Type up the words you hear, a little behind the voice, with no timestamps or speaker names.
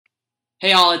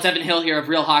Hey all, it's Evan Hill here of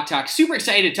Real Hawk Talk. Super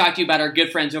excited to talk to you about our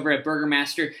good friends over at Burger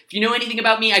Master. If you know anything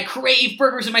about me, I crave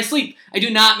burgers in my sleep. I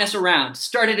do not mess around.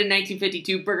 Started in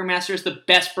 1952, Burger Master is the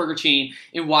best burger chain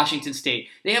in Washington State.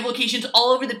 They have locations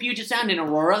all over the Puget Sound in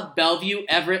Aurora, Bellevue,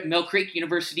 Everett, Mill Creek,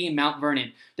 University, and Mount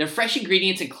Vernon. Their fresh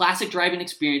ingredients and classic drive-in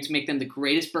experience make them the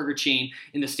greatest burger chain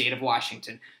in the state of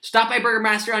Washington. Stop by Burger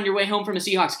Master on your way home from a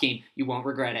Seahawks game. You won't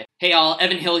regret it. Hey all,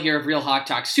 Evan Hill here of Real Hawk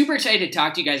Talk. Super excited to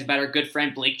talk to you guys about our good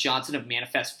friend Blake Johnson of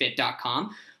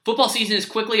ManifestFit.com. Football season is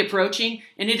quickly approaching,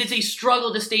 and it is a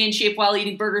struggle to stay in shape while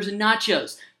eating burgers and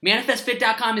nachos.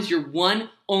 ManifestFit.com is your one,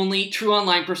 only true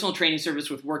online personal training service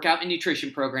with workout and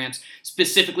nutrition programs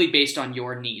specifically based on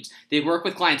your needs. They work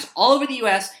with clients all over the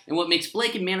U.S., and what makes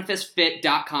Blake and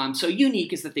ManifestFit.com so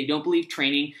unique is that they don't believe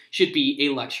training should be a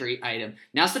luxury item.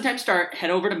 Now's the time to start. Head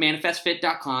over to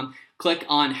ManifestFit.com. Click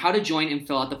on how to join and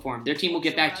fill out the form. Their team will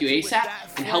get back to you ASAP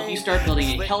and help you start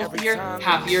building a healthier,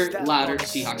 happier, louder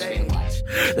Seahawks fan life.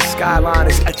 The skyline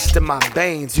is etched in my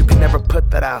veins. You can never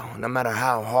put that out, no matter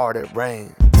how hard it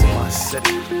rains. In my city.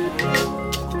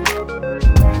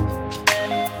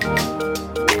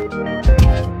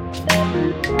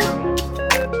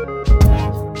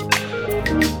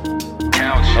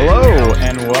 Hello,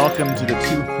 and welcome to the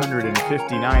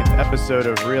 259th episode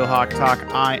of Real Hawk Talk.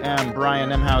 I am Brian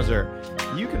Nemhauser.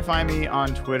 You can find me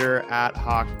on Twitter at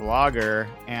HawkBlogger,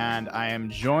 and I am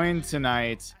joined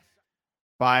tonight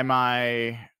by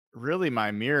my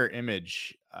mirror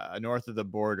image north of the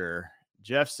border,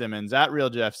 Jeff Simmons, at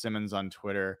Real Jeff Simmons on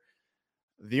Twitter.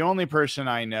 The only person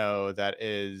I know that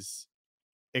is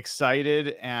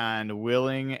excited and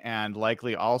willing and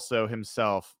likely also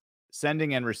himself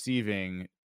sending and receiving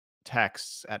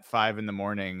texts at 5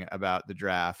 a.m. about the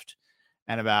draft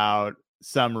and about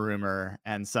some rumor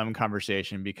and some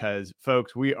conversation, because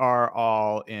folks, we are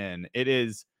all in. It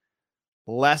is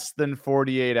less than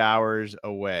 48 hours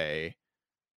away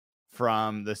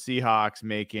from the Seahawks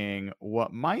making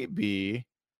what might be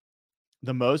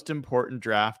the most important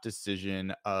draft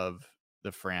decision of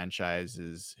the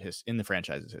franchise's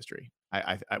history.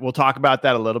 I we'll talk about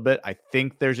that a little bit. I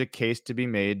think there's a case to be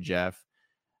made, Jeff,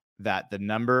 that the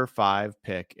number 5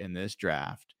 pick in this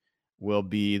draft will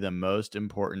be the most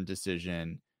important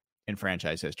decision in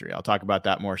franchise history. I'll talk about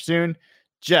that more soon.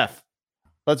 Jeff,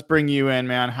 let's bring you in,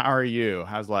 man. How are you?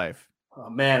 How's life? Oh,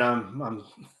 man,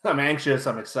 I'm anxious.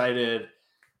 I'm excited.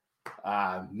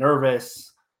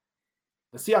 Nervous.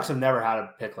 The Seahawks have never had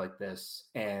a pick like this,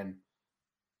 and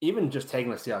even just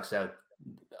taking the Seahawks out,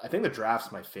 I think the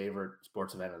draft's my favorite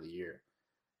sports event of the year.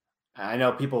 I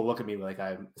know people look at me like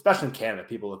especially in Canada,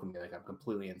 people look at me like I'm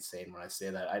completely insane when I say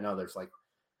that. I know there's like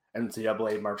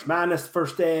NCAA March Madness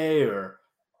first day, or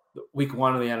week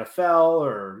 1 of the NFL,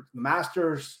 or the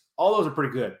Masters. All those are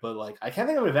pretty good, but like I can't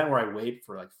think of an event where I wait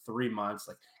for like 3 months,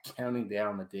 like counting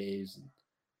down the days.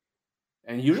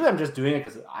 And usually I'm just doing it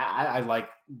because I like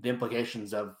the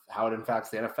implications of how it impacts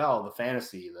the NFL, the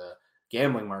fantasy, the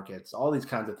gambling markets, all these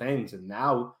kinds of things. And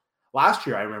now, last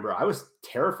year, I remember I was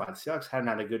terrified. The Seahawks hadn't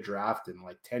had a good draft in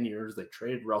like 10 years. They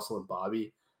traded Russell and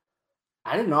Bobby.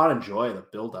 I did not enjoy the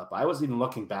buildup. I was even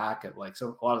looking back at like a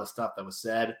lot of the stuff that was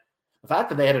said. The fact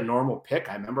that they had a normal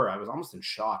pick, I remember I was almost in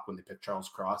shock when they picked Charles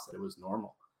Cross that it was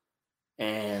normal.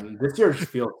 And this year just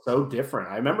feels so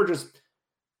different. I remember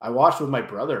I watched with my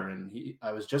brother, and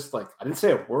I was just like, I didn't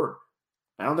say a word.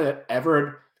 I don't think I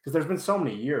ever, because there's been so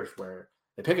many years where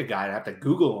they pick a guy and I have to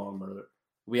Google him, or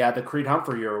we had the Creed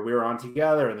Humphrey year where we were on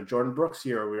together, and the Jordan Brooks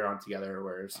year where we were on together,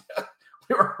 whereas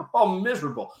we were all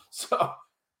miserable. So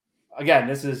again,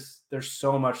 there's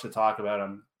so much to talk about.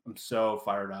 I'm so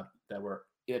fired up that we're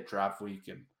at draft week,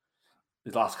 and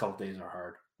these last couple of days are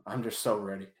hard. I'm just so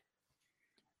ready.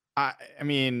 I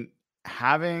mean,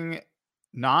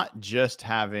 not just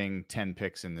having 10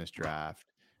 picks in this draft,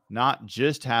 not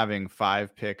just having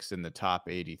 5 picks in the top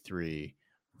 83,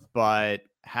 but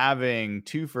having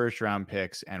 2 first-round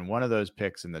picks and one of those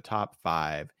picks in the top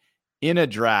 5 in a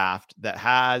draft that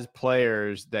has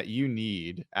players that you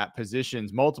need at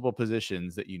positions, multiple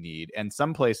positions that you need, and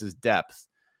some places depth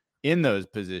in those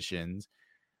positions.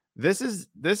 This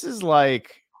is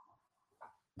like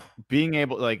being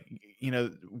able, like,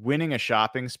 winning a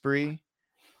shopping spree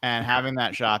and having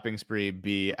that shopping spree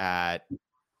be at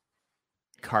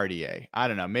Cartier. I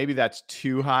don't know. Maybe that's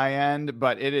too high end,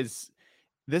 but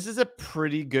this is a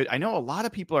pretty good. I know a lot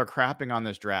of people are crapping on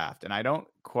this draft, and I don't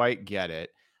quite get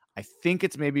it. I think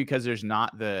it's maybe because there's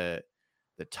not the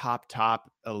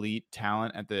top elite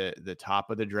talent at the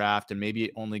top of the draft, and maybe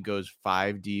it only goes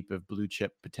 5 deep of blue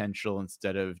chip potential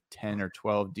instead of 10 or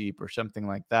 12 deep or something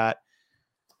like that.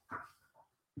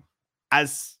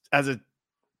 As a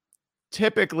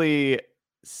typically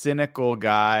cynical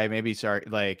guy, maybe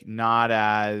like not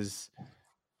as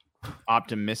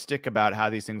optimistic about how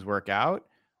these things work out,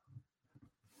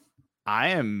 I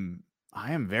am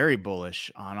very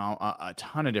bullish on a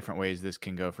ton of different ways this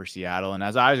can go for Seattle. And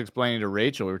as I was explaining to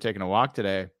Rachel, we were taking a walk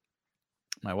today,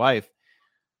 my wife,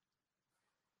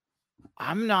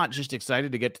 I'm not just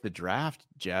excited to get to the draft,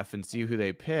 Jeff, and see who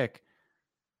they pick,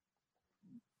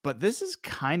 but this is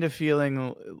kind of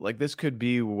feeling like this could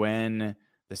be when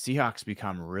the Seahawks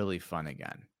become really fun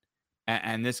again.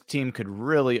 And this team could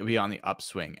really be on the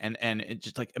upswing. And it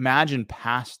just like, imagine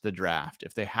past the draft,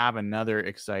 if they have another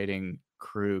exciting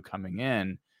crew coming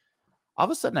in, all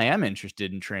of a sudden I am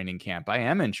interested in training camp. I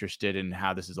am interested in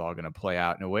how this is all going to play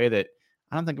out in a way that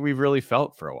I don't think we've really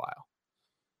felt for a while.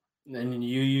 And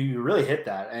you really hit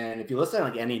that. And if you listen to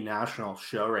like any national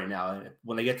show right now,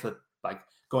 when they get to like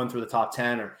going through the top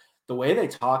 10, or the way they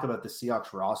talk about the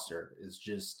Seahawks roster is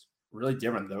just really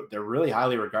different. They're really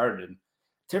highly regarded. And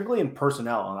typically in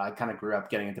personnel, and I kind of grew up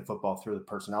getting into football through the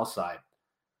personnel side,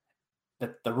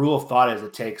 that the rule of thought is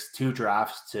it takes 2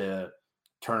 drafts to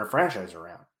turn a franchise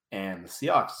around. And the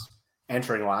Seahawks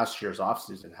entering last year's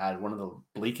offseason had one of the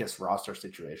bleakest roster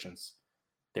situations.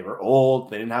 They were old.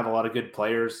 They didn't have a lot of good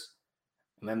players.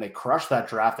 And then they crushed that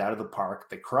draft out of the park.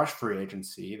 They crushed free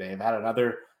agency. They've had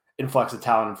another influx of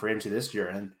talent in free agency this year.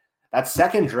 And that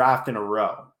second draft in a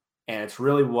row, and it's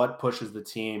really what pushes the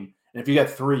team. And if you get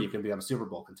 3, you can become a Super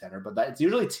Bowl contender. But it's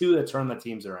usually 2 that turn the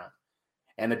teams around.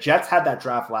 And the Jets had that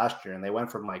draft last year, and they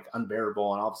went from like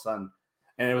unbearable, and all of a sudden,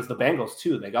 and it was the Bengals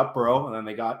too. They got Burrow, and then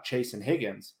they got Chase and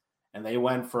Higgins. And they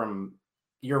went from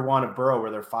year 1 of Burrow,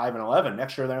 where they're 5-11.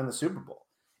 Next year, they're in the Super Bowl.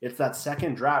 It's that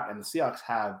second draft, and the Seahawks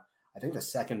have, I think, the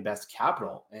second best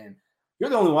capital. And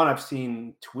you're the only one I've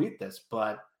seen tweet this,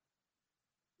 but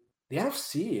the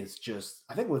NFC is just,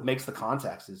 I think what makes the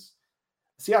context is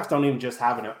the Seahawks don't even just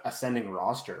have an ascending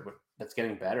roster that's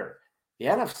getting better. The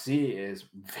NFC is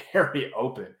very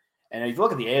open. And if you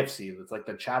look at the AFC, it's like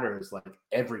the chatter is like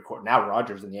every quarter. Now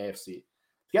Rodgers in the AFC. To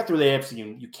get through the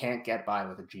AFC, you can't get by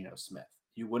with a Geno Smith.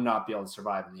 You would not be able to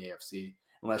survive in the AFC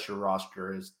unless your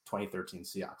roster is 2013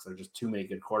 Seahawks. There are just too many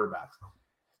good quarterbacks.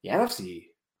 The NFC,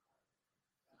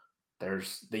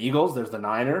 there's the Eagles, there's the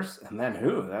Niners, and then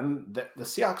who? Then the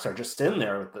Seahawks are just in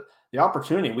there with the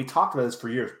opportunity. We talked about this for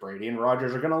years. Brady and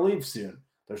Rodgers are going to leave soon.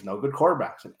 There's no good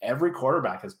quarterbacks, and every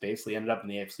quarterback has basically ended up in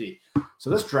the AFC. So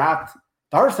this draft,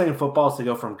 the hardest thing in football is to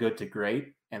go from good to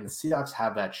great, and the Seahawks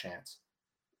have that chance.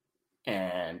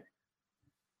 And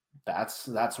that's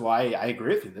why I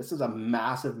agree with you. This is a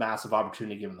massive, massive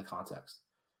opportunity given the context.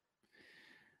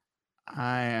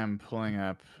 I am pulling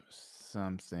up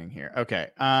something here. Okay.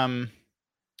 I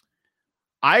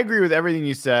agree with everything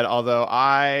you said, although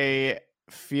I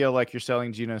feel like you're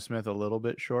selling Geno Smith a little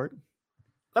bit short.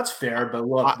 That's fair, but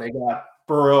look, they got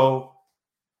Burrow,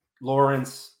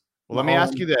 Lawrence. Well, let me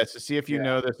ask you this to see if you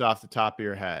know this off the top of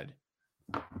your head.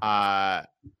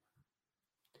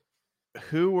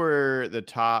 Who were the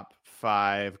top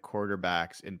 5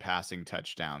 quarterbacks in passing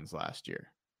touchdowns last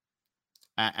year?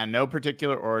 And no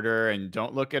particular order, and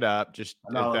don't look it up. Just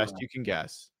as best you can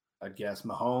guess. I'd guess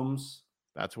Mahomes.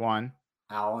 That's 1.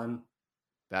 Allen.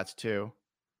 That's 2.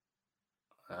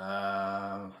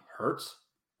 Hurts.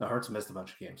 No, Hurts missed a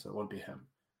bunch of games, so it wouldn't be him.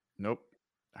 Nope.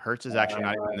 Hurts is actually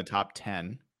not even in the top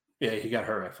 10. Yeah, he got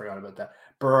hurt. I forgot about that.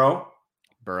 Burrow.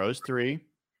 Burrow's 3.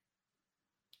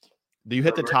 You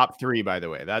hit the top 3, by the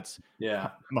way. That's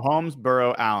Mahomes,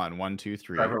 Burrow, Allen. 1, 2,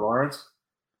 3. Trevor Lawrence.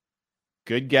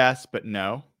 Good guess, but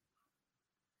no.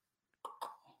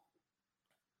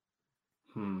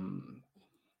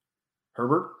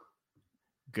 Herbert.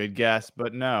 Good guess,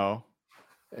 but no.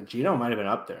 And Geno might have been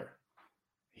up there.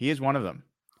 He is one of them.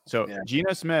 So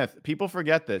Geno Smith, people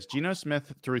forget this. Geno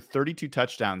Smith threw 32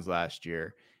 touchdowns last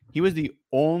year. He was the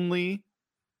only.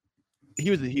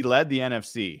 He led the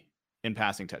NFC in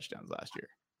passing touchdowns last year.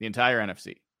 The entire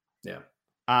NFC. Yeah.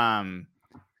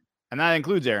 And that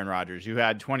includes Aaron Rodgers, who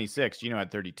had 26. Geno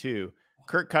had 32.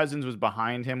 Kirk Cousins was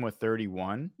behind him with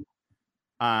 31.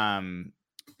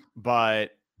 But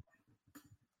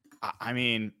I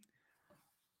mean,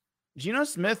 Geno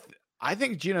Smith, I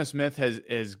think Geno Smith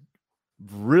has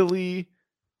really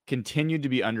continued to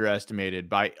be underestimated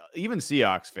by even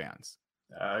Seahawks fans.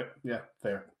 Yeah,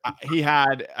 fair. He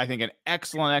had, I think, an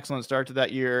excellent start to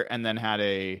that year, and then had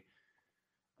a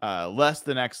less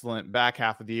than excellent back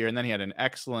half of the year, and then he had an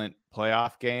excellent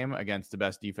playoff game against the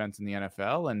best defense in the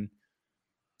NFL. And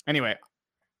anyway,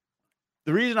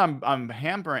 the reason I'm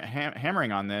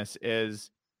hammering on this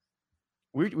is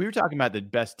we were talking about the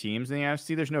best teams in the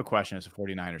NFC. There's no question it's the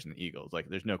 49ers and the Eagles. Like,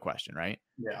 there's no question, right?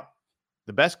 Yeah.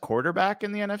 The best quarterback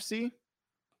in the NFC?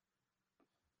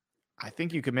 I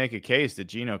think you could make a case that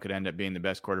Geno could end up being the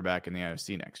best quarterback in the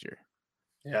NFC next year.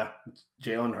 Yeah.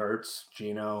 Jalen Hurts,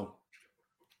 Geno.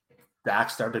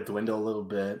 Dak started to dwindle a little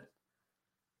bit.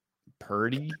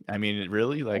 Purdy? I mean,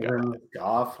 really? Like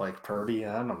Goff, like Purdy,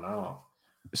 I don't know.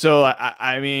 So,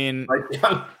 I mean,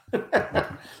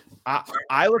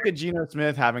 I look at Geno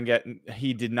Smith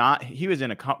he was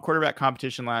in a quarterback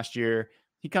competition last year.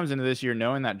 He comes into this year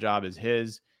knowing that job is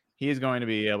his. He is going to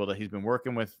be able to, he's been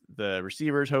working with the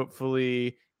receivers,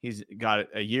 hopefully. He's got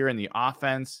a year in the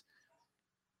offense.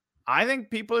 I think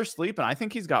people are sleeping. I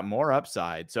think he's got more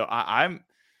upside. So I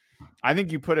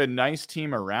think you put a nice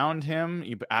team around him.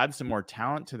 You add some more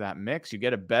talent to that mix. You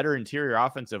get a better interior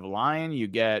offensive line. You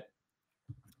get,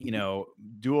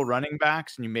 dual running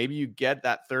backs, and maybe you get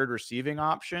that third receiving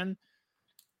option.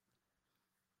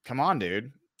 Come on,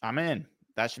 dude. I'm in.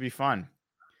 That should be fun.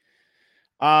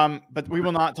 But we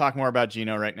will not talk more about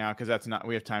Geno right now because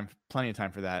we have plenty of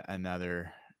time for that.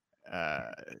 Another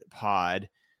pod.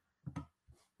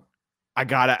 I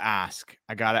gotta ask,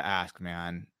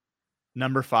 man.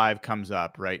 Number 5 comes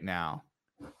up right now.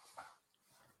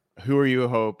 Who are you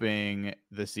hoping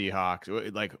the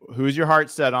Seahawks, like, who's your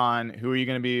heart set on? Who are you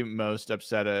going to be most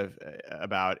upset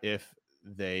about if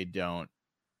they don't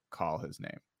call his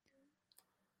name?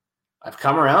 I've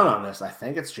come around on this. I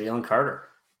think it's Jalen Carter.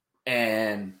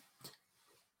 And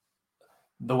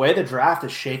the way the draft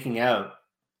is shaking out,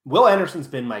 Will Anderson's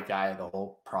been my guy the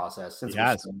whole process since we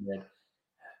started.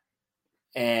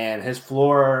 And his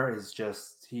floor is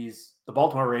just, the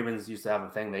Baltimore Ravens used to have a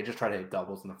thing. They just try to hit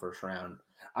doubles in the first round.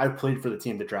 I've played for the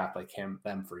team to draft like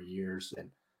them for years. And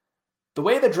the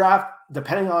way the draft,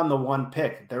 depending on the one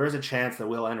pick, there is a chance that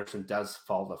Will Anderson does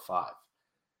fall to 5.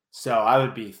 So I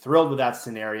would be thrilled with that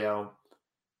scenario.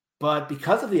 But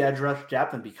because of the edge rush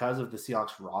depth and because of the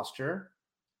Seahawks roster,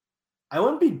 I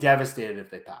wouldn't be devastated if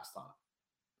they passed on him.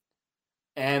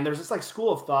 And there's this like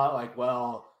school of thought, like,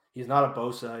 well, he's not a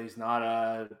Bosa. He's not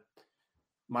a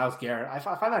Myles Garrett. I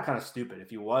find that kind of stupid. If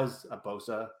he was a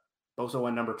Bosa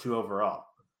went number 2 overall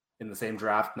in the same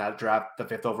draft. And that draft, the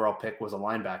 5th overall pick was a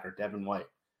linebacker, Devin White.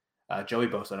 Joey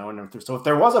Bosa, no one number 3. So if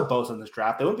there was a Bosa in this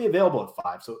draft, they wouldn't be available at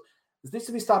 5. So this needs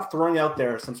to be stopped throwing out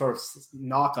there some sort of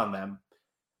knock on them.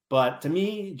 But to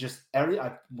me, just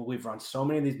we've run so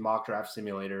many of these mock draft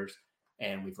simulators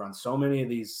and we've run so many of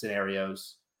these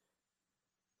scenarios.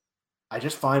 I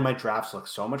just find my drafts look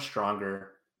so much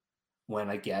stronger when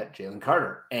I get Jalen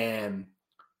Carter. And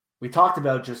we talked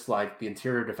about just like the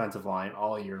interior defensive line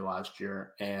all year last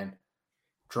year. And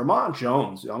Dre'Mont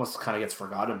Jones almost kind of gets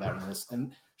forgotten about in this.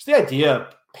 And just the idea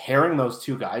of pairing those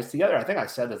two guys together, I think I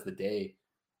said this the day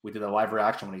we did a live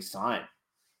reaction when he signed.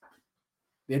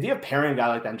 The idea of pairing a guy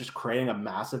like that and just creating a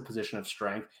massive position of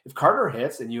strength. If Carter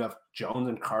hits and you have Jones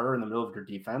and Carter in the middle of your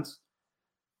defense,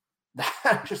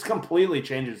 that just completely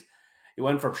changes. You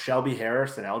went from Shelby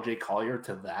Harris and LJ Collier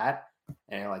to that.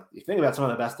 And like, you think about some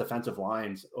of the best defensive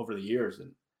lines over the years,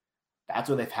 and that's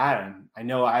what they've had. And I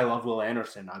know I love Will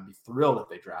Anderson. I'd be thrilled if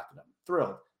they drafted him.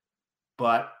 Thrilled.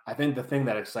 But I think the thing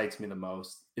that excites me the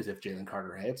most is if Jalen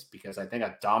Carter hits, because I think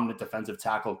a dominant defensive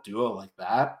tackle duo like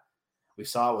that, we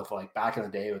saw it with like back in the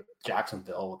day with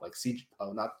Jacksonville with like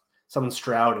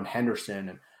Stroud and Henderson,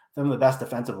 and some of the best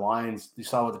defensive lines. You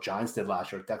saw what the Giants did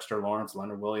last year with Dexter Lawrence,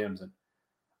 Leonard Williams, and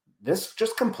this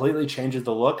just completely changes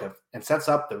the look of and sets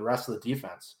up the rest of the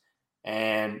defense.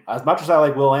 And as much as I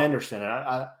like Will Anderson,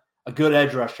 a good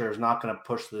edge rusher is not going to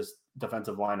push this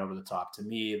defensive line over the top. To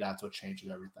me, that's what changes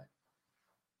everything.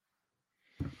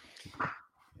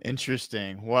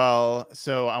 Interesting. Well,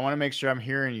 so I want to make sure I'm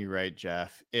hearing you right,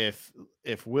 Jeff. If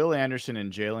Will Anderson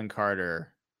and Jalen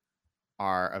Carter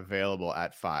are available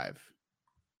at 5,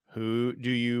 who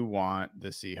do you want the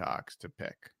Seahawks to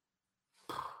pick?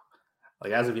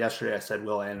 Like as of yesterday, I said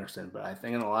Will Anderson, but I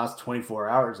think in the last 24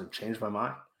 hours, I've changed my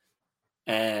mind.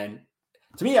 And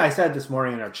to me, I said this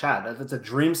morning in our chat that if it's a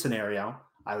dream scenario,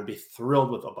 I would be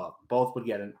thrilled with above. Both would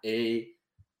get an A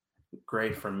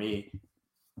grade from me.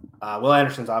 Will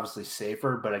Anderson's obviously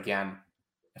safer, but again,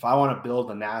 if I want to build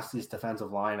the nastiest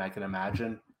defensive line I can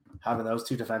imagine, having those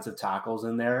two defensive tackles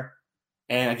in there,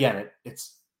 and again,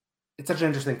 it's such an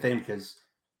interesting thing because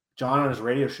John on his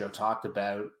radio show talked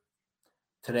about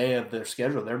today of their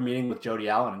schedule. They're meeting with Jody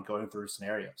Allen and going through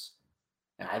scenarios,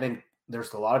 and I think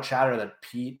there's a lot of chatter that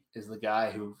Pete is the guy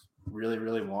who really,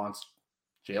 really wants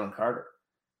Jalen Carter,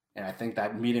 and I think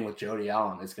that meeting with Jody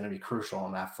Allen is going to be crucial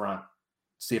on that front.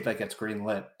 See if that gets green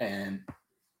lit. And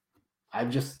I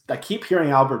keep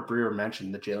hearing Albert Breer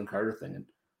mention the Jalen Carter thing, and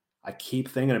I keep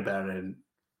thinking about it. And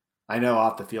I know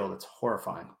off the field it's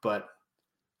horrifying, but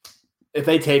if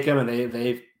they take him and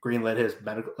they greenlit his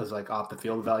medical as like off the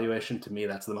field evaluation, to me,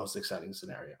 that's the most exciting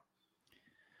scenario.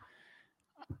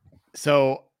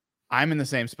 So I'm in the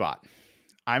same spot.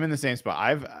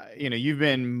 I've, you've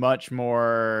been much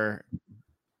more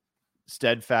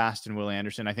steadfast in Will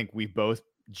Anderson. I think we've both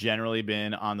generally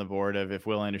been on the board of if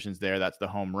Will Anderson's there, that's the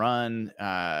home run.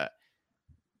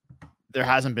 There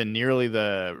hasn't been nearly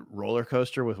the roller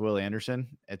coaster with Will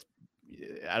Anderson.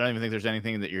 I don't even think there's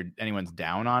anything that anyone's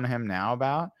down on him now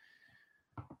about.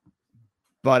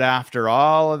 But after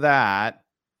all of that,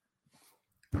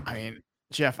 I mean,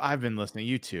 Jeff, I've been listening,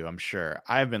 you too, I'm sure.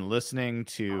 I've been listening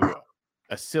to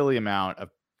a silly amount of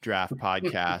draft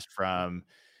podcast from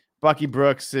Bucky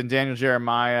Brooks and Daniel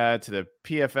Jeremiah to the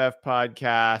PFF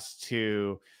podcast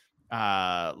to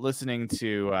listening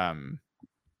to,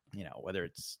 whether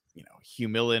it's, Hugh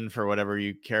Millen for whatever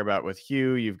you care about with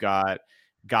Hugh. You've got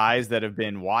guys that have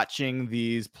been watching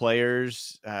these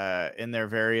players in their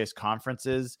various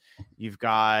conferences. You've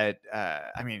got,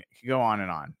 you could go on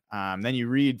and on. Then you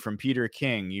read from Peter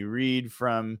King. You read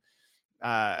from,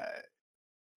 who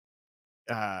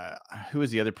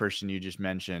was the other person you just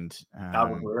mentioned?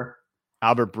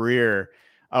 Albert Breer.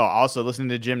 Oh, also listening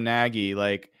to Jim Nagy.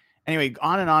 Anyway,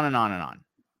 on and on and on and on.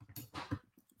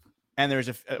 And there's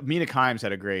Mina Kimes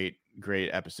had a great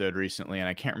episode recently, and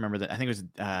I can't remember that. I think it was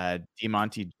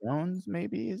Demonte Jones,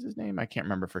 maybe is his name. I can't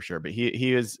remember for sure, but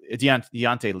he was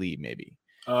Deontay Lee, maybe.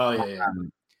 Oh yeah.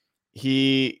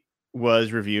 He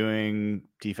was reviewing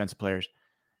defensive players.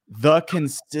 The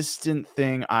consistent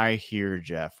thing I hear,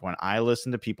 Jeff, when I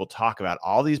listen to people talk about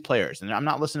all these players, and I'm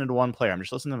not listening to one player, I'm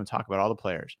just listening to them talk about all the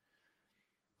players.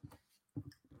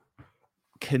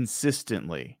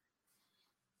 Consistently,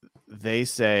 they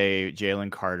say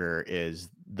Jalen Carter is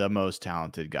the most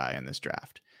talented guy in this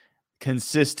draft.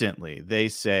 Consistently, they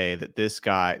say that this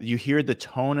guy, you hear the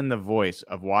tone and the voice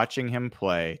of watching him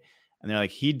play, and they're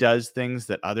like, he does things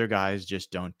that other guys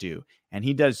just don't do. And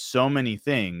he does so many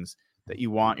things that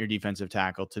you want your defensive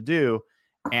tackle to do.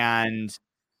 And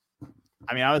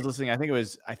I mean, I was listening, I think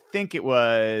it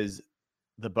was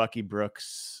the Bucky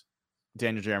Brooks,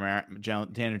 Daniel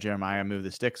Jeremiah Move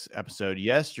the Sticks episode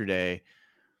yesterday,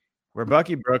 where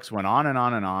Bucky Brooks went on and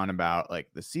on and on about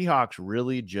the Seahawks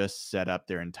really just set up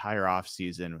their entire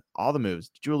offseason, all the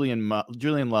moves, Julian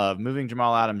Love, moving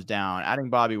Jamal Adams down, adding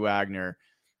Bobby Wagner,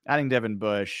 adding Devin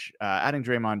Bush, adding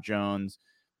Draymond Jones.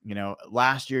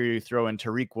 Last year you throw in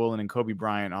Tariq Woolen and Kobe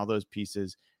Bryant, all those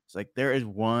pieces. It's there is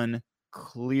one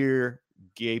clear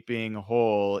gaping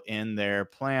hole in their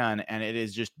plan, and it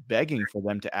is just begging for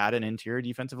them to add an interior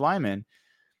defensive lineman.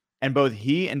 And both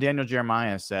he and Daniel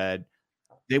Jeremiah said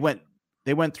they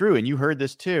went through, and you heard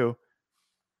this too.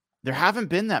 There haven't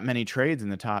been that many trades in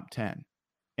the top 10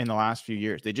 in the last few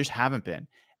years. They just haven't been.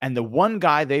 And the one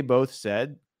guy they both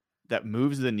said that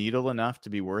moves the needle enough to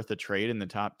be worth a trade in the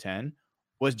top 10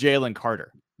 was Jalen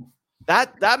Carter.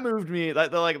 That moved me.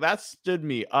 That stood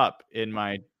me up in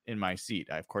my seat.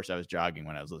 Of course, I was jogging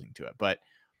when I was listening to it. But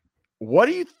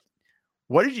do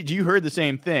you heard the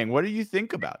same thing? What do you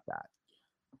think about that?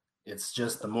 It's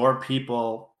just the more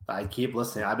people I keep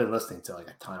listening. I've been listening to a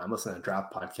ton. I'm listening to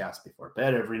draft podcasts before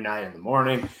bed every night in the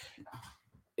morning.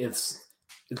 It's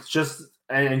just,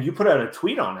 and you put out a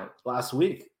tweet on it last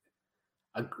week.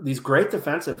 These great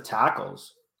defensive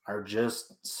tackles are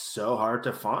just so hard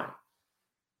to find.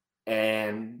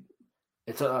 And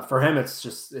it's for him,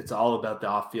 it's all about the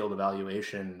off-field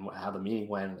evaluation, how the meeting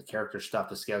went, the character stuff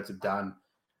the scouts have done.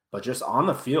 But just on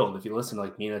the field, if you listen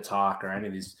to Mina talk or any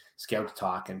of these scouts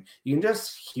talk, and you can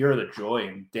just hear the joy.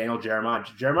 And Daniel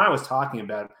Jeremiah was talking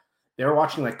about, they were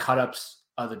watching cut-ups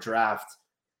of the draft,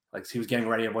 he was getting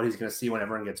ready of what he's going to see when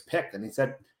everyone gets picked. And he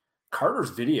said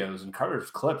Carter's videos and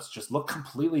Carter's clips just look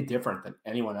completely different than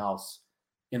anyone else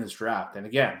in this draft. And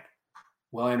again,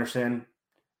 Will Anderson,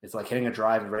 it's like hitting a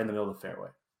drive right in the middle of the fairway.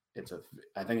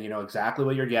 I think you know exactly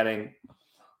what you're getting.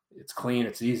 It's clean,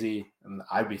 it's easy, and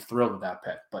I'd be thrilled with that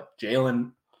pick. But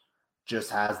Jalen just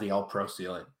has the all-pro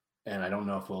ceiling, and I don't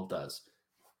know if Will does.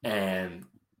 And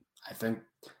I think,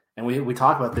 and we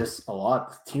talk about this a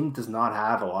lot, the team does not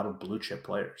have a lot of blue-chip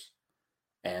players.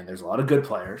 And there's a lot of good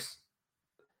players,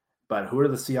 but who are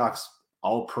the Seahawks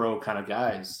all-pro kind of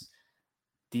guys?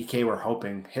 DK, we're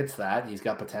hoping, hits that. He's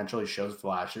got potential. He shows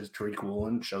flashes. Tariq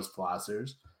Woolen shows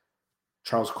flashes.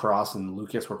 Charles Cross and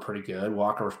Lucas were pretty good.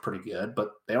 Walker was pretty good,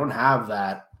 but they don't have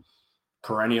that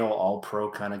perennial all-pro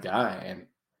kind of guy. And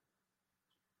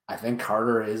I think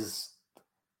Carter is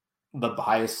the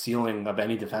highest ceiling of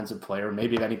any defensive player,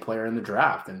 maybe of any player in the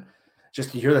draft. And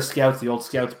just to hear the scouts, the old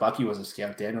scouts, Bucky was a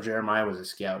scout, Daniel Jeremiah was a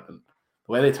scout, and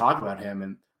the way they talk about him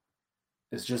and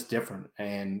is just different.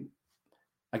 And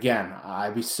again,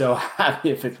 I'd be so happy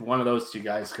if it's one of those two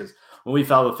guys, because when we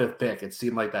fell the fifth pick, it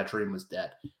seemed like that dream was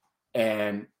dead.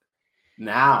 And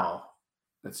now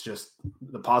it's just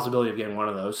the possibility of getting one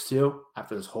of those two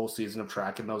after this whole season of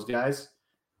tracking those guys,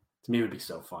 to me, would be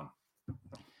so fun.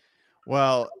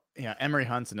 Well, yeah, Emery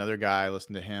Hunt's another guy. I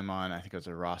listened to him on, I think it was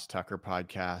a Ross Tucker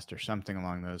podcast or something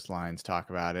along those lines, talk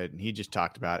about it. And he just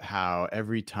talked about how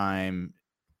every time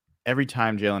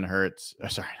Jalen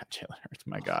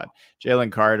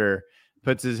Carter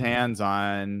puts his hands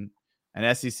on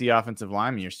an SEC offensive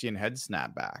lineman, you're seeing head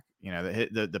snap back. You know,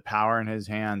 the power in his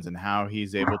hands and how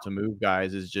he's able to move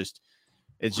guys it's just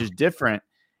different.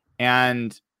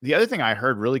 And the other thing I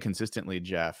heard really consistently,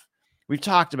 Jeff, we've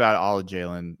talked about all of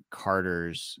Jalen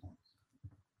Carter's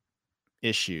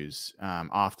issues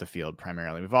off the field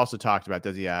primarily. We've also talked about,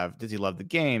 does he love the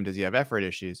game? Does he have effort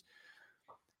issues?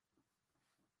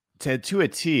 To a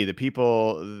T, the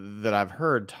people that I've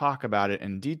heard talk about it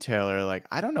in detail are like,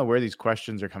 I don't know where these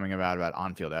questions are coming about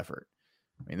on-field effort.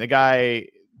 I mean, the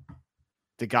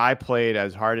guy played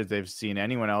as hard as they've seen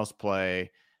anyone else play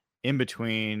in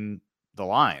between the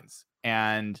lines.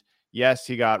 And yes,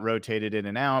 he got rotated in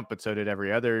and out, but so did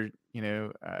every other,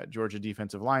 Georgia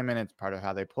defensive lineman. It's part of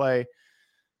how they play.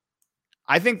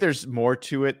 I think there's more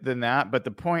to it than that. But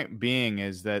the point being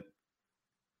is that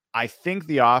I think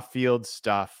the off-field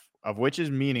stuff, of which is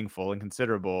meaningful and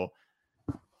considerable,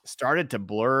 started to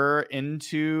blur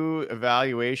into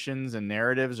evaluations and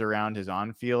narratives around his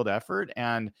on-field effort.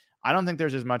 And I don't think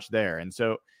there's as much there. And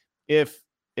so if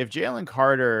Jalen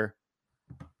Carter,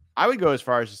 I would go as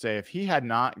far as to say, if he had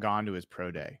not gone to his pro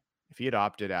day, if he had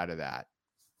opted out of that,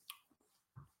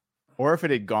 or if it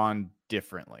had gone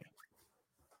differently,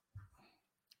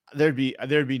 there'd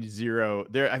be zero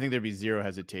there. I think there'd be zero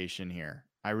hesitation here.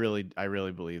 I really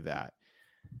believe that.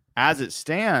 As it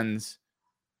stands,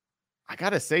 I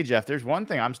got to say, Jeff, there's one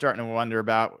thing I'm starting to wonder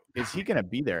about. Is he going to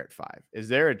be there at 5? Is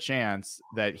there a chance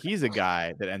that he's a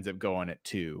guy that ends up going at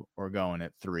 2 or going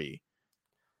at 3?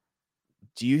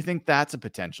 Do you think that's a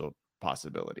potential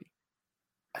possibility?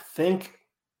 I think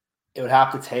it would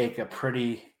have to take a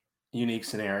pretty unique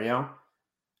scenario.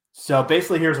 So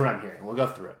basically, here's what I'm hearing. We'll go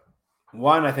through it.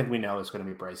 1, I think we know is going to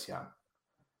be Bryce Young.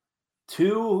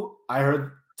 2, I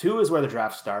heard 2 is where the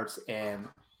draft starts, and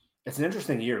it's an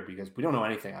interesting year because we don't know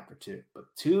anything after 2. But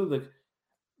 2,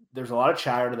 there's a lot of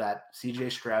chatter that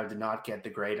CJ Stroud did not get the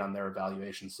grade on their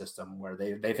evaluation system where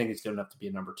they think he's good enough to be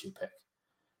a number 2 pick.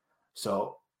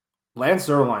 So Lance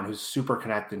Zierlein, who's super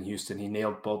connected in Houston, he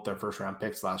nailed both their first-round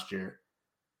picks last year,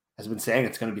 has been saying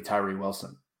it's going to be Tyree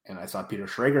Wilson. And I saw Peter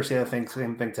Schrager say the same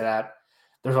thing to that.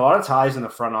 There's a lot of ties in the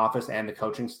front office and the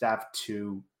coaching staff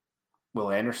to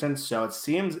Will Anderson. So it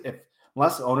seems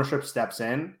unless ownership steps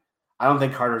in, I don't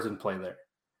think Carter's in play there.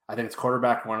 I think it's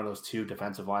quarterback, one of those 2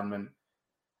 defensive linemen.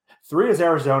 3 is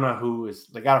Arizona,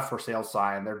 they got a for sale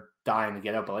sign. They're dying to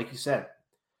get out. But like you said,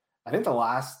 I think the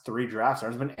last 3 drafts, there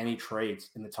hasn't been any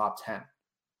trades in the top 10.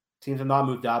 Teams have not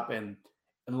moved up. And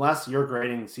unless you're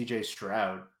grading CJ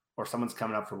Stroud or someone's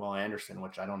coming up for Will Anderson,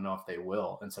 which I don't know if they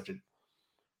will,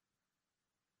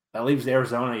 that leaves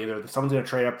Arizona either someone's going to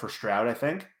trade up for Stroud, I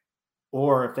think,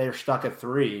 or if they're stuck at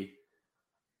 3,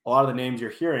 a lot of the names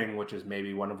you're hearing, which is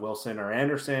maybe one of Wilson or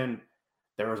Anderson.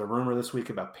 There was a rumor this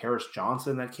week about Paris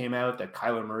Johnson that came out that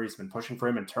Kyler Murray's been pushing for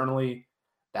him internally.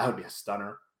 That would be a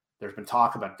stunner. There's been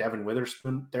talk about Devin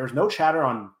Witherspoon. There's no chatter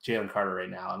on Jalen Carter right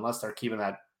now, unless they're keeping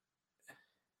that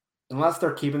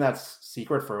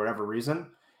secret for whatever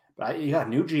reason. But you got a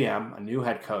new GM, a new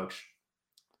head coach.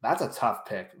 That's a tough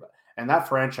pick. And that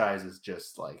franchise is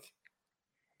just like,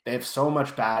 they have so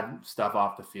much bad stuff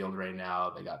off the field right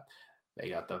now. They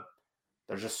have the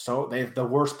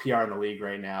worst PR in the league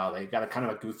right now. They've got a kind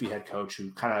of a goofy head coach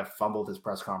who kind of fumbled his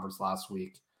press conference last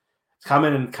week. Come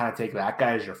in and kind of take that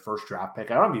guy as your first draft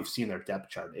pick. I don't know if you've seen their depth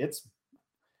chart. It's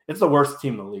the worst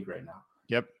team in the league right now.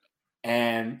 Yep.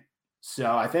 And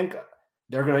so I think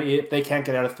if they can't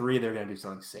get out of 3, they're going to do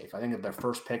something safe. I think if their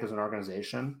first pick is an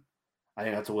organization, I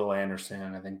think that's a Will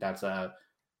Anderson. I think that's a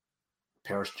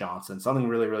Paris Johnson, something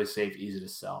really, really safe, easy to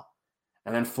sell.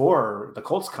 And then 4, the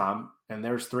Colts come, and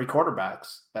there's 3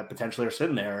 quarterbacks that potentially are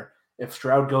sitting there. If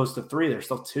Stroud goes to 3, there's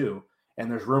still 2. And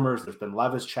there's rumors, there's been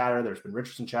Levis chatter, there's been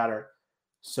Richardson chatter.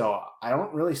 So I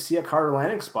don't really see a Carter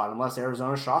landing spot unless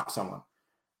Arizona shocks someone.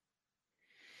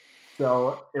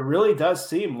 So it really does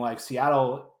seem like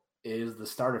Seattle is the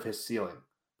start of his ceiling.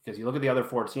 Because you look at the other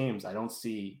 4 teams, I don't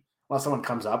see, unless someone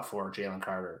comes up for Jalen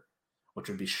Carter, which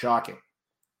would be shocking.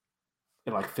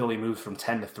 And like Philly moves from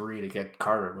 10 to 3 to get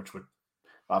Carter, which would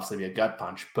obviously be a gut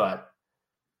punch. But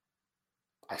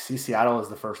I see Seattle as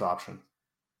the first option.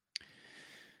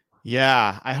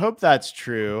 Yeah, I hope that's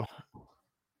true.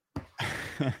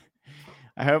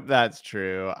 I hope that's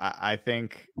true. I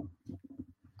think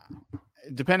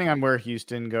depending on where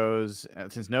Houston goes,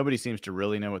 since nobody seems to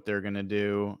really know what they're going to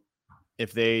do,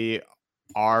 if they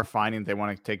are finding they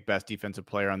want to take best defensive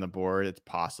player on the board, it's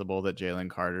possible that Jalen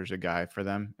Carter's a guy for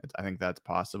them. I think that's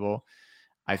possible.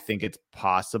 I think it's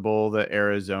possible that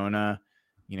Arizona,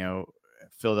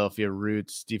 Philadelphia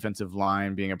roots, defensive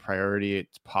line being a priority,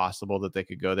 it's possible that they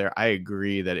could go there. I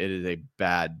agree that it is a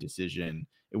bad decision.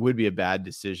 It would be a bad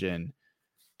decision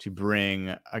to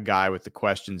bring a guy with the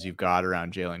questions you've got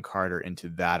around Jalen Carter into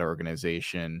that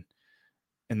organization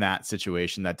in that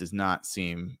situation. That does not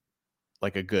seem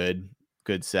like a good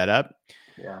setup.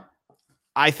 Yeah.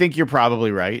 I think you're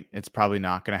probably right. It's probably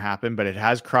not going to happen, but it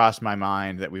has crossed my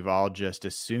mind that we've all just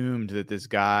assumed that this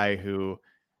guy who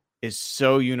is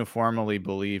so uniformly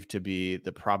believed to be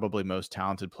the probably most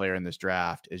talented player in this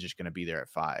draft is just going to be there at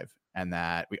 5. And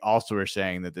that we also are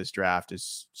saying that this draft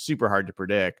is super hard to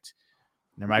predict.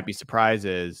 There might be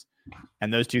surprises.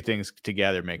 And those two things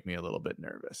together make me a little bit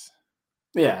nervous.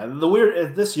 Yeah.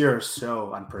 This year is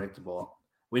so unpredictable.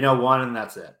 We know one and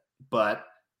that's it. But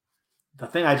the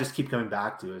thing I just keep coming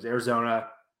back to is Arizona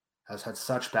has had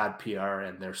such bad PR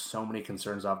and there's so many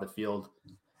concerns off the field.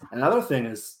 Another thing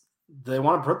is they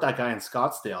want to put that guy in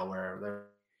Scottsdale where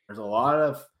there's a lot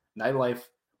of nightlife.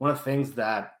 One of the things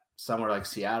that somewhere like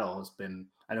Seattle has been,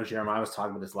 I know Jeremiah was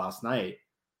talking about this last night.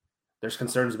 There's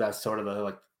concerns about sort of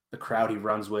the crowd he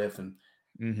runs with and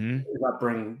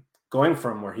going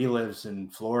from where he lives in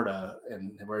Florida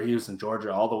and where he was in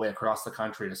Georgia all the way across the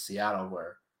country to Seattle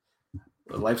where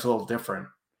life's a little different.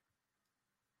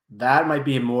 That might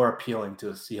be more appealing to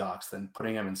the Seahawks than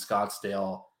putting him in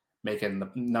Scottsdale, making the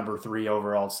number 3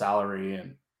 overall salary.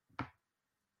 And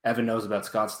Evan knows about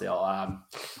Scottsdale.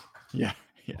 Yeah,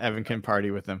 Evan can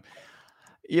party with them.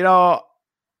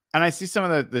 And I see some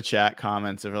of the chat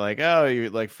comments of like, oh, you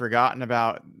like forgotten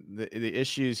about the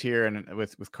issues here and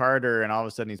with Carter, and all of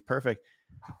a sudden he's perfect.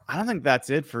 I don't think that's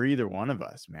it for either one of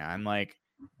us, man. Like,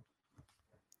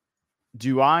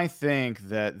 do I think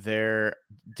that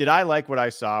did I like what I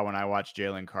saw when I watched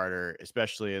Jalen Carter,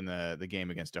 especially in the game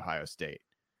against Ohio State?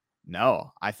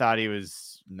 No, I thought he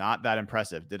was not that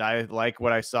impressive. Did I like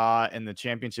what I saw in the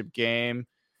championship game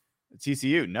at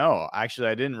TCU? No, actually,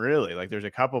 I didn't really. Like, there's a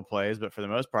couple plays, but for the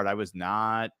most part, I was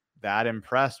not that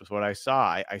impressed with what I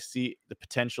saw. I see the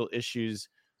potential issues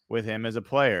with him as a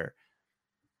player.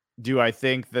 Do I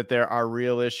think that there are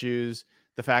real issues?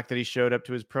 The fact that he showed up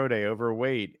to his pro day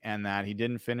overweight and that he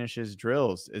didn't finish his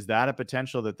drills, is that a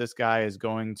potential that this guy is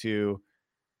going to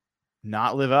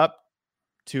not live up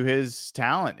to his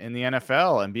talent in the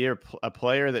NFL and be a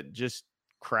player that just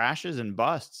crashes and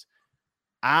busts?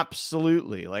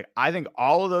 Absolutely. Like, I think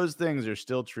all of those things are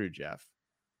still true, Jeff.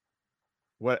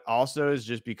 What also has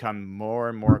just become more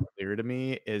and more clear to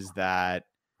me is that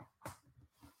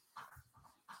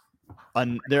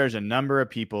there's a number of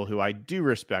people who I do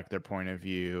respect their point of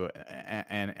view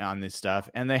and on this stuff,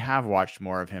 and they have watched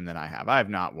more of him than I have. I have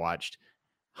not watched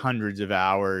hundreds of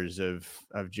hours of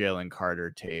Jalen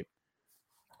Carter tape.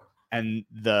 And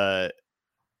the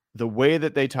way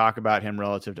that they talk about him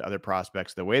relative to other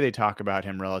prospects, the way they talk about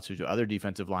him relative to other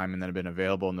defensive linemen that have been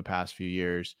available in the past few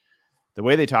years, the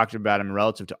way they talked about him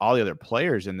relative to all the other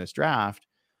players in this draft,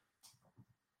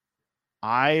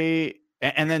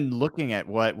 and then looking at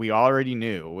what we already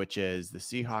knew, which is the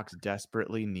Seahawks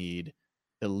desperately need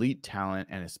elite talent,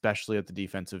 and especially at the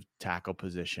defensive tackle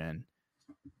position.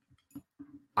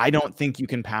 I don't think you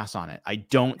can pass on it. I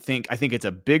think it's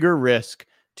a bigger risk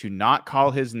to not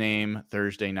call his name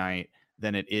Thursday night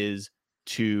than it is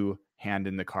to hand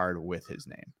in the card with his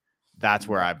name. That's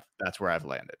where I've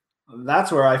landed.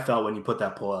 That's where I felt when you put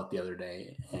that poll out the other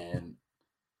day, and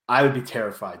I would be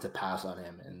terrified to pass on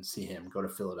him and see him go to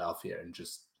Philadelphia and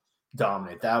just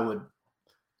dominate. That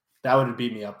would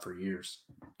beat me up for years.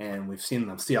 And we've seen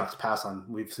the Seahawks pass on.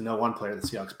 We've seen one player the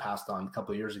Seahawks passed on a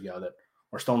couple of years ago that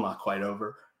we're still not quite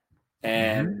over.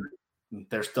 And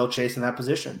they're still chasing that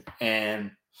position.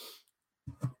 And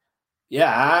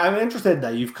yeah, I'm interested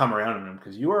that you've come around on him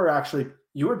because you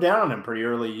were down on him pretty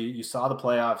early. You saw the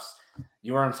playoffs.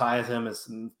 You were on high as him as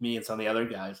me and some of the other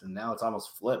guys, and now it's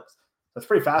almost flipped. That's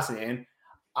pretty fascinating.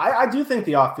 I do think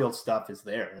the off-field stuff is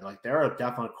there. Like, there are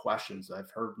definite questions.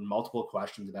 I've heard multiple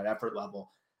questions about effort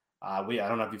level. I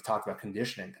don't know if you've talked about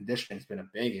conditioning. Conditioning's been a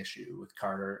big issue with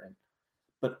Carter,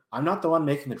 but I'm not the one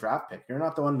making the draft pick. You're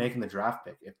not the one making the draft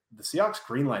pick. If the Seahawks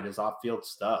greenlight is off-field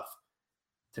stuff,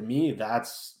 to me,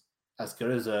 that's as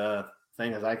good as a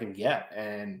thing as I can get.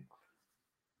 And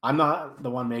I'm not the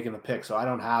one making the pick, so I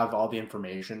don't have all the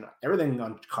information. Everything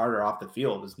on Carter off the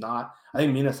field is not. I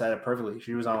think Mina said it perfectly.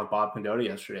 She was on with Bob Condotti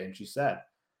yesterday, and she said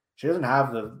she doesn't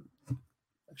have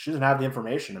the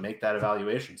information to make that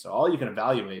evaluation. So all you can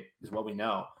evaluate is what we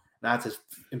know, and that's his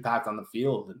impact on the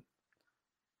field. And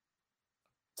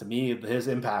to me, his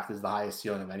impact is the highest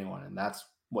ceiling of anyone, and that's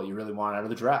what you really want out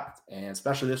of the draft, and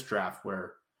especially this draft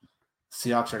where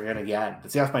Seahawks are going to get. The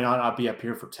Seahawks might not be up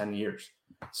here for 10 years,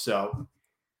 so.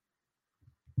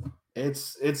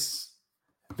 It's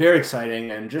very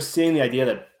exciting, and just seeing the idea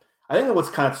that I think that what's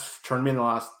kind of turned me in the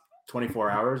last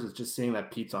 24 hours is just seeing that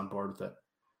Pete's on board with it.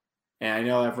 And I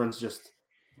know everyone's just,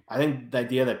 I think the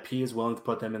idea that Pete is willing to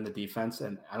put them in the defense,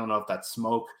 and I don't know if that's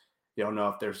smoke, you don't know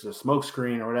if there's a smoke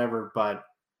screen or whatever, but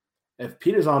if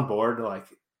Pete is on board, like,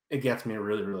 it gets me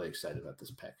really, really excited about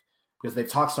this pick because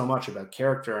they've talked so much about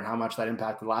character and how much that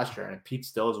impacted last year. And if Pete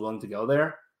still is willing to go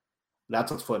there, that's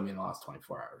what's flipped me in the last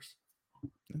 24 hours.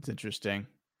 That's interesting.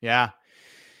 Yeah.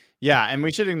 And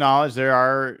we should acknowledge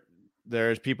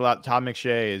there's people out. Todd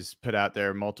McShay has put out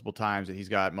there multiple times that he's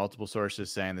got multiple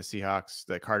sources saying the Seahawks,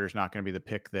 that Carter's not going to be the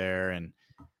pick there. And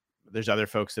there's other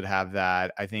folks that have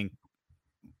that. I think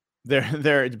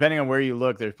they're depending on where you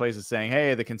look, there's places saying,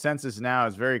 hey, the consensus now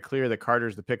is very clear that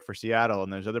Carter's the pick for Seattle.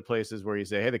 And there's other places where you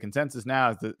say, hey, the consensus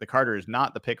now is that the Carter is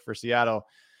not the pick for Seattle.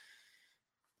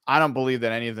 I don't believe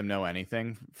that any of them know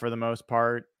anything for the most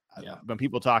part. Yeah. When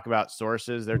people talk about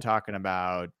sources, they're talking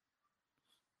about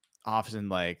often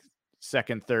like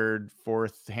second, third,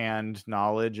 fourth hand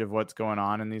knowledge of what's going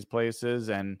on in these places.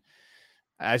 And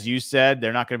as you said,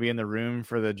 they're not going to be in the room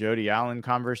for the Jody Allen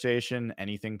conversation.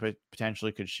 Anything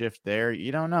potentially could shift there.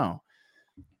 You don't know.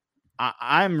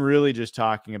 I'm really just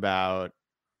talking about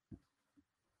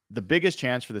the biggest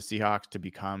chance for the Seahawks to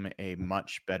become a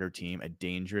much better team, a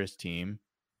dangerous team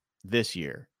this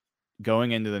year,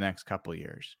 going into the next couple of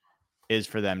years, is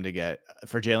for them to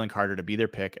for Jalen Carter to be their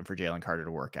pick and for Jalen Carter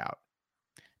to work out.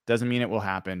 Doesn't mean it will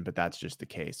happen, but that's just the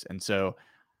case. And so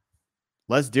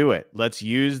let's do it. Let's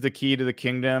use the key to the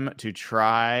kingdom to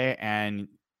try and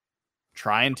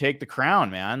take the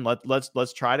crown, man.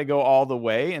 Let's try to go all the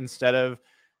way instead of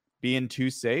being too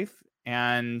safe.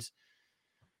 And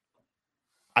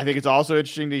I think it's also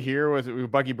interesting to hear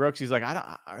with Bucky Brooks. He's like,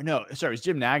 it's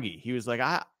Jim Nagy. He was like,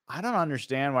 I don't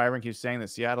understand why everyone keeps saying that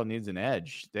Seattle needs an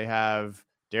edge. They have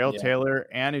Darrell Taylor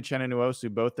and Uchenna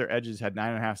Nwosu. Both their edges had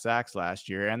 9.5 sacks last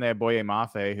year. And they have Boye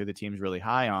Mafe, who the team's really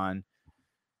high on.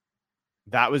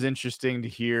 That was interesting to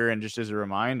hear. And just as a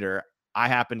reminder, I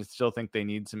happen to still think they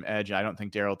need some edge. I don't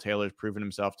think Darrell Taylor's proven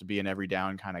himself to be an every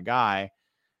down kind of guy.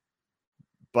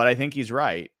 But I think he's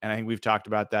right. And I think we've talked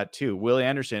about that too. Willie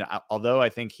Anderson, although I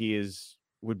think he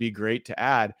would be great to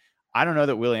add, I don't know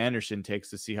that Willie Anderson takes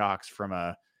the Seahawks from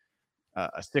a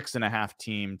 6.5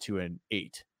 team to an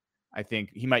 8. I think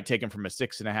he might take him from a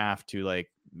 6.5 to like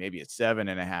maybe a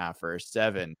 7.5 or a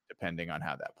 7, depending on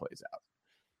how that plays out.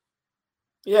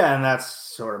 Yeah, and that's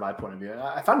sort of my point of view.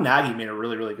 I thought Nagy made a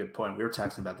really, really good point. We were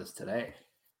texting about this today.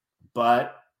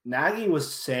 But Nagy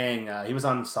was saying, he was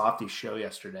on Softy's show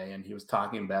yesterday, and he was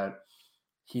talking about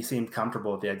he seemed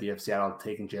comfortable with the idea of Seattle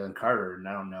taking Jalen Carter. And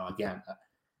I don't know, again,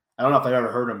 I don't know if I've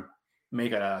ever heard him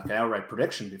make an outright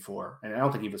prediction before. And I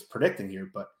don't think he was predicting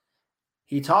here, but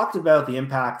he talked about the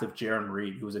impact of Jaron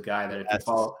Reed, who was a guy that if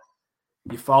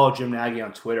you follow Jim Nagy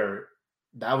on Twitter,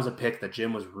 that was a pick that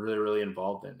Jim was really, really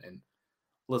involved in. And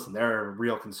listen, there are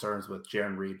real concerns with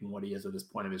Jaron Reed and what he is at this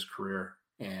point of his career.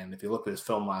 And if you look at his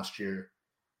film last year,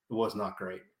 it was not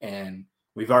great. And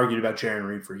we've argued about Jaron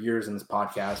Reed for years in this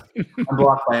podcast. I'm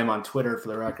blocked by him on Twitter, for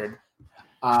the record.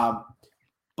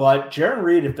 But Jaron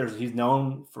Reed,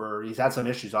 he's had some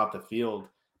issues off the field,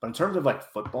 but in terms of like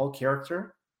football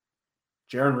character,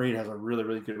 Jaron Reed has a really,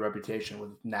 really good reputation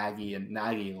with Nagy, and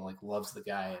Nagy like loves the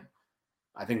guy. And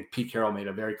I think Pete Carroll made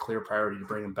a very clear priority to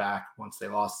bring him back once they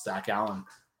lost Zach Allen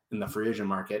in the free agent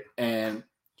market. And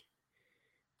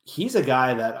he's a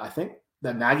guy that I think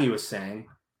that Nagy was saying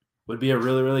would be a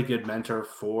really, really good mentor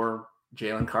for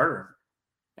Jalen Carter.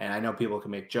 And I know people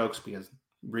can make jokes because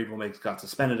Reed got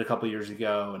suspended a couple years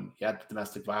ago and he had the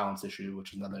domestic violence issue,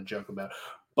 which is nothing to joke about.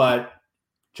 But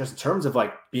just in terms of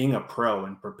like being a pro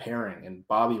and preparing, and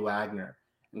Bobby Wagner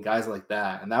and guys like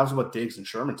that, and that was what Diggs and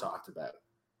Sherman talked about.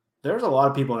 There's a lot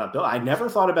of people in that bill. I never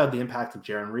thought about the impact of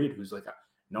Jaron Reed, who's like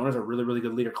known as a really, really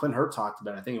good leader. Clint Hurt talked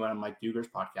about it. I think he went on Mike Dugar's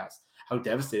podcast, how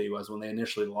devastated he was when they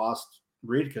initially lost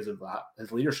Reed because of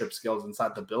his leadership skills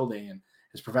inside the building and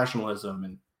his professionalism.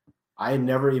 And I had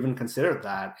never even considered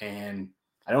that. And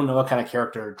I don't know what kind of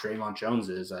character Draymond Jones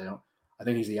is. I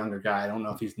think he's a younger guy. I don't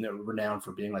know if he's renowned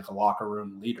for being like a locker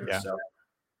room leader. Yeah. So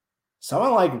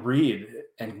someone like Reed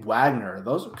and Wagner,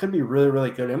 those could be really,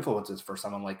 really good influences for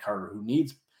someone like Carter, who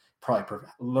needs probably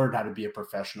learn how to be a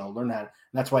professional, and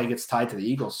that's why he gets tied to the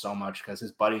Eagles so much, because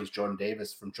his buddies Jordan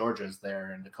Davis from Georgia is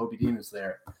there and Kobe Dean is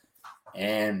there.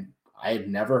 And I had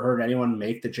never heard anyone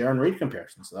make the Jarran Reed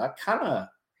comparison. So that kind of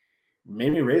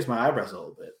made me raise my eyebrows a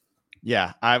little bit.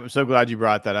 Yeah, I'm so glad you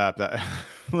brought that up. That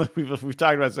we've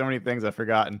talked about so many things I've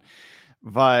forgotten,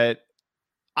 but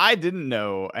I didn't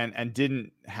know and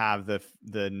didn't have the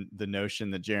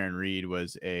notion that Jarran Reed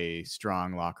was a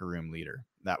strong locker room leader.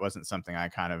 That wasn't something I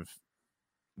kind of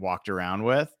walked around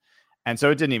with. And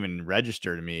so it didn't even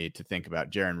register to me to think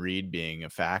about Jarran Reed being a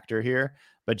factor here.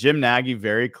 But Jim Nagy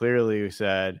very clearly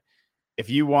said, if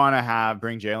you want to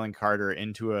bring Jalen Carter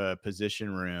into a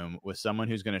position room with someone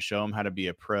who's going to show him how to be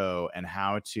a pro and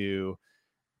how to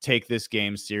take this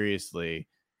game seriously,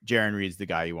 Jarran Reed's the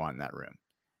guy you want in that room.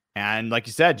 And like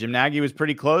you said, Jim Nagy was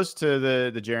pretty close to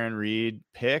the Jarran Reed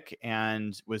pick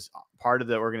and was part of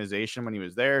the organization when he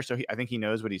was there. So I think he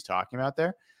knows what he's talking about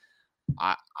there.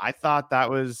 I thought that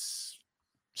was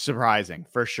surprising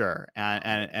for sure.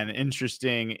 And an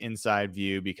interesting inside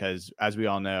view, because as we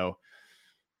all know,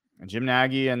 Jim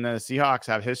Nagy and the Seahawks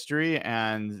have history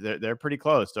and they're pretty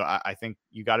close. So I think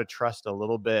you got to trust a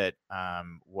little bit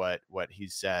what he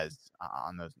says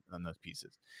on those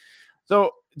pieces.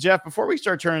 So, Jeff, before we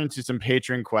start turning to some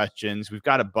patron questions, we've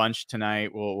got a bunch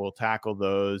tonight. We'll tackle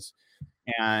those,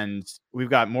 and we've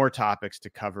got more topics to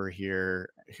cover here.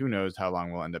 Who knows how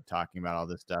long we'll end up talking about all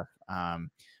this stuff.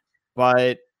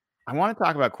 But I want to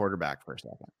talk about quarterback for a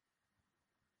second.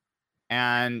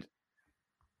 And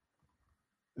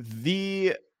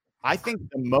I think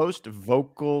the most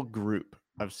vocal group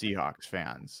of Seahawks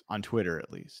fans, on Twitter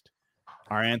at least,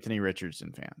 are Anthony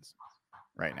Richardson fans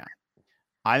right now.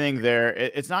 I think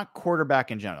it's not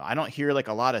quarterback in general. I don't hear like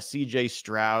a lot of CJ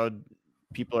Stroud.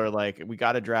 People are like, we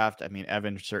got to draft. I mean,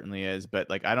 Evan certainly is, but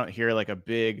like, I don't hear like a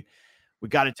big, we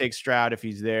got to take Stroud if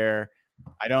he's there.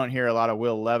 I don't hear a lot of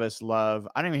Will Levis love.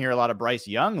 I don't even hear a lot of Bryce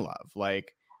Young love.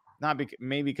 Like,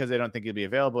 maybe because they don't think he'll be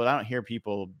available. I don't hear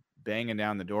people banging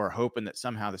down the door hoping that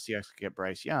somehow the Seahawks could get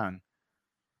Bryce Young.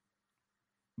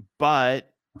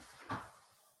 But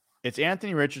it's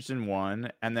Anthony Richardson,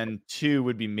 one, and then two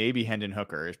would be maybe Hendon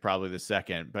Hooker is probably the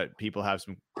second, but people have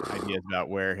some ideas about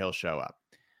where he'll show up.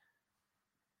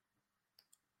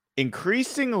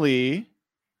 Increasingly,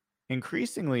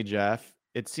 Jeff,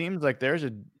 it seems like there's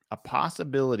a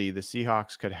possibility the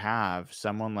Seahawks could have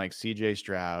someone like CJ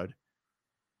Stroud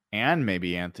and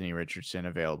maybe Anthony Richardson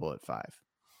available at 5.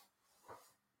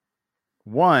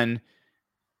 One,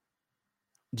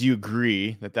 do you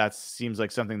agree that seems like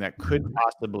something that could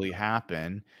possibly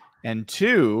happen? And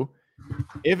two,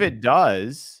 if it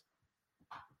does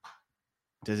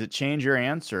it change your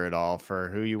answer at all for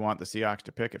who you want the Seahawks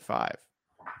to pick at 5?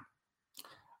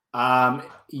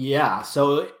 Yeah.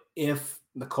 So if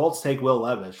the Colts take Will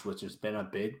Levis, which has been a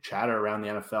big chatter around the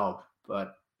NFL,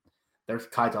 but they're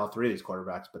tied to all three of these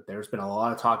quarterbacks, but there's been a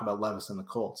lot of talk about Levis and the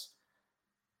Colts.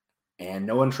 And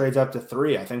no one trades up to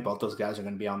 3. I think both those guys are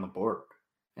going to be on the board.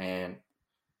 And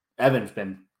Evan's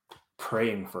been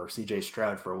praying for CJ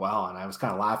Stroud for a while, and I was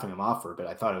kind of laughing him off for a bit.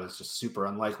 I thought it was just super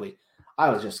unlikely. I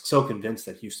was just so convinced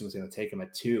that Houston was going to take him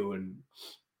at 2, and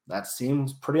that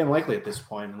seems pretty unlikely at this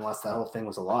point, unless that whole thing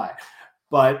was a lie.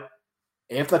 But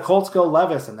if the Colts go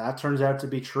Levis and that turns out to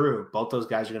be true, both those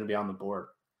guys are going to be on the board.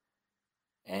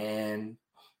 And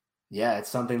yeah, it's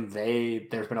something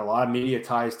there's been a lot of media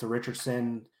ties to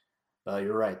Richardson.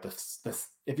 You're right.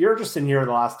 If you're just in here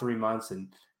the last 3 months,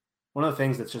 and one of the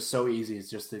things that's just so easy is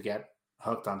just to get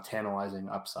hooked on tantalizing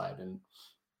upside. And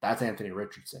that's Anthony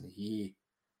Richardson. He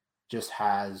just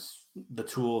has the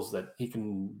tools that he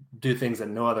can do things that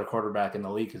no other quarterback in the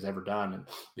league has ever done. And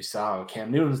we saw what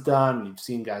Cam Newton's done. And you've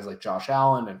seen guys like Josh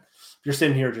Allen. And if you're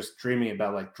sitting here just dreaming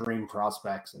about like dream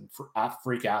prospects and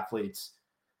freak athletes,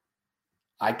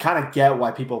 I kind of get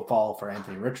why people fall for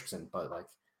Anthony Richardson, but like,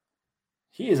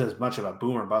 he is as much of a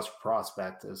boom or bust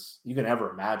prospect as you can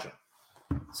ever imagine.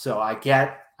 So I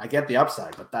get the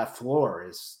upside, but that floor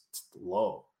is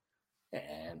low.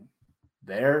 And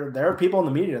there are people in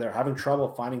the media that are having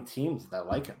trouble finding teams that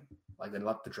like him, like they'd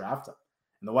love to draft him.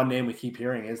 And the one name we keep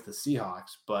hearing is the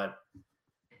Seahawks, but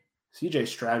CJ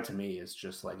Stroud to me is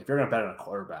just like, if you're going to bet on a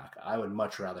quarterback, I would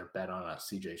much rather bet on a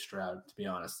CJ Stroud, to be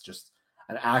honest. Just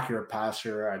an accurate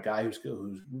passer, a guy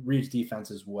who reads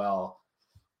defenses well.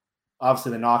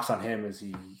 Obviously, the knocks on him is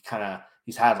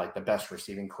he's had like the best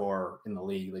receiving core in the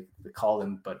league, like they call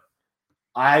him. But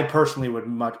I personally would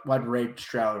rate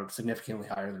Stroud significantly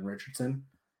higher than Richardson.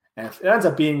 And if it ends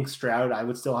up being Stroud, I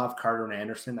would still have Carter and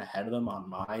Anderson ahead of them on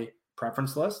my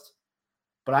preference list.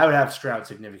 but I would have Stroud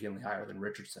significantly higher than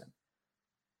Richardson.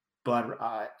 But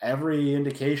every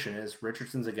indication is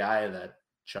Richardson's a guy that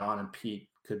John and Pete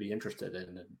could be interested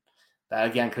in. And that,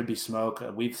 again, could be smoke.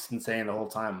 We've been saying the whole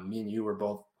time, me and you were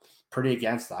both pretty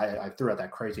against. I threw out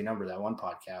that crazy number, that one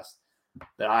podcast,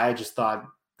 that I just thought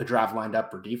the draft lined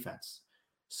up for defense.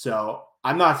 So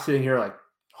I'm not sitting here like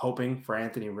hoping for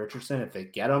Anthony Richardson. If they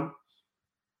get him,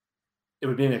 it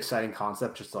would be an exciting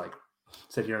concept just to like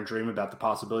sit here and dream about the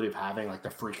possibility of having like the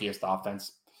freakiest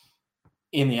offense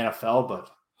in the NFL.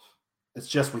 But it's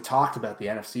just, we talked about the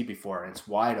NFC before, and it's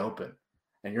wide open.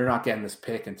 And you're not getting this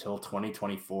pick until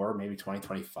 2024, maybe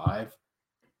 2025.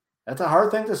 That's a hard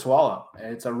thing to swallow.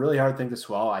 And it's a really hard thing to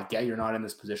swallow. I get you're not in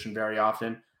this position very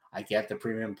often. I get the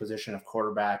premium position of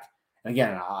quarterback. And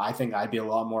again, I think I'd be a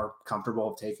lot more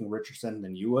comfortable taking Richardson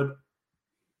than you would.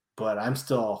 But I'm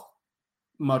still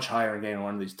much higher in getting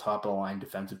one of these top-of-the-line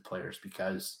defensive players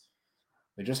because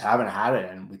we just haven't had it.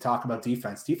 And we talk about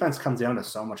defense. Defense comes down to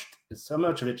so much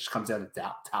of it just comes down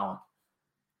to talent.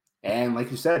 And like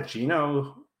you said,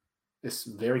 Geno is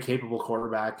a very capable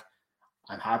quarterback.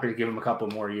 I'm happy to give him a couple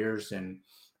more years. And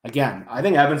again, I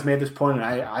think Evans made this point, and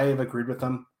I have agreed with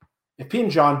him. If Pete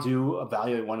and John do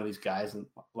evaluate one of these guys, and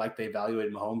like they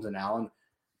evaluated Mahomes and Allen,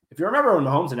 if you remember when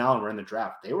Mahomes and Allen were in the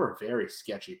draft, they were very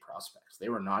sketchy prospects. They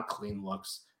were not clean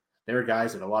looks. They were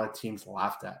guys that a lot of teams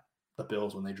laughed at the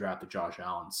Bills when they drafted Josh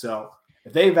Allen. So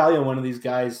if they evaluate one of these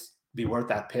guys be worth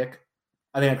that pick,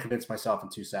 I think I'd convince myself in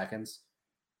 2 seconds.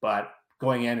 But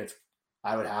going in,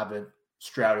 I would have it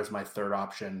Stroud as my third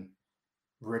option.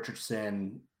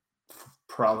 Richardson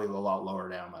probably a lot lower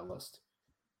down my list.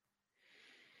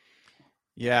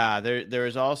 Yeah, there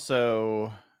is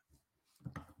also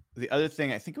the other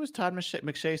thing. I think it was Todd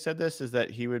McShay said this, is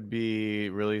that he would be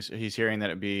he's hearing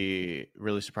that it'd be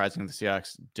really surprising if the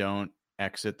Seahawks don't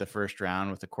exit the first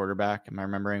round with a quarterback. Am I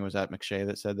remembering? Was that McShay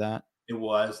that said that? It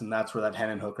was, and that's where that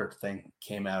Hendon Hooker thing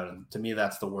came out. And to me,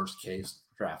 that's the worst case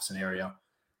draft scenario.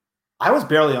 I was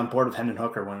barely on board with Hendon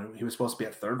Hooker when he was supposed to be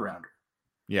a third rounder.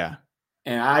 Yeah.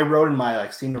 And I wrote in my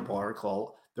Senior Bowl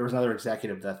article, there was another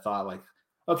executive that thought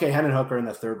okay, Hendon Hooker in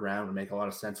the third round would make a lot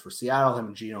of sense for Seattle. Him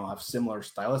and Geno have similar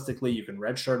stylistically. You can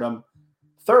redshirt them.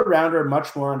 Third rounder,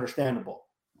 much more understandable.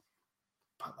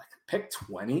 But pick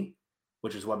 20,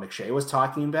 which is what McShay was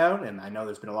talking about, and I know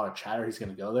there's been a lot of chatter he's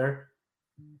going to go there.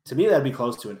 To me, that'd be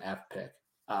close to an F pick.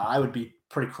 I would be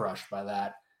pretty crushed by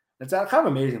that. It's kind of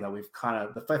amazing that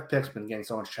the fifth pick's been getting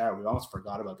so much chatter. We almost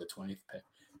forgot about the 20th pick.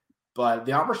 But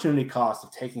the opportunity cost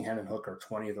of taking Hendon Hooker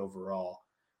 20th overall,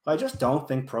 I just don't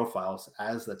think profiles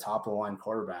as the top-of-the-line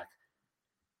quarterback.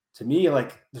 To me,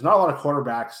 there's not a lot of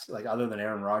quarterbacks, other than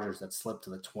Aaron Rodgers, that slip to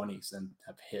the 20s and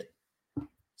have hit.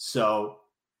 So,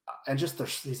 and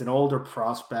he's an older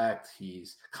prospect.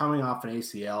 He's coming off an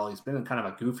ACL. He's been in kind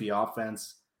of a goofy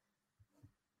offense.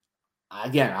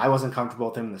 Again, I wasn't comfortable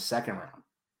with him in the second round.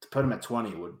 To put him at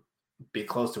 20 would be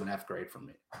close to an F grade for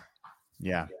me.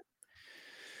 Yeah.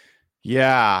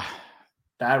 Yeah.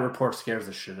 That report scares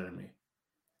the shit out of me.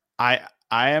 I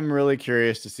am really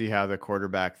curious to see how the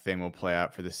quarterback thing will play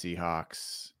out for the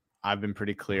Seahawks. I've been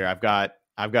pretty clear. I've got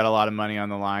a lot of money on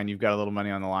the line. You've got a little money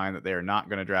on the line that they are not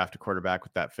going to draft a quarterback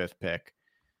with that fifth pick.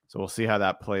 So we'll see how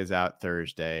that plays out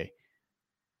Thursday.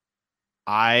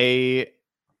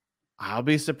 I'll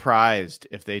be surprised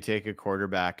if they take a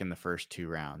quarterback in the first 2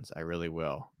 rounds. I really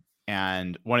will.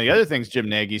 And one of the other things Jim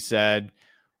Nagy said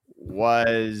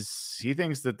was he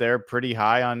thinks that they're pretty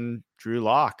high on Drew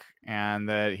Lock and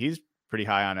that he's pretty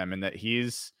high on him and that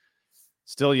he's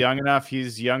still young enough.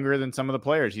 He's younger than some of the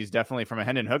players. He's definitely, from a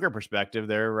Hendon Hooker perspective,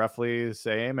 they're roughly the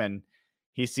same. And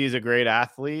he sees a great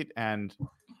athlete, and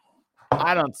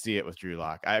I don't see it with Drew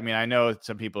Lock. I mean, I know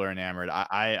some people are enamored.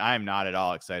 I'm not at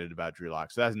all excited about Drew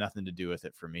Lock. So that has nothing to do with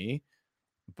it for me.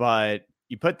 But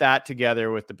you put that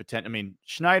together with the potential. I mean,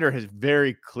 Schneider has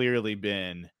very clearly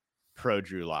been pro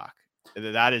Drew Lock.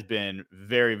 That has been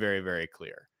very, very, very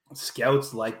clear.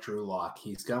 Scouts like Drew Lock.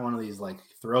 He's got one of these,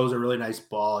 throws a really nice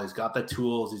ball. He's got the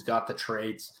tools. He's got the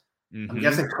traits. Mm-hmm. I'm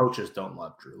guessing coaches don't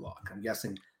love Drew Lock. I'm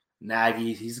guessing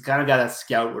Nagy, he's the kind of guy that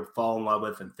scout would fall in love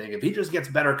with and think, if he just gets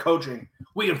better coaching,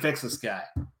 we can fix this guy.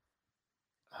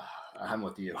 I'm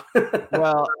with you.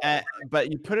 Well,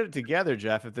 but you put it together,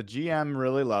 Jeff. If the GM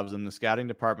really loves him, the scouting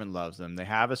department loves him, they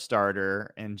have a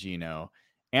starter in Geno,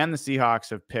 and the Seahawks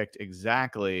have picked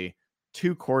exactly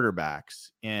 2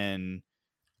 quarterbacks in,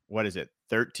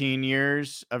 13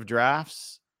 years of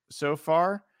drafts so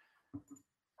far.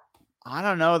 I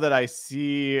don't know that I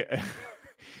see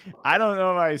I don't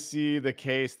know if I see the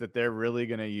case that they're really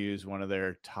going to use one of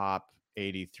their top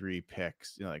 83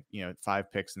 picks,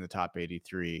 5 picks in the top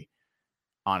 83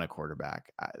 on a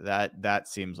quarterback. That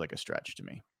seems like a stretch to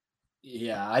me.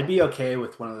 Yeah, I'd be okay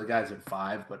with one of the guys at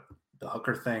 5, but the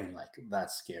Hooker thing, like,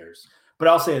 that scares. But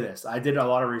I'll say this. I did a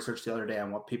lot of research the other day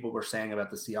on what people were saying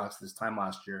about the Seahawks this time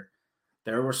last year.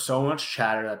 There was so much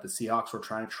chatter that the Seahawks were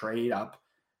trying to trade up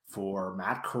for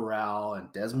Matt Corral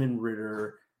and Desmond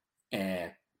Ridder.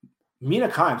 And Mina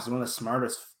Kimes is one of the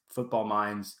smartest football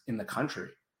minds in the country.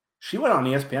 She went on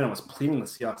ESPN and was pleading the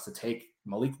Seahawks to take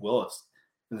Malik Willis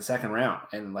in the second round.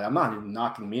 And like, I'm not even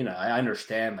knocking Mina. I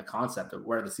understand the concept of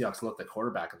where the Seahawks looked at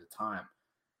quarterback at the time.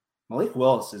 Malik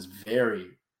Willis is very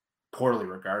poorly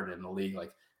regarded in the league.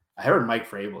 Like, I heard Mike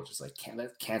Vrabel just like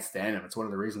can't stand him. It's one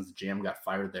of the reasons the GM got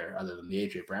fired there, other than the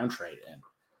AJ Brown trade. And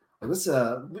like, this,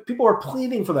 people were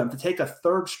pleading for them to take a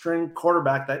third string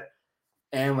quarterback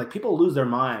and like, people lose their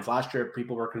minds. Last year,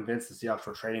 people were convinced the Seahawks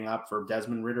were trading up for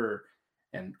Desmond Ridder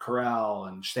and Corral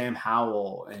and Sam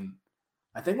Howell. And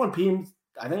I think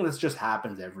this just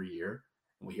happens every year.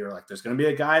 And we hear like, there's going to be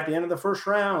a guy at the end of the first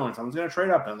round. Someone's going to trade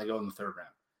up, and they go in the third round.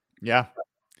 Yeah.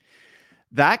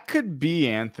 That could be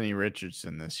Anthony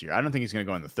Richardson this year. I don't think he's going to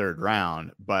go in the third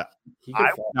round, but I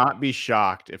would not be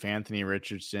shocked if Anthony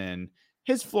Richardson,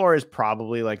 his floor is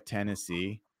probably like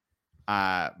Tennessee,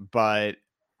 but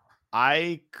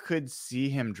I could see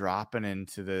him dropping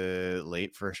into the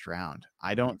late first round.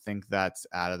 I don't think that's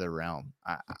out of the realm.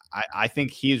 I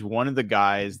think he's one of the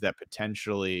guys that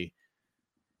potentially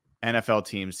NFL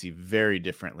teams see very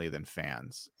differently than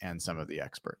fans and some of the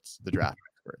experts, the draft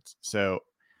experts. So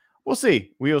we'll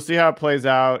see. We will see how it plays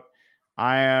out.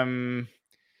 I've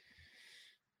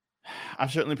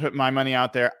certainly put my money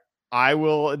out there. I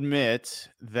will admit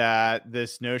that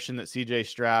this notion that CJ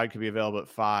Stroud could be available at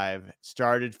 5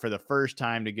 started for the first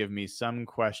time to give me some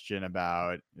question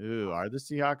about, are the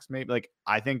Seahawks maybe? Like,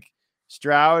 I think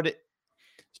Stroud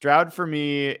for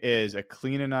me is a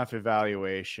clean enough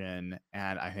evaluation,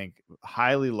 and I think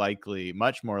highly likely,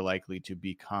 much more likely to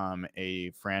become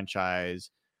a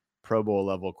franchise Pro Bowl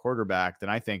level quarterback than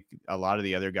I think a lot of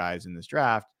the other guys in this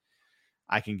draft.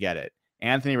 I can get it.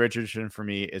 Anthony Richardson for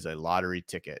me is a lottery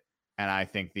ticket. And I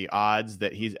think the odds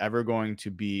that he's ever going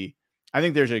to be, I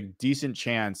think there's a decent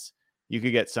chance you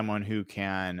could get someone who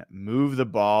can move the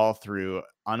ball through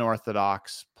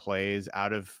unorthodox plays,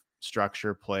 out of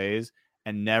structure plays,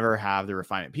 and never have the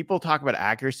refinement. People talk about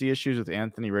accuracy issues with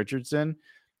Anthony Richardson,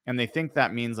 and they think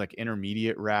that means like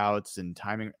intermediate routes and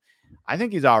timing. I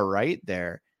think he's all right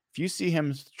there. If you see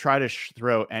him try to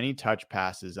throw any touch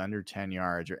passes under 10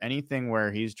 yards or anything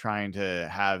where he's trying to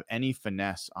have any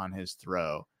finesse on his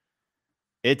throw,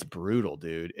 it's brutal,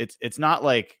 dude. It's not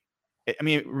like, I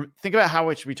mean, think about how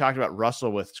much we talked about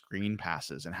Russell with screen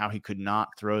passes and how he could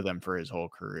not throw them for his whole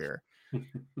career.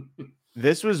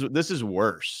 This is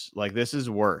worse. Like, this is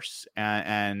worse.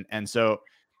 And so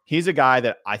he's a guy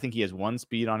that I think he has one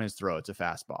speed on his throw. It's a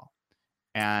fastball.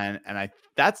 And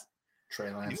that's Trey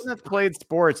Lance. Even that's played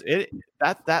sports,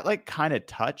 that like kind of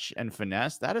touch and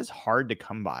finesse, that is hard to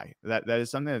come by. That is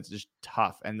something that's just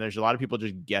tough. And there's a lot of people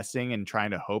just guessing and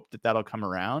trying to hope that that'll come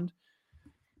around.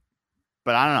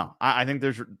 But I don't know. I think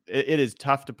it is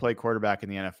tough to play quarterback in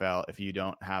the NFL if you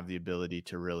don't have the ability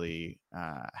to really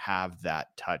have that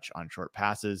touch on short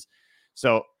passes.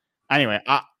 So anyway,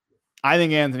 I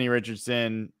think Anthony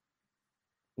Richardson,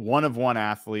 one of one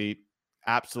athlete,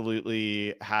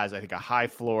 absolutely has, I think, a high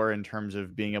floor in terms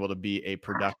of being able to be a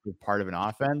productive part of an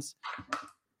offense.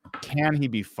 Can he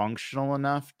be functional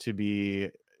enough to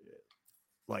be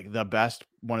like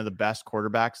one of the best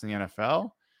quarterbacks in the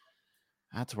NFL?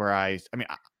 That's where I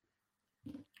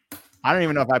don't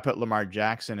even know if I put Lamar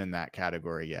Jackson in that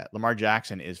category yet. Lamar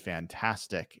Jackson is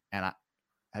fantastic. And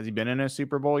has he been in a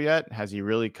Super Bowl yet? Has he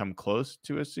really come close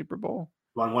to a Super Bowl?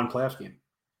 Won one playoff game.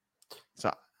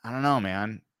 So I don't know,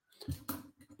 man.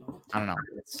 I don't know.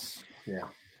 Yeah.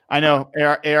 I know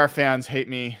AR fans hate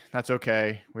me. That's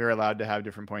okay. We're allowed to have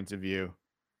different points of view.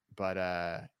 But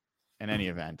in any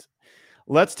event,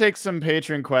 let's take some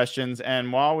Patreon questions.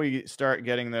 And while we start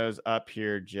getting those up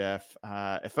here, Jeff,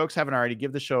 if folks haven't already,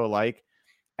 give the show a like.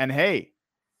 And hey,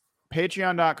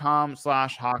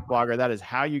 patreon.com/hawkblogger. That is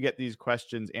how you get these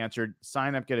questions answered.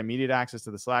 Sign up, get immediate access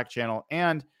to the Slack channel.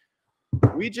 And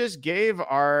we just gave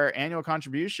our annual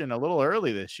contribution a little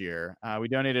early this year. We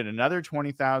donated another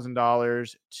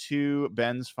 $20,000 to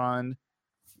Ben's fund,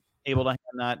 able to hand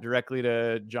that directly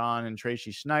to John and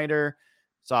Tracy Schneider.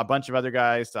 Saw a bunch of other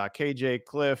guys, saw KJ,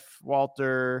 Cliff,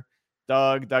 Walter,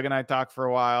 Doug. Doug and I talked for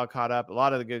a while, caught up. A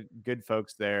lot of the good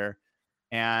folks there,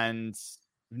 and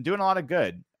been doing a lot of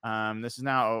good. This is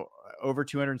now over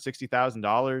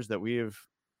 $260,000 that we have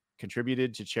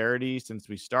contributed to charity since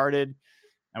we started.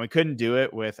 And we couldn't do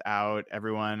it without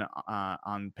everyone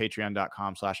on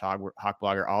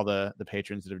patreon.com/hawkblogger, all the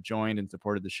patrons that have joined and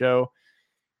supported the show.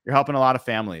 You're helping a lot of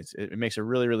families. It makes a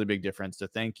really, really big difference. So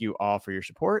thank you all for your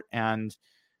support, and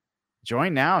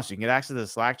join now so you can get access to the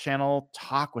Slack channel,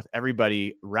 talk with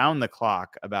everybody round the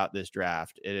clock about this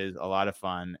draft. It is a lot of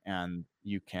fun, and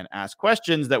you can ask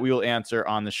questions that we will answer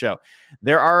on the show.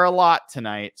 There are a lot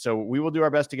tonight, so we will do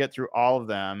our best to get through all of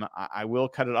them. I will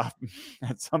cut it off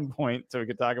at some point so we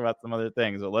can talk about some other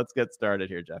things. So let's get started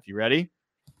here, Jeff. You ready?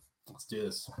 Let's do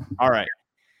this. All right.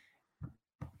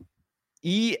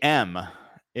 EM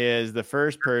is the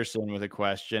first person with a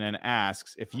question and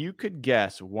asks, if you could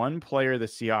guess one player the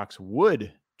Seahawks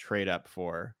would trade up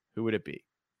for, who would it be?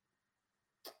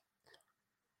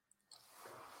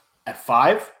 At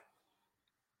 5?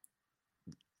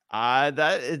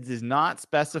 That it is not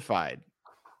specified.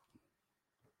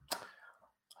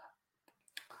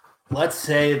 Let's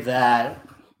say that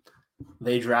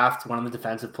they draft one of the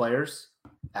defensive players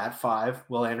at 5,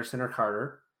 Will Anderson or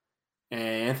Carter,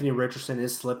 and Anthony Richardson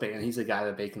is slipping, and he's a guy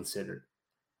that they considered.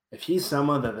 If he's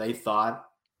someone that they thought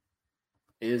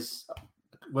was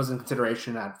in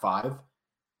consideration at 5,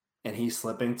 and he's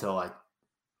slipping to like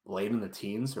late in the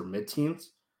teens or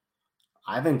mid-teens,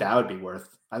 I think that would be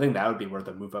worth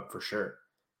a move up for sure.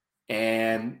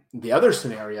 And the other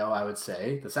scenario, I would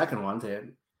say, the second one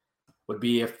would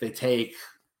be if they take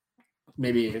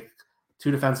maybe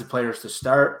 2 defensive players to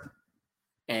start,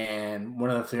 and one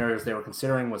of the scenarios they were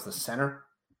considering was the center.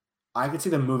 I could see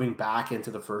them moving back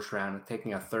into the first round and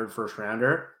taking a third first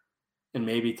rounder and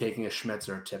maybe taking a Schmitz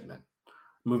or a Tippmann,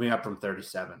 moving up from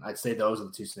 37. I'd say those are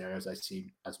the 2 scenarios I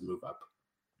see as move up.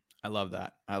 I love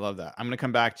that. I'm going to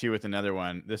come back to you with another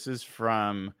one. This is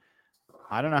from,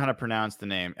 I don't know how to pronounce the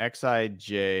name,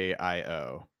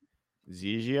 Xijio.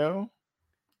 Zigio?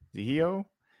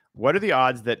 What are the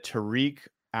odds that Tariq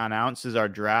announces our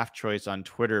draft choice on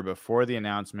Twitter before the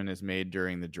announcement is made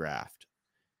during the draft?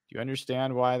 Do you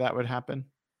understand why that would happen?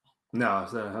 No,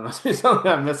 so there must be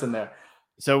something I'm missing there.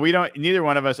 So neither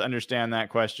one of us understand that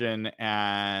question,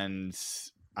 and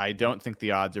I don't think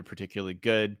the odds are particularly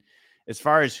good. As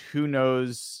far as who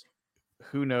knows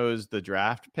the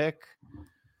draft pick,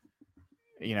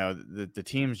 the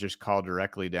teams just call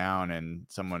directly down and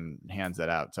someone hands that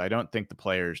out. So I don't think the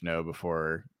players know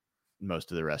before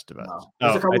most of the rest of us. No.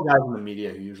 There's a couple guys in the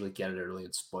media who usually get it early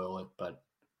and spoil it, but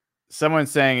someone's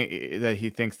saying that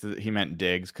he thinks that he meant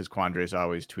Diggs because Quandre's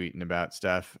always tweeting about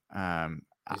stuff.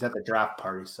 He's at the draft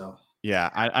party, so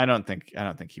yeah, I don't think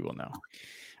he will know.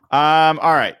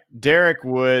 All right. Derek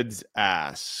Woods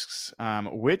asks,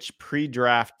 which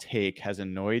pre-draft take has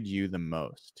annoyed you the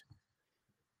most?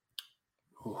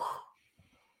 Ooh.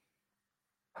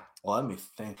 Well, let me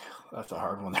think. That's a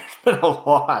hard one. There's been a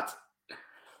lot.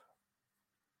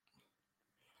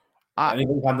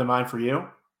 Anything come to mind for you?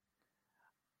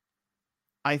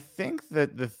 I think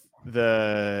that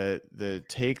the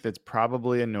take that's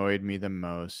probably annoyed me the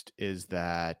most is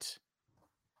that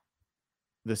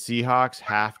the Seahawks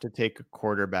have to take a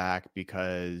quarterback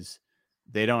because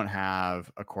they don't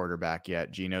have a quarterback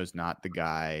yet. Geno's not the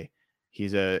guy.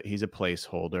 He's a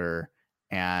placeholder,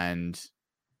 and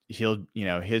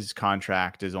his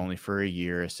contract is only for a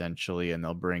year essentially, and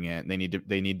they'll bring in,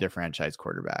 they need their franchise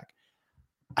quarterback.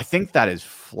 I think that is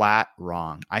flat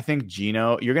wrong. I think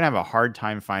Geno, you're going to have a hard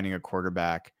time finding a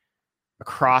quarterback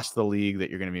across the league that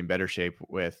you're going to be in better shape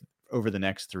with over the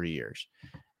next 3 years.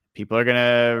 People are going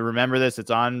to remember this.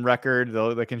 It's on record.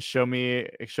 They can show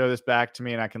this back to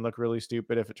me, and I can look really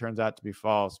stupid if it turns out to be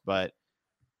false. But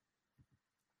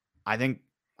I think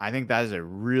that is a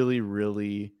really,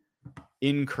 really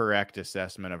incorrect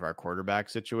assessment of our quarterback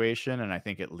situation. And I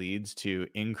think it leads to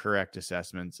incorrect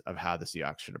assessments of how the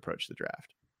Seahawks should approach the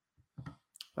draft.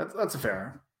 That's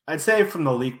fair. I'd say from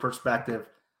the league perspective,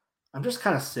 I'm just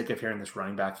kind of sick of hearing this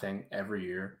running back thing every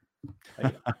year.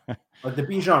 Like the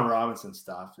Bijan Robinson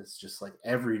stuff. It's just like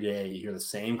every day you hear the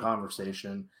same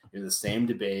conversation, you hear the same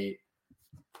debate,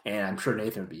 and I'm sure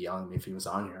Nathan would be yelling at me if he was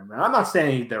on here. And I'm not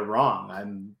saying they're wrong.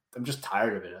 I'm just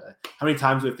tired of it. How many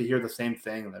times do we have to hear the same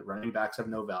thing, that running backs have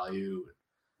no value, and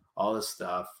all this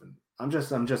stuff? And I'm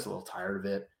just a little tired of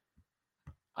it.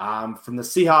 From the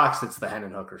Seahawks, it's the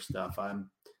Hendon Hooker stuff.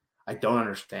 I don't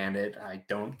understand it. I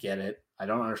don't get it. I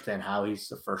don't understand how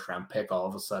he's a first round pick all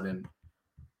of a sudden.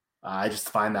 I just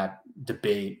find that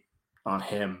debate on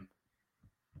him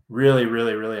really,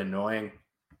 really, really annoying.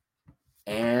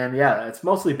 And yeah, it's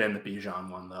mostly been the Bijan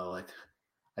one though. Like,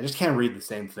 I just can't read the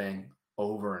same thing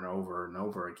over and over and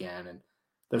over again. And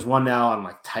there's one now on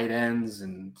like tight ends,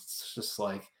 and it's just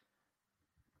like,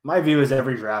 my view is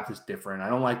every draft is different. I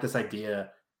don't like this idea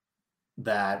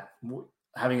that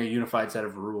having a unified set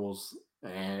of rules,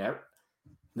 and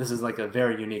this is like a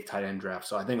very unique tight end draft.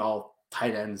 So I think all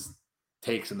tight ends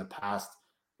takes in the past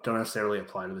don't necessarily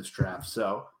apply to this draft.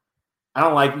 So I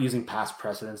don't like using past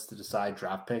precedents to decide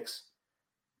draft picks.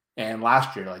 And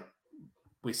last year, like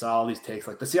we saw all these takes,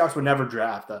 like the Seahawks would never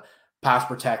draft a pass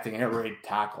protecting air raid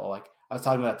tackle. Like I was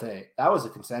talking about today, that was a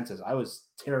consensus. I was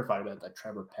terrified about that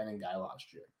Trevor Penning guy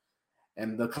last year.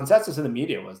 And the consensus in the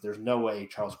media was there's no way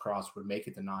Charles Cross would make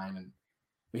it to 9. And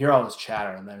we hear all this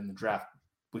chatter, and then in the draft,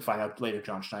 we find out later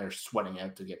John Schneider's sweating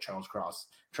out to get Charles Cross,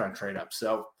 trying to trade up.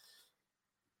 So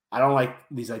I don't like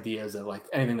these ideas that like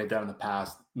anything they've done in the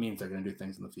past means they're going to do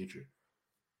things in the future.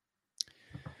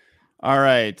 All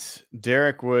right.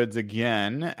 Derek Woods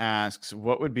again asks,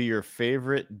 what would be your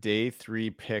favorite day 3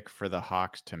 pick for the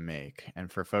Hawks to make?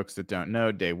 And for folks that don't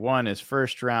know, day 1 is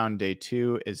first round. Day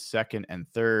 2 is second and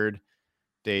third.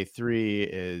 Day 3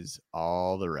 is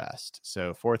all the rest.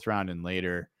 So 4th round and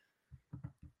later.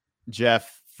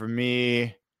 Jeff, for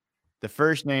me, the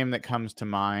first name that comes to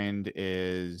mind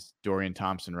is Dorian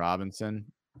Thompson-Robinson.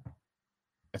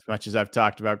 As much as I've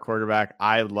talked about quarterback,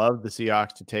 I love the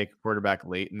Seahawks to take a quarterback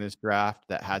late in this draft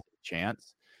that has a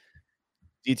chance.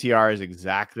 DTR is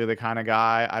exactly the kind of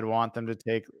guy I'd want them to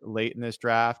take late in this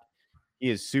draft. He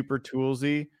is super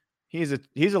toolsy. He's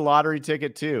a lottery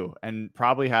ticket too, and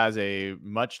probably has a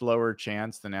much lower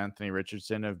chance than Anthony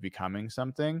Richardson of becoming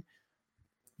something.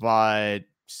 But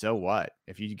so what?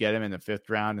 If you get him in the 5th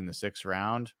round and the 6th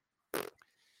round,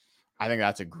 I think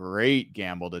that's a great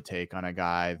gamble to take on a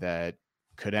guy that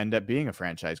could end up being a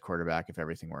franchise quarterback if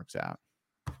everything works out.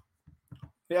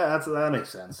 Yeah, that makes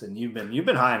sense. And you've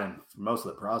been high on him for most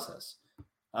of the process.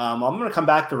 I'm going to come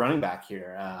back to running back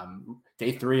here.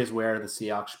 Day 3 is where the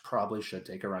Seahawks probably should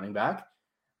take a running back.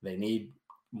 They need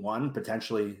one,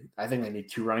 potentially. I think they need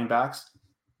 2 running backs.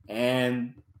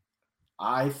 And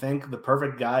I think the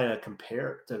perfect guy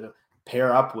to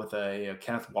pair up with a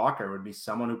Kenneth Walker would be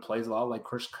someone who plays a lot like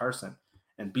Chris Carson.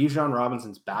 And Bijan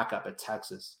Robinson's backup at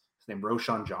Texas, his name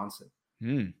Roschon Johnson.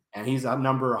 And he's at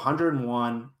number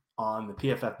 101 on the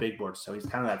PFF big board. So he's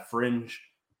kind of that fringe.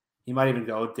 He might even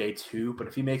go day 2, but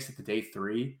if he makes it to day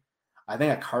 3, I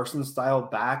think a Carson style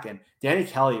back. And Danny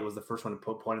Kelly was the first one to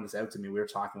pointed this out to me. We were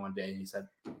talking one day and he said,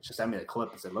 just sent me a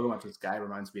clip. He said, look how much this guy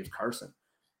reminds me of Carson.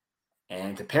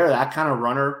 And to pair that kind of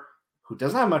runner who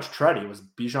doesn't have much tread, he was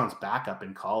Bijan's backup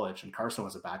in college, and Carson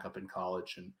was a backup in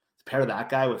college. And to pair that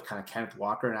guy with kind of Kenneth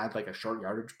Walker and add like a short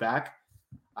yardage back,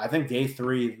 I think day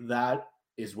 3, that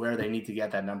is where they need to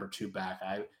get that number 2 back.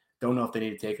 I don't know if they need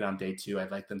to take it on day 2.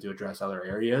 I'd like them to address other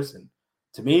areas. And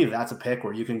to me, that's a pick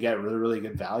where you can get really, really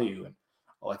good value. And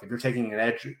like if you're taking an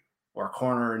edge or a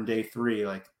corner in day 3,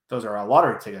 like those are a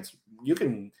lottery tickets.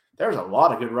 There's a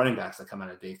lot of good running backs that come out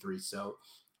of day 3. So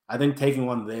I think taking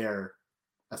one there,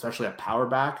 especially a power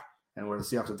back and where the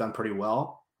Seahawks have done pretty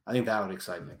well, I think that would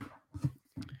excite me.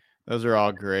 Those are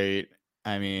all great.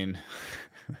 I mean,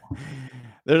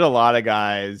 there's a lot of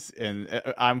guys, and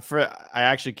I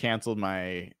actually canceled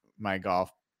my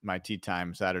tee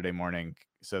time Saturday morning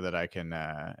so that I can,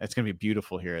 it's going to be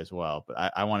beautiful here as well.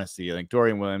 But I want to see, like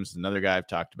Dorian Williams is another guy I've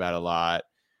talked about a lot.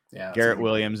 Yeah, Garrett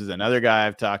Williams is another guy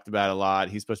I've talked about a lot.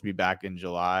 He's supposed to be back in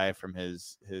July from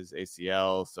his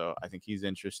ACL. So I think he's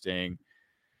interesting.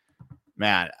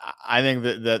 Man, I think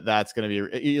that's going to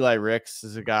be Eli Ricks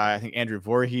is a guy. I think Andrew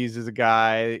Voorhees is a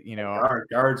guy,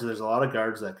 guards. There's a lot of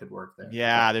guards that could work there.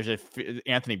 Yeah. There's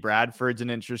Anthony Bradford's an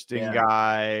interesting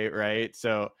guy. Right.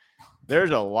 So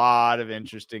there's a lot of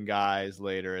interesting guys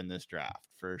later in this draft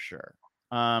for sure.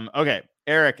 Okay.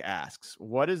 Eric asks,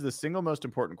 what is the single most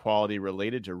important quality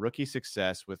related to rookie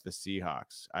success with the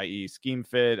Seahawks, i.e. scheme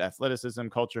fit, athleticism,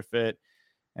 culture fit?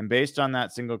 And based on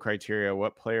that single criteria,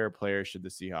 what players should the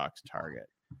Seahawks target?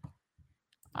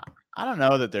 I don't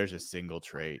know that there's a single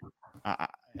trait.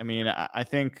 I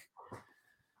think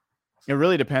it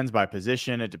really depends by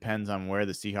position. It depends on where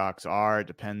the Seahawks are. It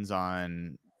depends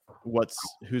on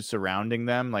who's surrounding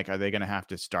them. Like, are they going to have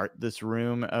to start this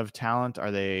room of talent? Are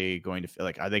they going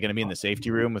to are they going to be in the safety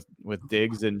room with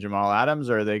Diggs and Jamal Adams?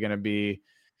 Or are they going to be,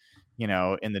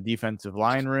 in the defensive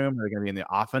line room? Are they going to be in the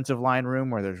offensive line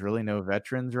room where there's really no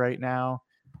veterans right now?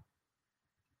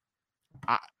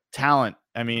 Talent,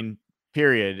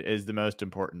 period, is the most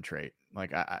important trait.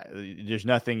 Like, there's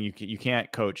nothing you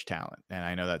can't coach talent. And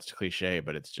I know that's cliche,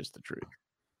 but it's just the truth.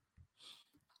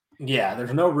 Yeah,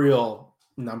 there's no real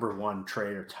number 1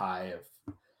 trait or tie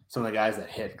of some of the guys that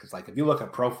hit. Because, like, if you look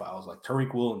at profiles, like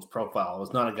Tariq Woolen's profile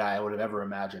was not a guy I would have ever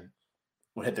imagined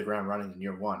would hit the ground running in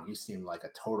year 1. He seemed like a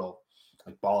total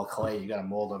like ball of clay. You got to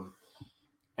mold him.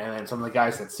 And then some of the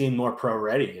guys that seem more pro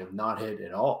ready have not hit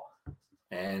at all.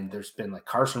 And there's been like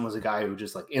Carson was a guy who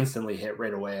just like instantly hit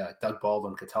right away. Like Doug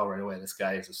Baldwin could tell right away this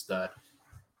guy is a stud.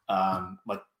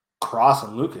 Like Cross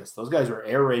and Lucas, those guys were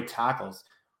air raid tackles.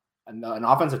 And an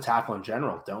offensive tackle in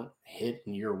general don't hit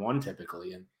in year one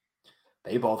typically, and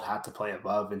they both had to play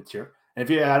above interior. And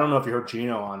I don't know if you heard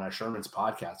Gino on Sherman's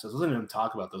podcast. I was listening to him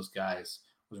talk about those guys.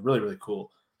 It was really, really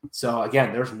cool. So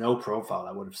again, there's no profile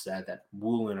that would have said that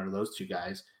Woolen or those two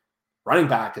guys. Running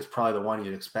back is probably the one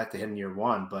you'd expect to hit in year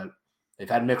one, but they've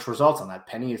had mixed results on that.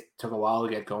 Penny took a while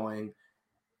to get going.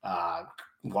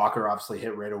 Walker obviously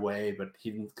hit right away, but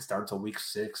he didn't start until week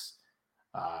 6.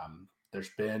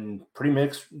 There's been pretty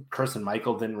mixed. Chris and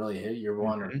Michael didn't really hit year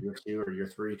 1 or year 2 or year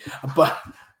 3. But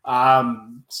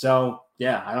so,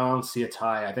 yeah, I don't see a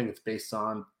tie. I think it's based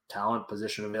on talent,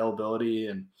 position availability,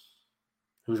 and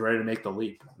who's ready to make the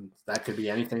leap. That could be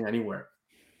anything, anywhere.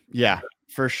 Yeah,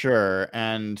 for sure.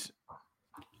 And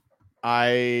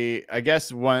I guess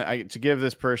to give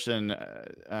this person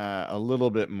a little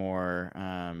bit more,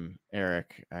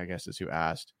 Eric, I guess is who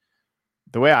asked.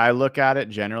 The way I look at it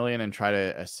generally and then try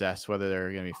to assess whether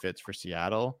they're going to be fits for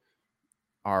Seattle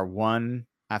are, one,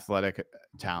 athletic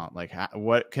talent. Like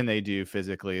what can they do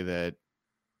physically that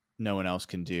no one else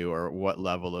can do, or what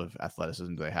level of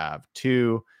athleticism do they have?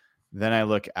 2, then I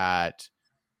look at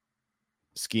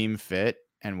scheme fit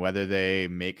and whether they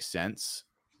make sense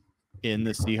in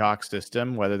the Seahawks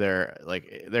system, whether they're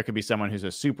like, there could be someone who's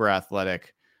a super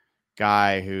athletic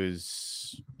guy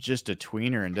who's just a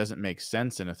tweener and doesn't make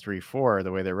sense in a 3-4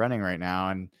 the way they're running right now.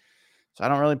 And so I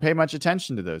don't really pay much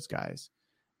attention to those guys.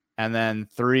 And then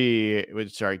 3, it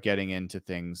would start getting into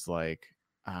things like,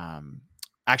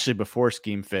 actually before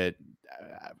scheme fit,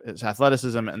 it's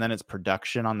athleticism and then it's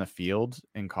production on the field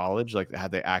in college. Like,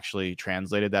 had they actually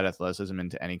translated that athleticism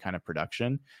into any kind of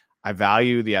production? I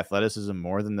value the athleticism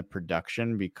more than the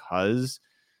production, because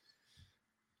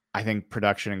I think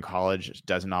production in college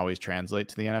doesn't always translate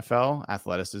to the NFL.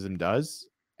 Athleticism does.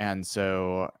 And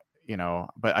so,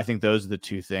 but I think those are the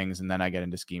 2 things. And then I get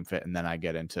into scheme fit, and then I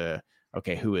get into,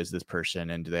 okay, who is this person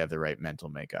and do they have the right mental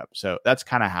makeup? So that's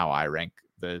kind of how I rank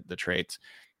the traits,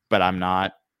 but I'm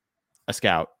not a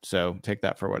scout. So take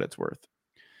that for what it's worth.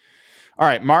 All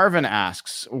right. Marvin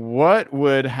asks, what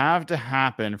would have to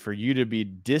happen for you to be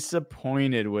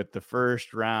disappointed with the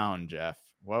first round, Jeff?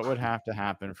 What would have to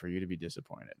happen for you to be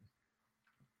disappointed?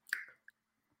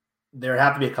 There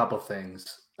have to be a couple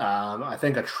things. I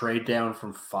think a trade down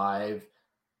from 5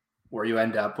 where you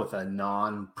end up with a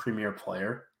non-premier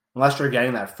player, unless you're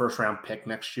getting that first round pick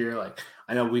next year. Like,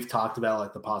 I know we've talked about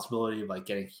like the possibility of like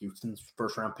getting Houston's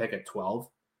first round pick at 12.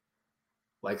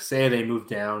 Like, say they move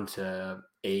down to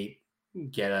 8,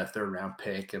 get a 3rd round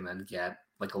pick, and then get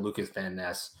like a Lucas Van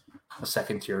Ness, a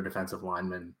 2nd-tier defensive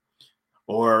lineman,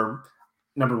 or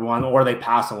number 1, or they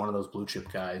pass on one of those blue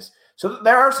chip guys. So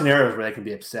there are scenarios where they can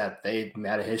be upset. They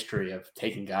had a history of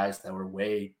taking guys that were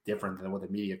way different than what the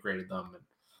media graded them. And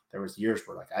there was years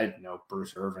where like I didn't know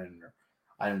Bruce Irvin, or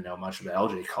I didn't know much about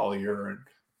LJ Collier, and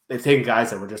they've taken guys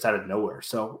that were just out of nowhere.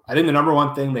 So I think the number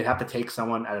 1 thing, they'd have to take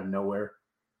someone out of nowhere.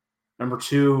 Number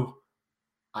 2,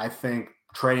 I think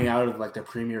trading out of like the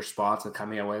premier spots and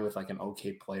coming away with like an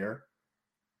okay player.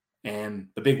 And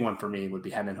the big one for me would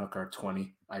be Hendon Hooker at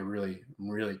 20. I'm really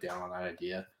down on that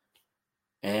idea.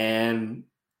 And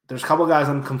there's a couple of guys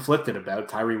I'm conflicted about.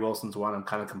 Tyree Wilson's one I'm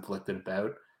kind of conflicted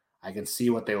about. I can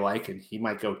see what they like, and he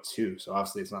might go 2. So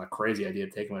obviously it's not a crazy idea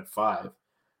to take him at 5.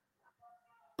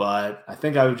 But I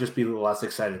think I would just be a little less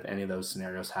excited if any of those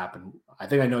scenarios happen. I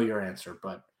think I know your answer,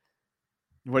 but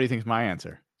what do you think is my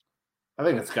answer? I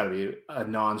think it's got to be a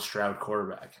non-Stroud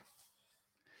quarterback.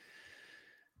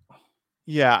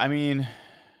 Yeah, I mean,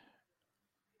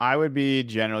 I would be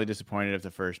generally disappointed if the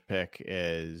first pick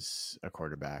is a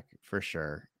quarterback, for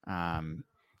sure.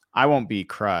 I won't be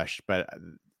crushed, but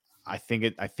I think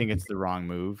it's the wrong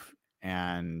move.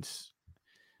 And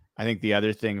I think the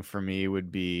other thing for me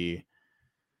would be,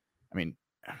 I mean,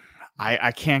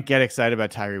 I can't get excited about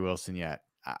Tyree Wilson yet.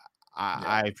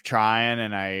 I'm trying,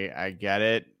 and I get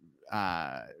it.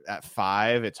 At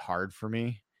 5, it's hard for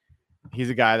me.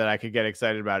 He's a guy that I could get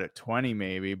excited about at 20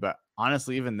 maybe, but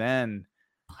honestly, even then,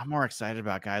 I'm more excited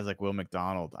about guys like Will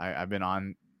McDonald. I've been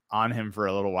on him for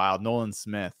a little while. Nolan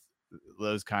Smith,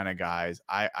 those kind of guys.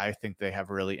 I think they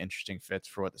have really interesting fits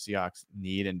for what the Seahawks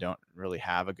need and don't really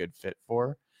have a good fit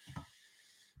for.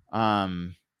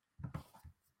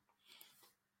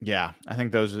 Yeah, I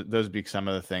think those would be some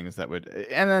of the things that would,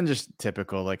 and then just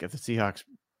typical, like if the Seahawks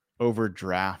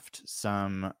overdraft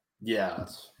some,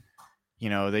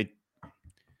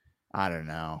 I don't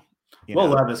know. Will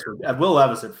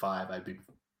Levis at 5, I'd be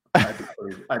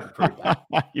I'd be pretty bad.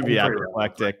 You'd be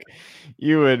apoplectic.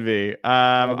 You would be.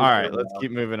 All right, let's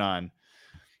keep moving on.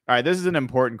 All right, this is an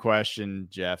important question,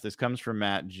 Jeff. This comes from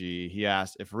Matt G. He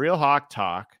asked, if Real Hawk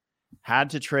Talk had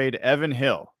to trade Evan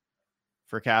Hill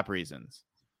for cap reasons,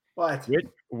 what?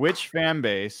 Which fan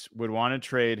base would want to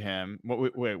trade him?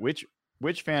 Which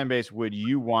fan base would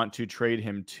you want to trade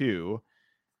him to?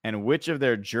 And which of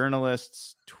their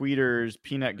journalists, tweeters,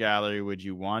 peanut gallery would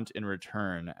you want in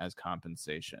return as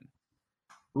compensation?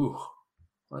 Ooh.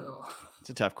 Well,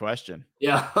 it's a tough question.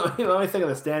 Yeah. Let me think of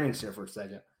the standings here for a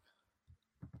second.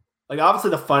 Like, obviously,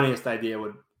 the funniest idea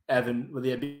would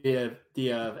the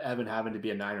idea of Evan having to be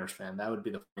a Niners fan. That would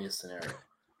be the funniest scenario.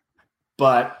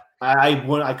 But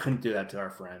I couldn't do that to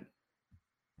our friend.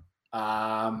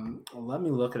 Let me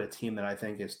look at a team that I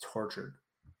think is tortured.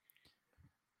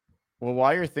 Well,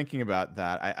 while you're thinking about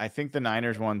that, I think the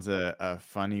Niners one's a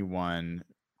funny one,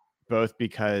 both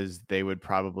because they would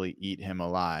probably eat him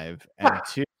alive, and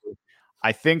two,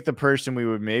 I think the person we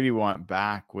would maybe want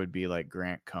back would be like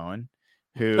Grant Cohn,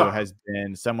 who has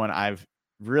been someone I've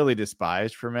really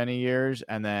despised for many years.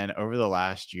 And then over the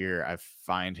last year, I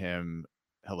find him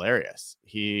hilarious.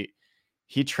 He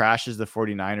trashes the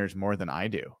 49ers more than I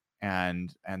do.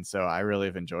 And so I really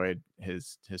have enjoyed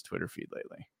his Twitter feed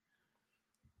lately.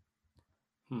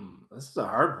 This is a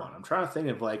hard one. I'm trying to think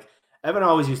of, like, Evan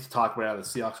always used to talk about how the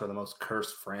Seahawks are the most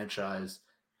cursed franchise.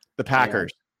 The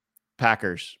Packers.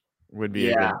 Packers would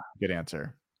be a good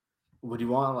answer. Would you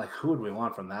want, like, who would we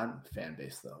want from that fan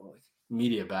base, though? Like,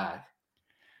 media back.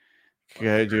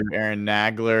 Could do Aaron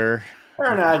Nagler.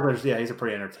 Aaron Nagler's, he's a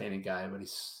pretty entertaining guy, but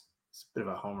he's a bit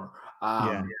of a homer.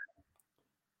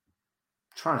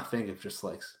 Trying to think of just,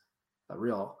 like, a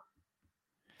real...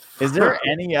 Is there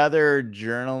any other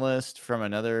journalist from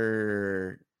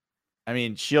another... I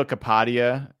mean, Sheil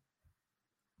Kapadia,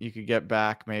 you could get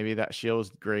back maybe. That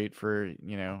Sheil's great for,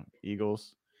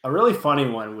 Eagles. A really funny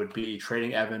one would be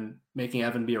trading Evan, making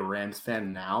Evan be a Rams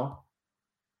fan now.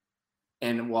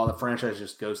 And while the franchise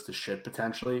just goes to shit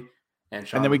potentially. And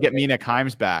then we get Mina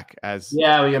Kimes back as...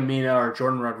 Yeah, we get Mina, or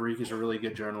Jordan Rodriguez, a really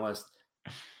good journalist.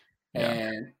 Yeah.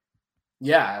 And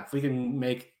if we can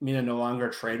make Mina no longer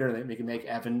a trader, then we can make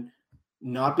Evan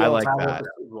not be able to have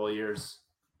the Super Bowl years.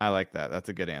 I like that. That's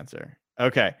a good answer.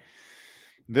 Okay.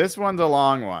 This one's a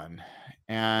long one.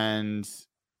 And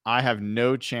I have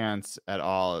no chance at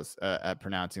all at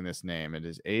pronouncing this name. It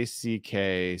is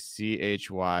Ackchyually.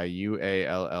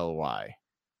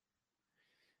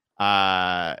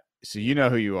 So you know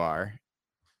who you are.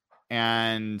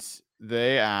 And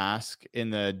they ask,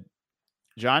 in the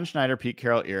John Schneider, Pete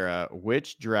Carroll era,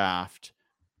 which draft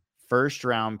first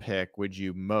round pick would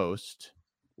you most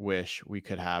wish we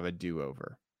could have a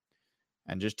do-over?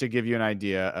 And just to give you an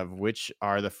idea of which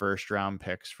are the first round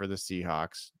picks for the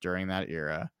Seahawks during that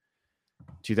era,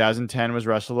 2010 was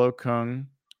Russell Okung,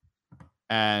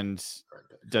 and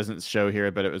doesn't show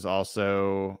here, but it was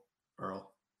also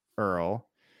Earl.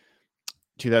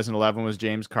 2011 was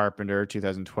James Carpenter.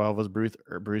 2012 was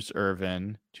Bruce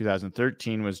Irvin.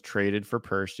 2013 was traded for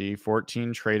Percy.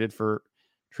 14 traded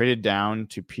down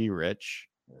to P. Rich.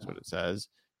 That's what it says.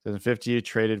 2015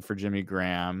 traded for Jimmy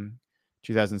Graham.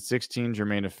 2016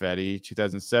 Jermaine Ifedi.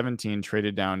 2017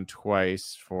 traded down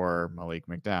twice for Malik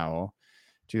McDowell.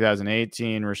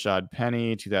 2018 Rashad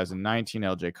Penny. 2019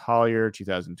 LJ Collier.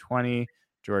 2020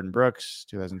 Jordan Brooks.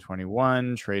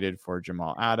 2021 traded for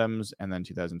Jamal Adams, and then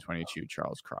 2022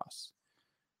 Charles Cross.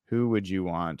 Who would you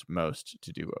want most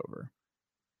to do over?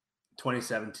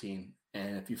 2017.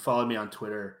 And if you followed me on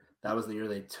Twitter, that was the year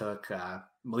they took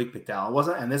Malik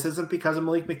McDowell. And this isn't because of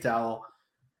Malik McDowell.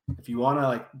 If you want to,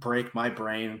 like, break my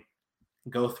brain,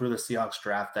 go through the Seahawks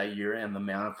draft that year and the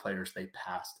amount of players they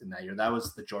passed in that year. That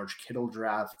was the George Kittle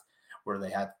draft, where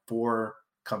they had 4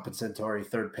 compensatory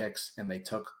third picks and they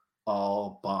took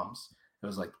all bums. It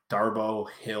was like Darbo,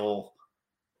 Hill,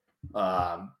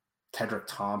 Tedrick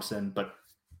Thompson. But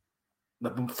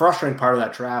the frustrating part of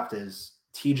that draft is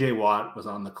TJ Watt was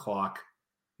on the clock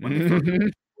when they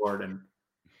first scored, and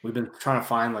we've been trying to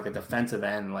find, like, a defensive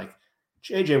end. Like,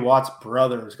 JJ Watt's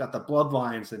brother has got the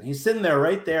bloodlines, and he's sitting there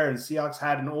right there, and Seahawks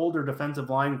had an older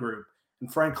defensive line group,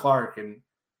 and Frank Clark, and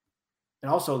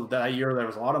also that year there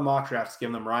was a lot of mock drafts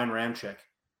giving them Ryan Ramczyk,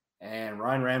 and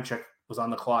Ryan Ramczyk was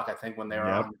on the clock, I think, when they were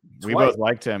on. We both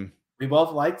liked him. We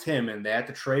both liked him, and they had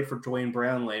to trade for Dwayne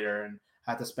Brown later and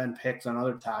had to spend picks on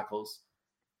other tackles.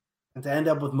 And to end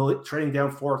up with trading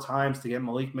down 4 times to get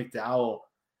Malik McDowell.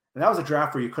 And that was a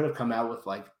draft where you could have come out with,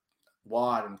 like,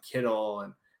 Watt and Kittle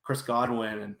and Chris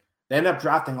Godwin, and they ended up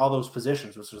drafting all those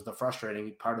positions, which was the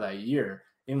frustrating part of that year.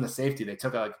 Even the safety, they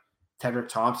took, like, Tedrick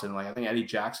Thompson. Like I think Eddie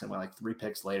Jackson went like 3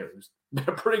 picks later. He was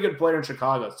a pretty good player in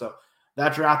Chicago. So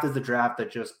that draft is the draft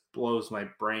that just blows my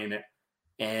brain.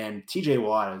 And TJ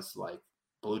Watt is like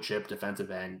blue chip defensive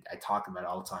end. I talk about it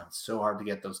all the time. It's so hard to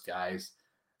get those guys.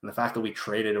 And the fact that we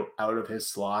traded out of his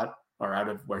slot or out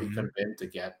of where he could have been to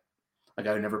get a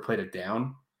guy who never played it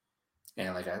down,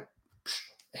 and like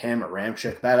him or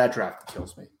Ramchick, that draft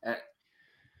kills me.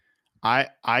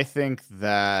 I think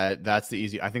that's the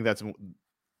easy. I think that's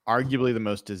arguably the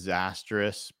most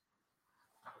disastrous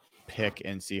pick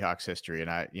in Seahawks history.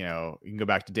 And you can go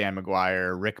back to Dan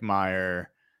McGuire, Rick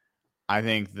Meyer. I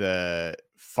think the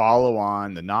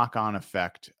follow-on, the knock-on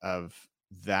effect of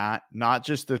that, not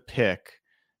just the pick,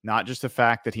 not just the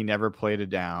fact that he never played it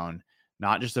down,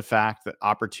 not just the fact that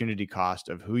opportunity cost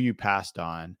of who you passed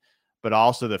on, but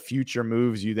also the future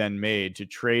moves you then made to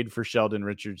trade for Sheldon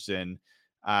Richardson,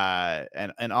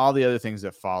 and all the other things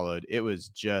that followed. It was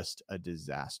just a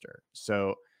disaster.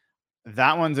 So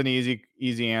that one's an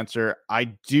easy answer. I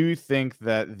do think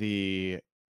that the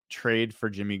trade for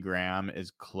Jimmy Graham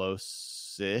is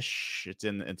close-ish. It's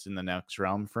in the next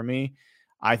realm for me.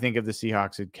 I think if the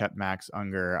Seahawks had kept Max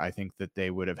Unger, I think that they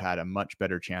would have had a much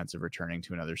better chance of returning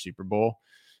to another Super Bowl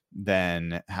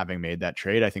than having made that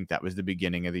trade. I think that was the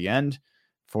beginning of the end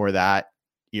for that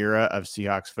era of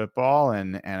Seahawks football,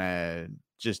 and a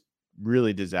just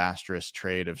really disastrous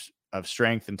trade of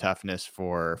strength and toughness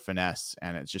for finesse.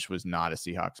 And it just was not a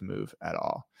Seahawks move at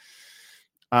all.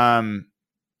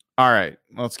 All right,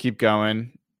 let's keep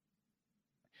going.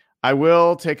 I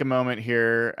will take a moment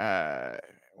here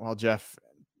while Jeff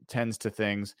tends to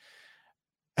things.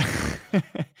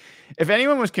 If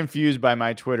anyone was confused by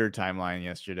my Twitter timeline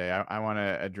yesterday, I want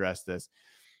to address this.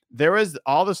 There was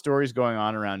all the stories going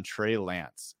on around Trey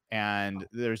Lance, and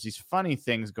there's these funny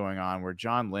things going on where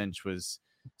John Lynch was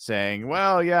saying,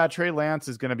 well, yeah, Trey Lance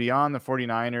is going to be on the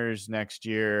 49ers next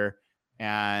year.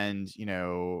 And,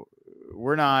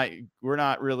 we're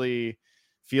not really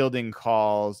fielding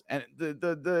calls. And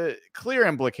the clear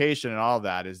implication in all of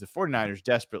that is the 49ers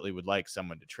desperately would like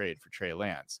someone to trade for Trey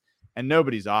Lance, and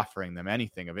nobody's offering them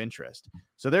anything of interest.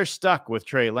 So they're stuck with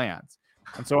Trey Lance.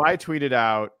 And so I tweeted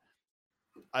out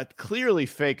a clearly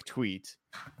fake tweet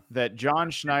that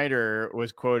John Schneider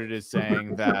was quoted as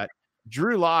saying that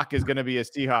Drew Lock is going to be a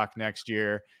Seahawk next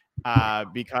year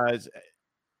because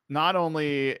not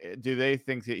only do they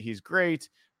think that he's great,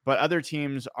 but other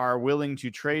teams are willing to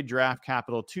trade draft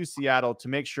capital to Seattle to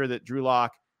make sure that Drew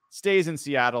Lock stays in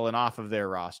Seattle and off of their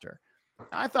roster.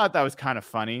 I thought that was kind of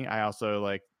funny. I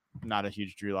also not a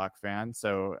huge Drew Lock fan,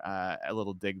 so a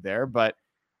little dig there. But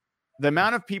the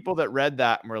amount of people that read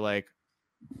that and were like,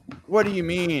 what do you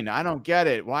mean? I don't get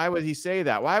it. Why would he say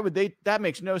that? Why would they? That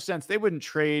makes no sense. They wouldn't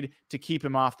trade to keep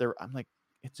him off their. I'm like,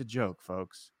 it's a joke,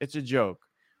 folks. It's a joke.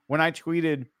 When I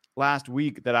tweeted last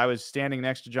week that I was standing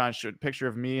next to John, picture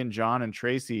of me and John and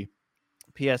Tracy,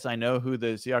 P.S. I know who the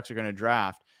Seahawks are going to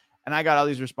draft. And I got all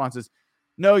these responses.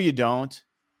 No, you don't.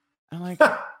 I'm like,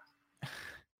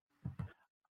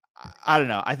 I don't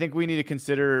know. I think we need to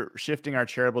consider shifting our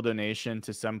charitable donation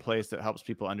to some place that helps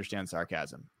people understand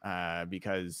sarcasm,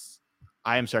 because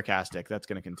I am sarcastic. That's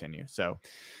going to continue. So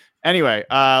anyway,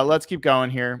 let's keep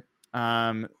going here.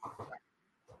 I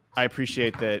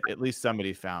appreciate that at least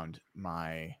somebody found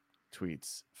my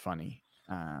tweets funny.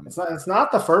 It's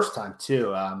not the first time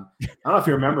too. I don't know if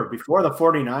you remember before the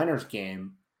 49ers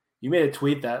game, you made a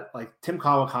tweet that Tim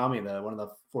Kawakami, one of the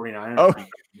 49ers,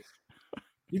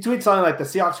 you tweet something like the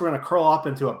Seahawks were going to curl up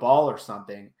into a ball or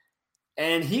something.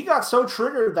 And he got so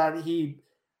triggered that he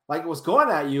was going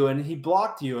at you and he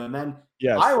blocked you. And then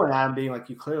I went at him being like,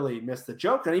 you clearly missed the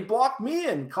joke. And he blocked me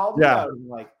and called me out.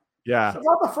 And it's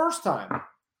not the first time.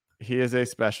 He is a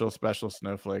special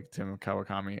snowflake, Tim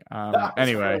Kawakami.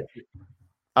 Anyway,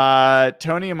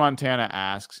 Tony Montana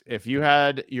asks if you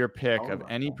had your pick of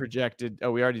any projected.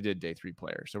 Oh, we already did day 3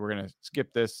 player, so we're gonna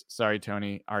skip this. Sorry,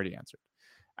 Tony, already answered.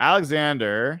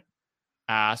 Alexander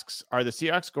asks, are the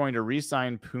Seahawks going to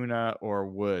re-sign Puna or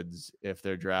Woods if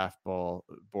their draft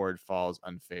board falls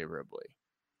unfavorably?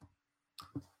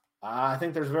 I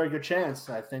think there's a very good chance.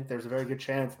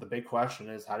 The big question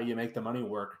is, how do you make the money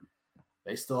work?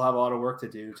 They still have a lot of work to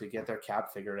do to get their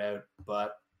cap figured out,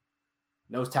 but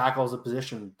nose tackle is a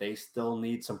position they still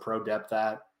need some pro depth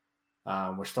at.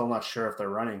 We're still not sure if they're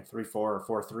running 3-4 or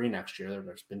 4-3 next year.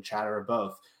 There's been chatter of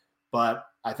both, but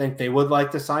I think they would like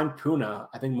to sign Puna,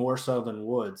 I think more so than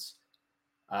Woods,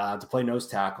 to play nose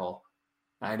tackle.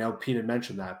 I know Pete had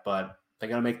mentioned that, but they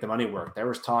got to make the money work. There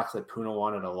was talks that Puna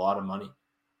wanted a lot of money,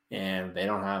 and they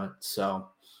don't have it. So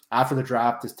after the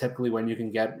draft is typically when you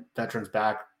can get veterans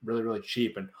back really, really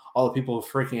cheap. And all the people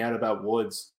freaking out about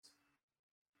Woods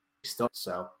still,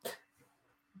 so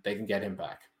they can get him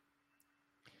back.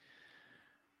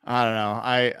 I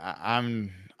don't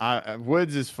know.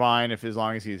 Woods is fine if as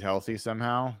long as he's healthy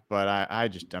somehow, but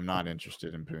I'm not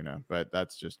interested in Puna, but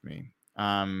that's just me.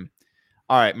 All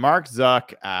right. Mark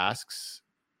Zuck asks,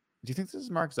 do you think this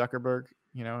is Mark Zuckerberg?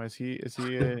 Is he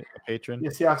a patron?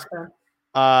 Yes, Seahawks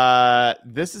fan.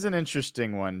 This is an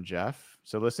interesting one, Jeff.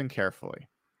 So listen carefully.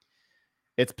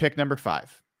 It's pick number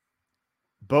 5.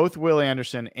 Both Will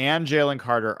Anderson and Jalen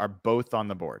Carter are both on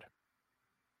the board.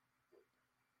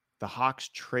 The Hawks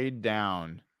trade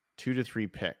down 2 to 3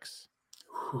 picks.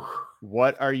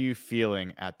 What are you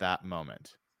feeling at that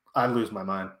moment? I'd lose my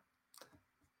mind.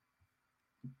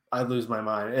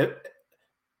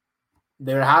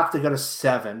 They'd have to go to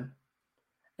 7,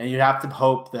 and you'd have to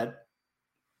hope that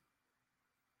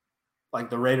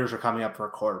the Raiders are coming up for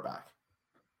a quarterback.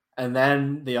 And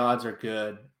then the odds are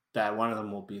good that one of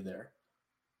them will be there.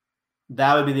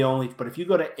 That would be the only. But if you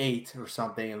go to 8 or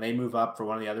something and they move up for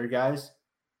one of the other guys,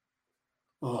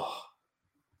 I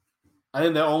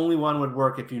think the only one would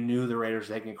work if you knew the Raiders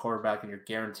were taking a quarterback and you're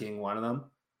guaranteeing one of them.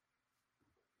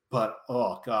 But,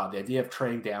 oh, God, the idea of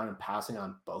trading down and passing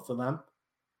on both of them,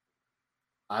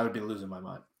 I would be losing my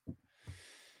mind.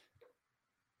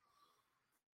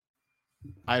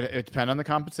 It depends on the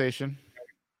compensation.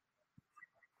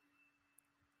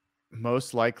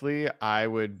 Most likely, I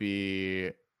would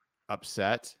be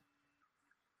upset.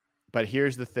 But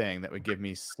here's the thing that would give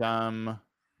me some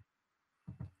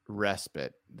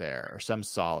respite there, or some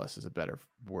solace is a better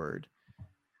word.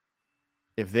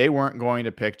 If they weren't going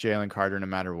to pick Jalen Carter no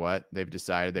matter what, they've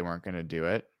decided they weren't going to do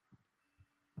it,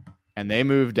 and they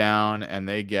move down and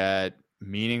they get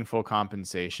meaningful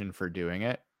compensation for doing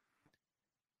it,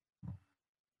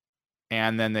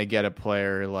 and then they get a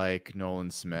player like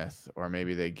Nolan Smith, or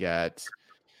maybe they get,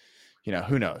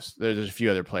 who knows? There's a few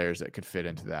other players that could fit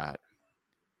into that.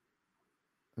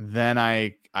 Then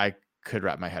I could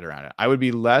wrap my head around it. I would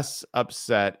be less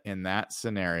upset in that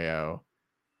scenario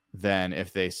than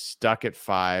if they stuck at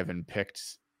 5 and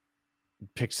picked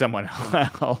someone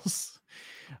else.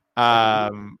 How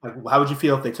would you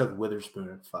feel if they took Witherspoon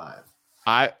at 5?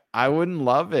 I wouldn't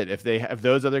love it if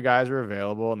those other guys were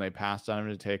available and they passed on him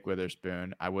to take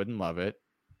Witherspoon. I wouldn't love it.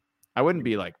 I wouldn't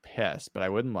be pissed, but I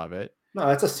wouldn't love it. No,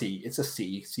 that's a C. It's a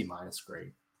C. C-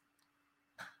 grade.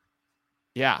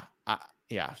 Yeah.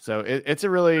 Yeah. So it's a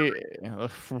really,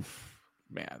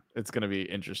 man, it's going to be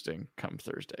interesting come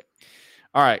Thursday.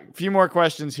 All right. A few more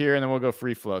questions here and then we'll go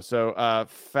free flow. So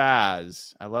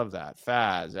Faz, I love that.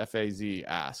 Faz, F-A-Z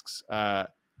asks,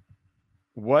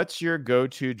 what's your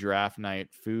go-to draft night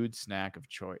food snack of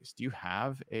choice? Do you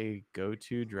have a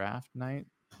go-to draft night?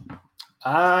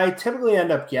 I typically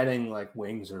end up getting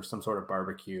wings or some sort of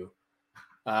barbecue.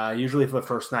 Usually for the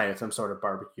first night, it's some sort of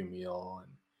barbecue meal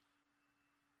and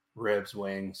ribs,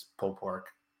 wings, pulled pork.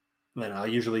 And then I'll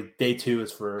usually, day 2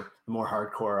 is for the more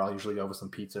hardcore. I'll usually go with some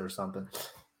pizza or something.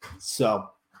 So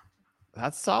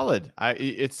that's solid.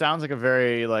 It sounds like a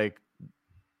very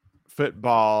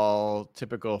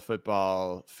typical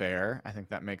football fare. I think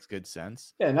that makes good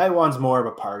sense. Yeah, night 1's more of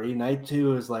a party. Night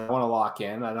 2 is I want to lock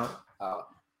in. I don't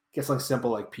get something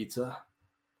simple like pizza.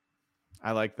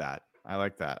 I like that.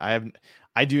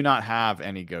 I do not have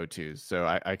any go-tos, so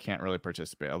I can't really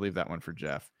participate. I'll leave that one for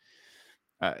Jeff.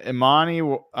 Imani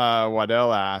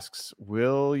Waddell asks,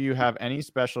 will you have any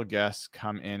special guests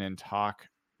come in and talk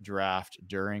draft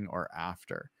during or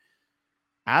after?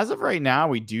 As of right now,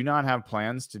 we do not have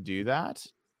plans to do that,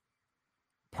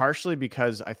 partially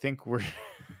because I think we're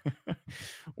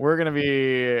going to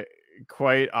be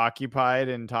quite occupied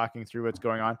in talking through what's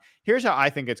going on. Here's how I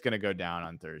think it's going to go down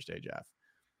on Thursday, Jeff.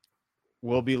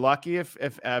 We'll be lucky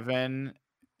if Evan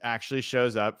actually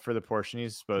shows up for the portion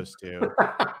he's supposed to.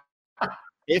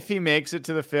 If he makes it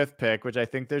to the 5th pick, which I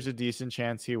think there's a decent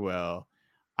chance he will,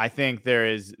 I think there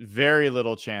is very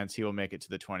little chance he will make it to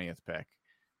the 20th pick.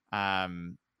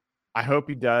 I hope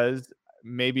he does.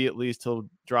 Maybe at least he'll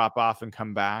drop off and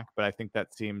come back, but I think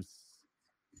that seems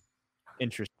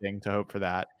interesting to hope for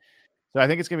that. So I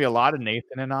think it's going to be a lot of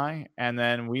Nathan and I, and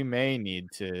then we may need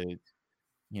to,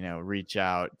 reach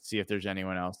out, see if there's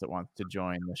anyone else that wants to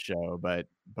join the show. But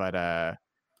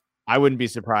I wouldn't be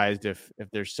surprised if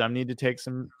there's some need to take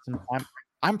some time.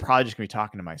 I'm probably just gonna be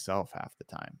talking to myself half the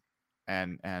time,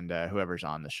 and whoever's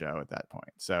on the show at that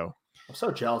point. So I'm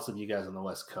so jealous of you guys on the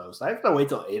West Coast. I have to wait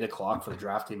till 8:00 for the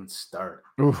draft to even start.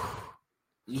 Oof.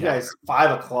 You guys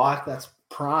 5:00. That's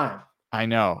prime. I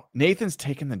know. Nathan's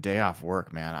taking the day off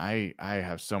work, man. I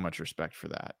have so much respect for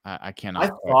that. I cannot. I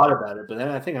thought about it, but then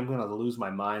I think I'm going to lose my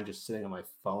mind just sitting on my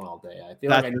phone all day. I feel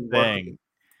That's like I need the thing. to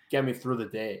get me through the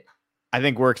day. I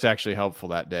think work's actually helpful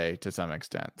that day to some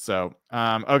extent. So,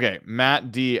 okay.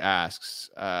 Matt D asks,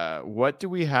 what do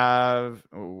we draft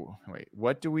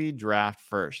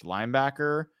first,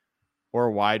 linebacker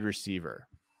or wide receiver?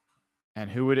 And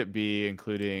who would it be,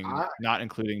 not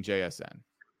including JSN?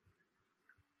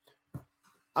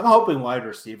 I'm hoping wide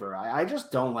receiver. I just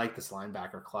don't like this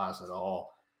linebacker class at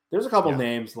all. There's a couple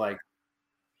names like,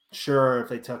 sure, if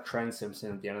they took Trent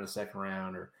Simpson at the end of the second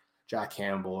round or Jack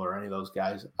Campbell or any of those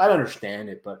guys, I'd understand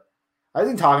it. But I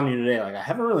think talking to you today, like I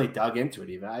haven't really dug into it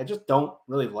even. I just don't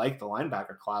really like the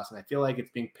linebacker class, and I feel like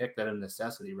it's being picked out of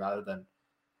necessity rather than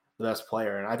the best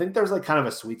player. And I think there's like kind of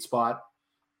a sweet spot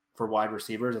for wide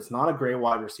receivers. It's not a great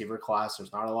wide receiver class.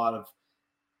 There's not a lot of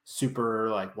super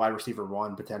like wide receiver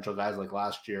one potential guys like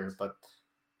last year, but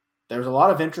there's a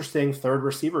lot of interesting third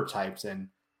receiver types. And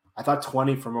I thought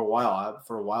 20 for a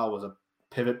while was a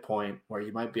pivot point where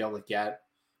you might be able to get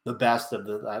the best of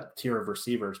that tier of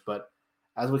receivers. But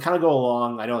as we kind of go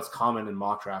along, I know it's common in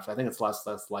mock drafts. I think it's less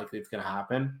likely it's going to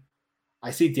happen. I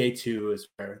see day 2 is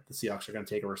where the Seahawks are going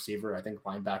to take a receiver. I think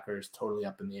linebacker is totally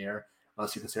up in the air,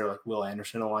 unless you consider like Will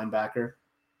Anderson a linebacker.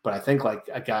 But I think like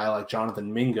a guy like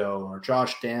Jonathan Mingo or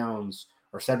Josh Downs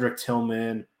or Cedric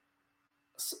Tillman,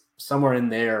 somewhere in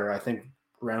there, I think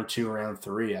round 2, round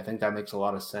 3, I think that makes a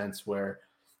lot of sense where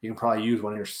you can probably use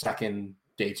one of your second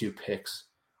day 2 picks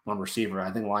on receiver.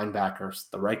 I think linebackers,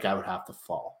 the right guy would have to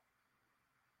fall.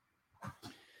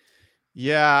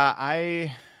 Yeah,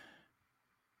 I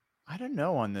don't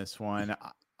know on this one.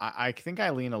 I think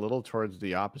I lean a little towards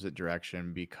the opposite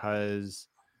direction because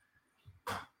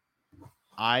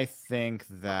I think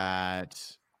that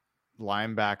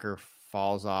linebacker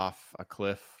falls off a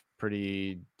cliff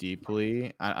pretty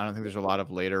deeply. I don't think there's a lot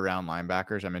of later round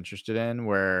linebackers I'm interested in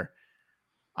where,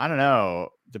 I don't know,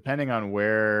 depending on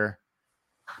where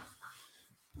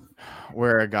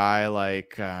a guy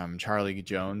like Charlie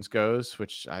Jones goes,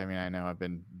 which I mean, I know I've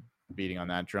been beating on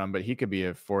that drum, but he could be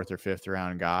a 4th or 5th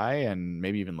round guy and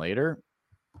maybe even later.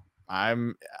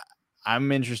 I'm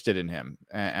interested in him.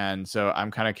 And so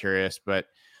I'm kind of curious, but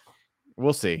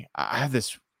we'll see. I've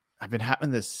been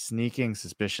having this sneaking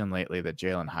suspicion lately that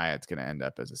Jalen Hyatt's going to end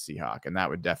up as a Seahawk, and that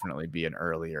would definitely be an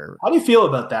earlier. How do you feel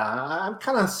about that? I'm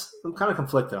kind of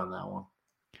conflicted on that one.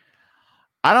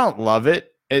 I don't love it.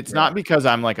 It's not because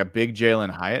I'm like a big Jalen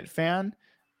Hyatt fan,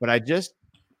 but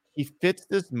he fits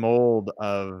this mold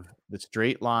of the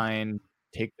straight line,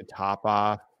 take the top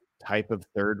off type of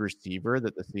third receiver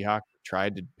that the Seahawks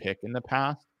tried to pick in the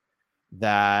past.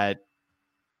 That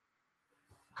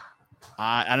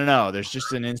I don't know. There's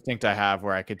just an instinct I have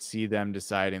where I could see them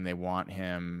deciding they want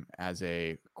him as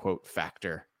a quote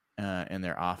factor in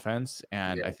their offense.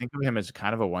 And I think of him as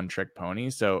kind of a one-trick pony.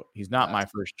 So he's not my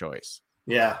first choice.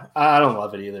 Yeah, I don't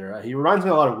love it either. He reminds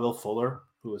me a lot of Will Fuller,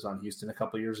 who was on Houston a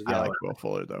couple of years ago. I like Will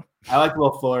Fuller, though. I like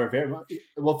Will Fuller very much.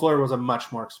 Will Fuller was a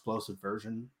much more explosive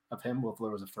version of him. Will Fuller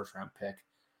was a first-round pick.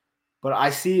 But I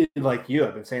see, like you,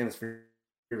 I've been saying this for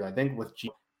years. I think with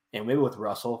G and maybe with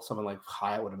Russell, someone like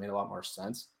Hyatt would have made a lot more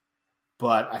sense.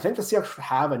 But I think the Seahawks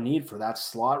have a need for that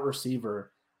slot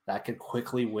receiver that could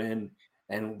quickly win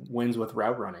and wins with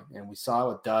route running. And we saw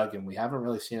it with Doug, and we haven't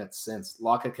really seen it since.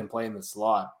 Lockett can play in the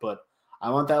slot, but I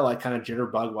want that like kind of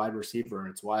jitterbug wide receiver, and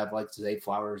it's why I've liked Zay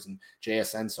Flowers and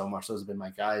JSN so much. Those have been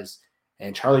my guys.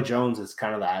 And Charlie Jones is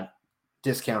kind of that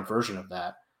discount version of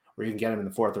that, where you can get him in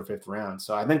the 4th or 5th round.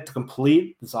 So I think to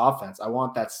complete this offense, I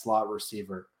want that slot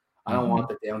receiver. I don't want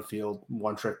the downfield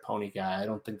one-trick pony guy.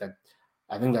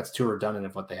 I think that's too redundant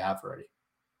of what they have already.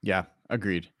 Yeah,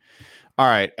 agreed. All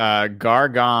right.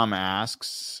 Gargom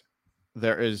asks,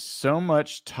 there is so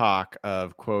much talk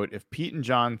of, quote, if Pete and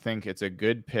John think it's a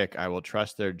good pick, I will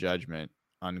trust their judgment,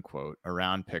 unquote,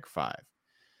 around pick 5.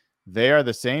 They are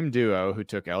the same duo who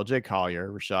took LJ Collier,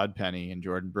 Rashad Penny, and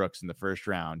Jordan Brooks in the first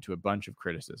round to a bunch of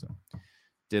criticism.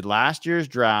 Did last year's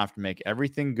draft make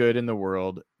everything good in the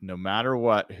world? No matter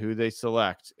who they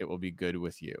select, it will be good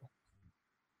with you.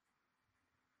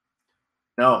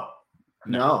 No.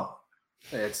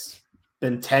 It's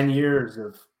been 10 years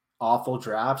of awful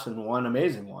drafts and one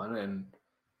amazing one. And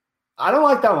I don't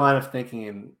like that line of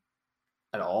thinking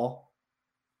at all.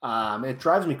 It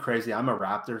drives me crazy. I'm a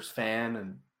Raptors fan,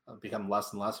 and I've become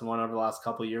less and less one over the last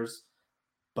couple of years.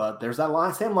 But there's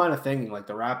that same line of thinking, like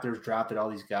the Raptors drafted all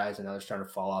these guys and now they're starting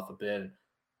to fall off a bit.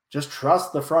 Just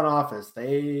trust the front office.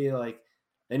 They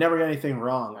never get anything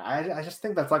wrong. I just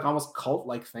think that's like almost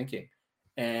cult-like thinking.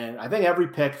 And I think every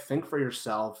pick, think for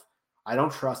yourself. I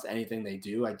don't trust anything they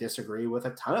do. I disagree with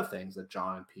a ton of things that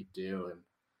John and Pete do. And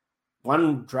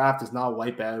one draft does not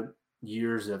wipe out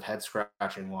years of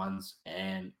head-scratching ones.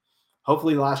 And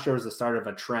hopefully last year was the start of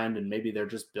a trend, and maybe they're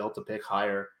just built to pick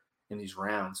higher in these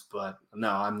rounds. But no,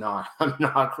 I'm not. I'm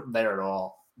not there at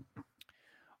all.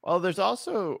 Well, there's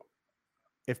also,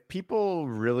 if people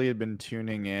really had been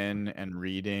tuning in and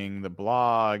reading the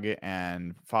blog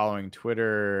and following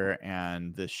Twitter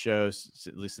and the show,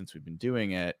 at least since we've been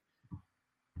doing it,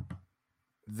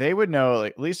 they would know,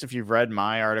 like, at least if you've read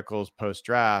my articles post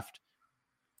draft,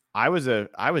 I was a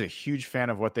huge fan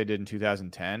of what they did in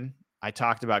 2010. I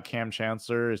talked about Cam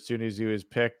Chancellor as soon as he was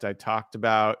picked. I talked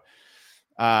about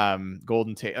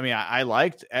Golden Tate. I mean, I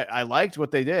liked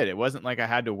what they did. It wasn't like I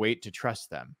had to wait to trust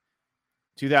them.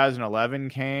 2011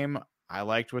 came. I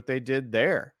liked what they did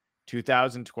there.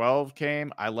 2012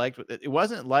 came. I liked what it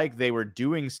wasn't like they were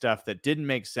doing stuff that didn't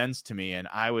make sense to me, and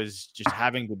I was just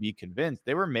having to be convinced.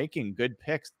 They were making good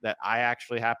picks that I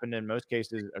actually happened in most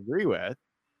cases agree with.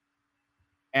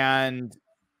 And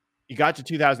you got to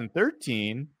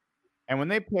 2013, and when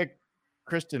they picked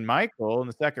Christine Michael in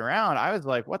the second round, I was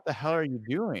like, what the hell are you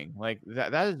doing? Like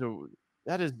that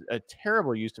is a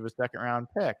terrible use of a second round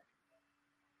pick.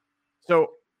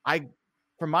 So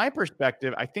from my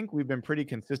perspective, I think we've been pretty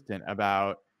consistent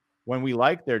about when we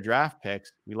like their draft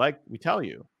picks, we tell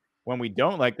you. When we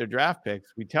don't like their draft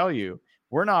picks, we tell you.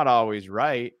 We're not always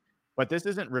right, but this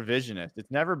isn't revisionist.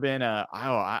 It's never been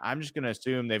I'm just going to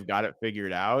assume they've got it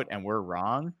figured out and we're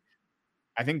wrong.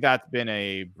 I think that's been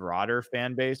a broader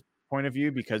fan base point of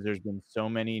view because there's been so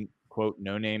many, quote,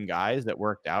 no-name guys that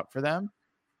worked out for them.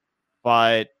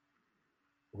 But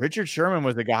Richard Sherman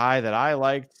was a guy that I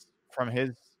liked from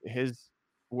his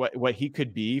what he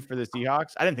could be for the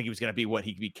Seahawks. I didn't think he was going to be what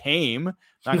he became,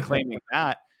 not claiming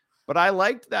that, but I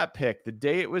liked that pick the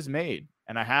day it was made.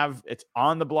 And it's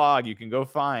on the blog. You can go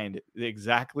find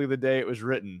exactly the day it was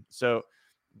written. So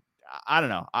I don't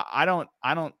know. I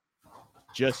don't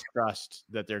just trust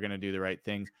that they're going to do the right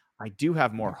things. I do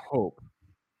have more hope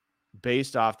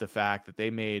based off the fact that they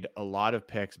made a lot of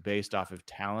picks based off of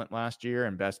talent last year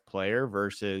and best player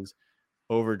versus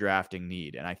overdrafting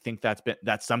need. And I think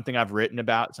that's something I've written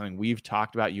about, something we've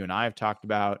talked about, you and I have talked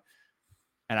about.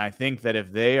 And I think that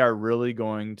if they are really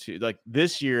going to, like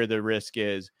this year, the risk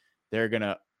is they're going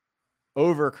to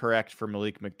overcorrect for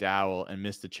Malik McDowell and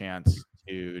miss the chance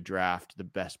to draft the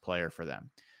best player for them.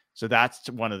 So that's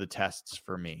one of the tests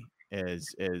for me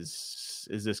is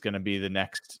this going to be the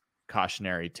next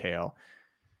cautionary tale?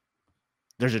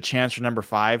 There's a chance for number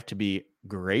 5 to be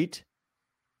great.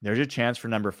 There's a chance for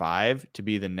number 5 to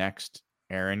be the next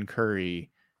Aaron Curry,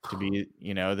 to be,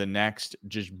 the next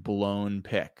just blown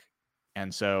pick.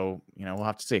 And so, we'll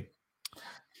have to see.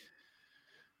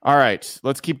 All right,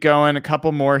 let's keep going. A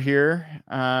couple more here.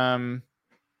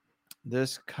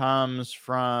 This comes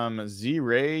from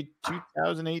Z-Ray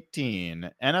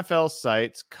 2018. NFL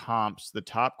sites comps the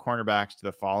top cornerbacks to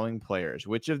the following players.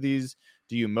 Which of these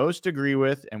do you most agree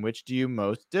with and which do you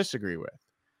most disagree with?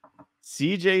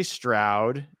 CJ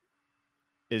Stroud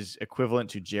is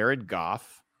equivalent to Jared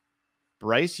Goff.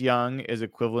 Bryce Young is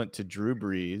equivalent to Drew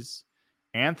Brees.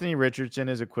 Anthony Richardson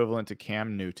is equivalent to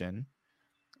Cam Newton.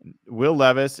 Will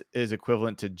Levis is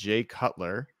equivalent to Jay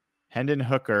Cutler. Hendon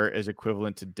Hooker is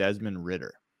equivalent to Desmond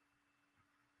Ridder.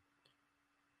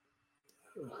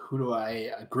 Who do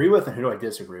I agree with and who do I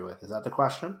disagree with? Is that the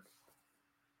question?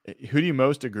 Who do you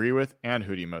most agree with and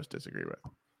who do you most disagree with?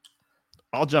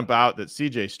 I'll jump out that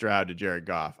CJ Stroud to Jared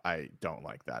Goff. I don't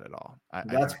like that at all.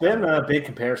 That's been a big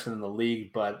comparison in the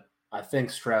league, but I think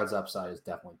Stroud's upside is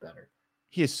definitely better.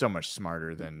 He is so much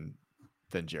smarter than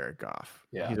Jared Goff.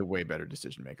 Yeah. He's a way better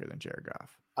decision maker than Jared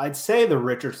Goff. I'd say the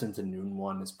Richardson to Newton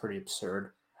one is pretty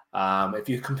absurd. If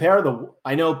you compare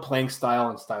I know playing style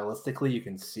and stylistically, you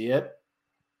can see it,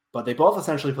 but they both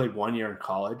essentially played 1 year in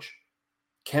college.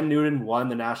 Cam Newton won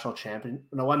the national champion.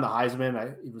 Won the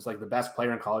Heisman. He was like the best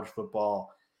player in college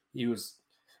football. He was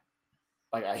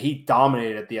he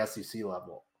dominated at the SEC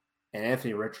level, and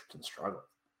Anthony Richardson struggled.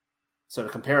 So to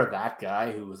compare that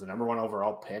guy who was the number 1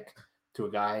 overall pick to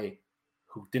a guy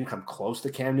who didn't come close to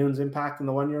Cam Newton's impact in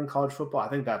the 1 year in college football, I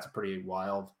think that's pretty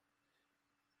wild.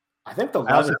 I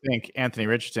also think Anthony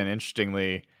Richardson,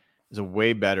 interestingly, is a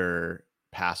way better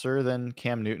passer than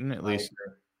Cam Newton, at least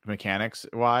mechanics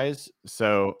wise.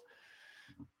 So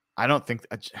I don't think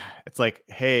it's like,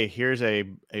 hey, here's a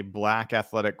black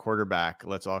athletic quarterback.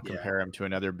 Let's all compare him to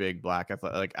another big black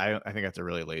athletic. I think that's a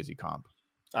really lazy comp.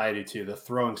 I do too. The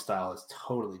throwing style is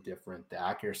totally different. The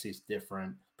accuracy is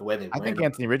different. The way I think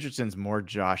Anthony Richardson's more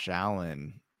Josh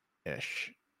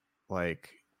Allen-ish. I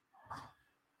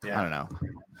don't know.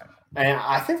 And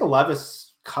I think the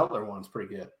Levis Cutler one's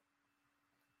pretty good.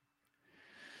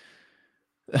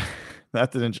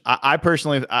 That's I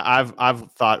personally,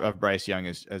 I've thought of Bryce Young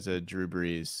as a Drew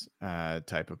Brees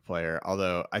type of player.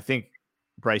 Although I think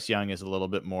Bryce Young is a little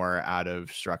bit more out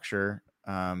of structure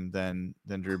than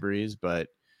Drew Brees, but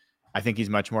I think he's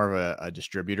much more of a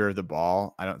distributor of the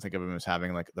ball. I don't think of him as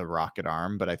having like the rocket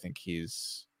arm, but I think he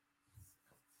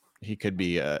could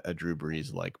be a Drew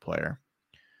Brees-like player.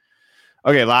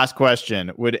 Okay, last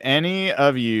question. Would any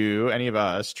of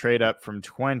us trade up from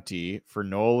 20 for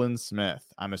Nolan Smith?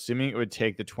 I'm assuming it would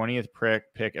take the 20th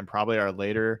pick and probably our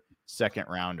later second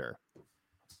rounder.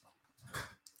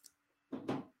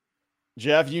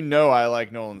 Jeff, I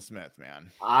like Nolan Smith, man.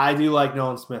 I do like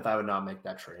Nolan Smith. I would not make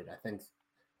that trade.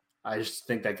 I just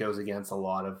think that goes against a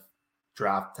lot of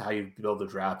draft, how you build the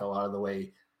draft, a lot of the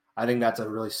way. I think that's a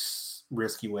really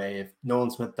risky way. If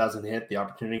Nolan Smith doesn't hit, the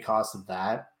opportunity cost of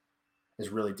that is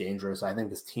really dangerous. I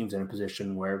think this team's in a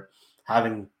position where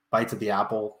having bites of the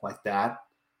apple like that,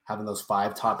 having those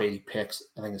 5 top 80 picks,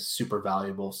 I think is super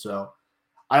valuable. So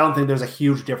I don't think there's a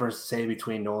huge difference to say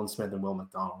between Nolan Smith and Will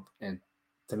McDonald. And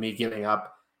to me, giving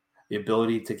up the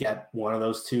ability to get one of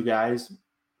those two guys,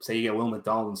 say you get Will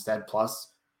McDonald instead, plus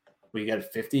we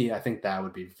get 50, I think that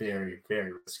would be very,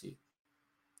 very risky.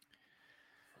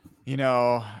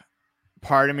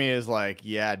 Part of me is like,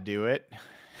 yeah, do it.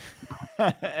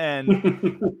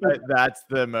 And that's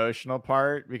the emotional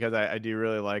part, because I do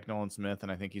really like Nolan Smith,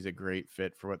 and I think he's a great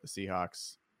fit for what the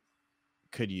Seahawks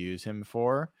could use him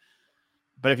for.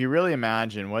 But if you really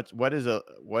imagine what is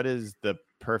the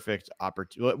perfect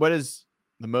opportunity, what is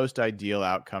the most ideal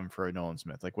outcome for a Nolan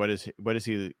Smith? Like what does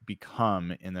he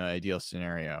become in the ideal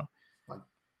scenario?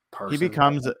 He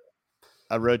becomes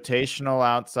a rotational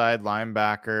outside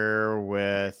linebacker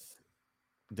with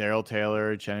Darrell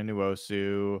Taylor, Uchenna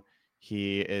Nwosu.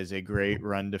 He is a great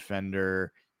run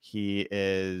defender. He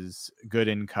is good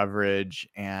in coverage,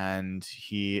 and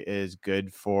he is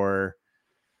good for,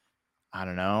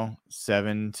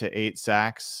 7 to 8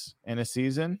 sacks in a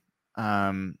season,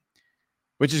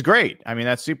 which is great. I mean,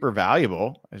 that's super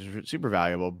valuable. It's super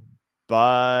valuable,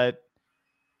 but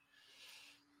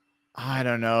I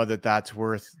don't know that that's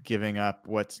worth giving up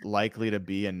what's likely to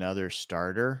be another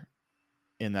starter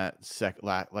in that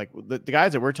like the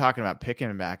guys that we're talking about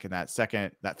picking back in that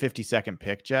 52nd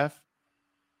pick, Jeff.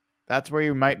 That's where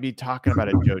you might be talking about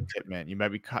a Joe Tippmann. You might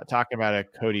be talking about a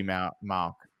Cody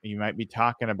Mauch. You might be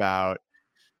talking about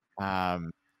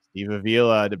Steve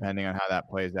Avila, depending on how that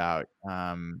plays out.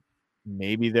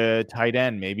 Maybe the tight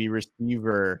end, maybe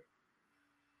receiver.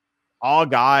 All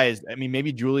guys. I mean,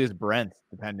 maybe Julius Brent,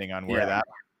 depending on where that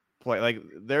play. Like,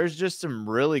 there's just some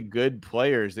really good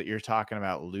players that you're talking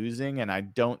about losing, and I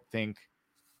don't think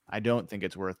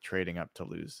it's worth trading up to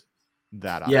lose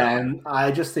that. Yeah, and I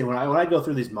just think when I go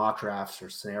through these mock drafts or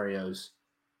scenarios,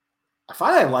 I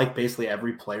find I like basically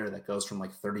every player that goes from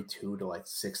like 32 to like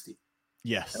 60.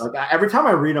 Yes. Like every time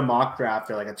I read a mock draft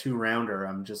or like a 2-rounder,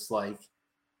 I'm just like,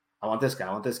 I want this guy.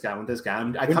 I want this guy. I want this guy.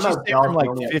 I come out from like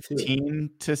 15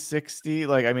 to 60.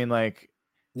 Like, I mean, like,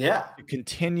 yeah, a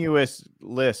continuous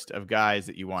list of guys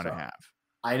that you want to have.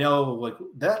 I know, like,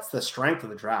 that's the strength of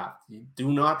the draft. You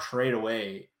do not trade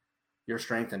away your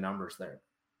strength and numbers there.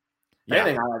 Yeah.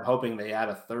 Anything, I'm hoping they add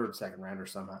a third second rounder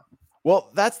somehow.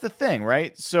 Well, that's the thing,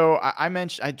 right? So I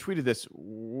tweeted this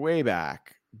way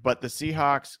back, but the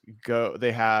Seahawks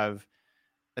they have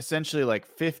essentially like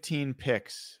 15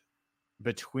 picks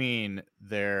between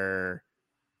their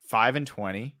 5 and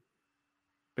 20,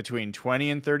 between 20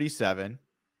 and 37,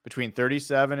 between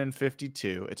 37 and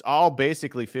 52. It's all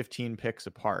basically 15 picks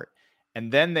apart.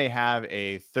 And then they have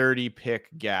a 30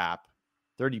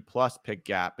 plus pick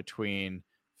gap between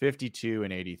 52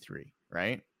 and 83,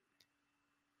 right?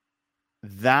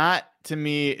 That to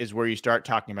me is where you start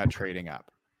talking about trading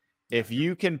up. If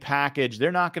you can package,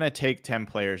 they're not going to take 10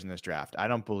 players in this draft. I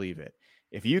don't believe it.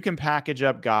 If you can package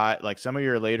up like some of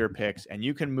your later picks, and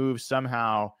you can move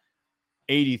somehow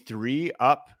 83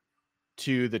 up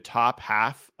to the top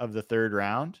half of the third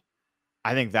round,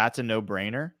 I think that's a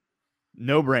no-brainer.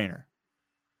 No-brainer.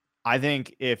 I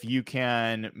think if you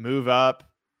can move up,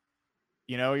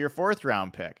 your 4th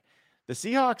round pick, the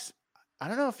Seahawks, I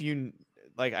don't know if you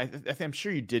like, I'm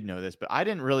sure you did know this, but I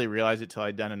didn't really realize it till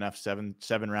I'd done enough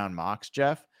 7-round mocks,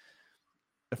 Jeff.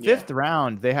 The 5th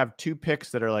round, they have 2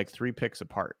 picks that are like 3 picks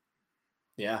apart.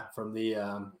 Yeah, from the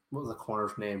what was the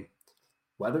corner's name?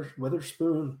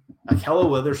 Witherspoon, Ahkello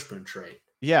Witherspoon trade.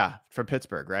 Yeah, from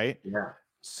Pittsburgh, right? Yeah.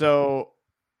 So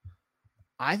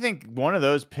I think one of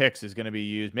those picks is going to be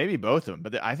used, maybe both of them,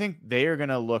 but I think they are going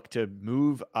to look to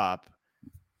move up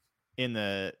in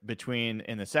the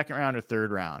 2nd round or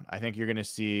 3rd round. I think you're going to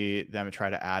see them try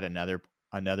to add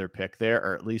another pick there,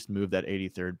 or at least move that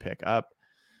 83rd pick up.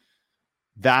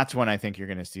 That's when I think you're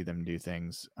going to see them do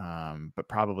things, but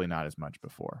probably not as much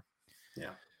before.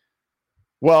 Yeah.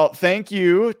 Well, thank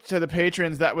you to the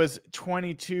patrons. That was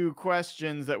 22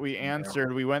 questions that we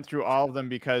answered. We went through all of them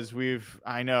because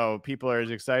I know people are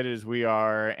as excited as we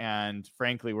are. And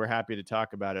frankly, we're happy to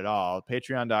talk about it all.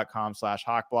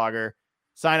 Patreon.com/HawkBlogger.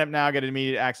 Sign up now, get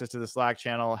immediate access to the Slack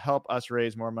channel, help us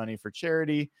raise more money for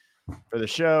charity, for the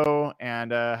show,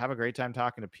 and have a great time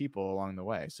talking to people along the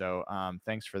way. So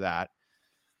thanks for that.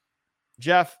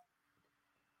 Jeff,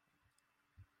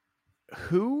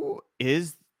 who's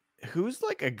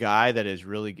like a guy that has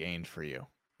really gained for you?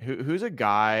 Who's a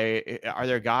guy? Are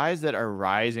there guys that are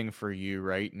rising for you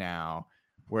right now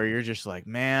where you're just like,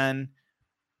 man,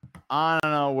 I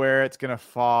don't know where it's going to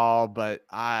fall, but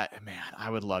I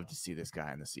would love to see this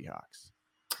guy in the Seahawks.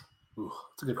 Ooh,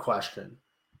 that's a good question.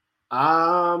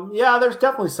 Yeah, there's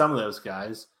definitely some of those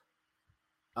guys.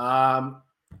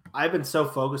 I've been so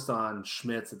focused on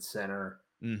Schmitz at center,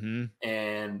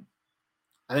 and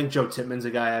I think Joe Tippmann's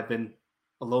a guy I've been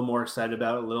a little more excited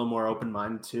about, a little more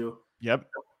open-minded to. Yep.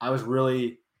 I was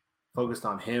really focused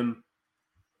on him,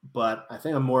 but I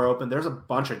think I'm more open. There's a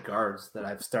bunch of guards that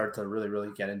I've started to really,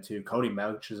 really get into. Cody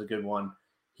Mauch is a good one.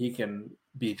 He can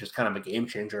be just kind of a game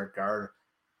changer at guard.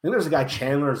 I think there's a guy,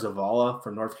 Chandler Zavala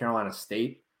from North Carolina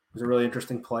State, who's a really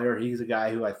interesting player. He's a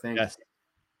guy who I think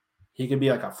he could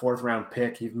be like a 4th-round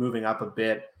pick. He's moving up a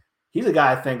bit. He's a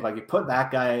guy I think, like, you put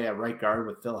that guy at right guard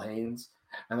with Phil Haynes,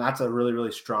 and that's a really,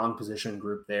 really strong position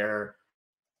group there.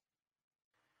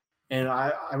 And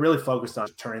I really focused on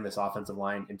turning this offensive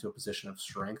line into a position of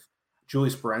strength.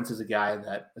 Julius Brents is a guy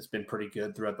that has been pretty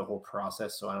good throughout the whole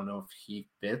process, so I don't know if he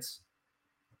fits.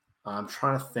 I'm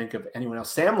trying to think of anyone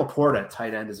else. Sam Laporta at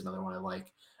tight end is another one I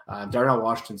like. Darnell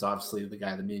Washington's obviously the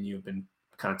guy that me and you have been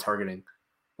kind of targeting.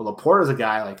 But Laporta is a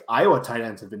guy, like, Iowa tight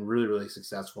ends have been really, really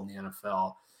successful in the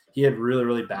NFL. He had really,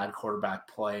 really bad quarterback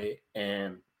play,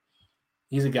 and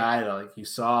he's a guy that, like, you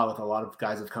saw with a lot of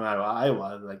guys that have come out of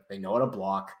Iowa, like, they know how to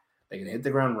block. They can hit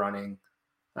the ground running.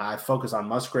 I focus on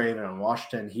Musgrave and on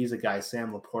Washington. He's a guy.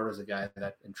 Sam Laporta is a guy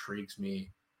that intrigues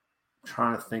me. I'm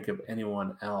trying to think of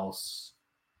anyone else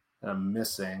that I'm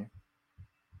missing.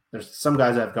 There's some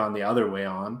guys I've gone the other way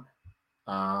on.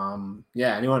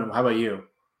 Yeah, anyone? How about you?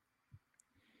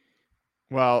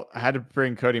 Well, I had to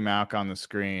bring Cody Mauch on the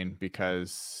screen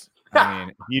because, I mean,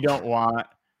 if you don't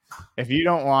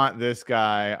want this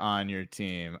guy on your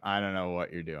team, I don't know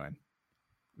what you're doing.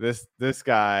 This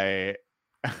guy,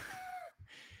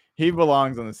 he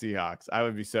belongs on the Seahawks. I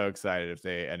would be so excited if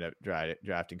they end up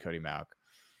drafting Cody Mauch.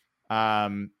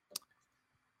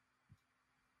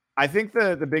 I think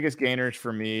the biggest gainers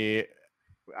for me,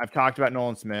 I've talked about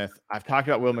Nolan Smith. I've talked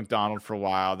about Will McDonald for a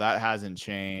while. That hasn't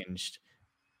changed.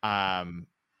 I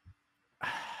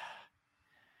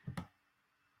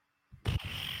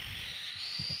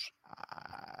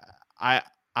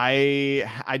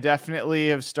definitely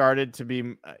have started to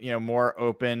be, more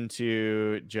open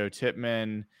to Joe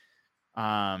Tippmann.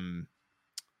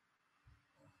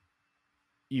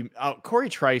 Corey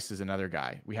Trice is another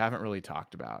guy we haven't really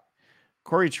talked about.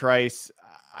 Corey Trice,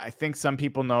 I think some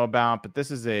people know about, but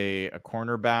this is a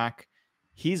cornerback.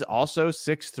 He's also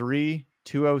 6'3",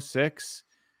 206.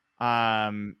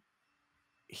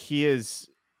 He is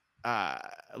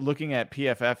looking at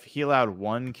PFF. He allowed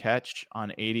 1 catch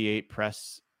on 88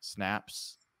 press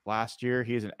snaps last year.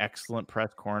 He is an excellent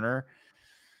press corner,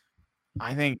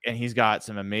 I think, and he's got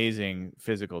some amazing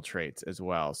physical traits as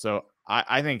well. So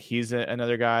I think he's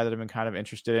another guy that I've been kind of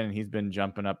interested in. He's been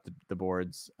jumping up the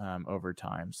boards over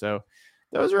time. So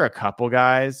those are a couple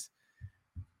guys.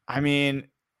 I mean,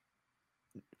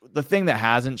 the thing that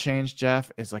hasn't changed, Jeff,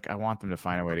 is, like, I want them to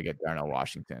find a way to get Darnell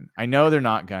Washington. I know they're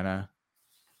not gonna,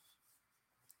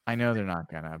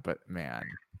 but man,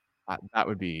 that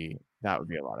would be a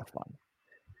lot of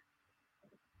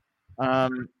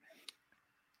fun.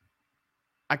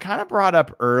 I kind of brought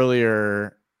up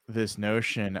earlier this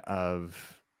notion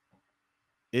of,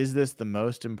 is this the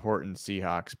most important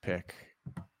Seahawks pick,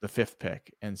 the 5th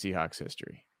pick in Seahawks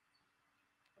history?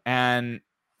 And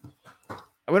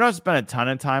we don't spend a ton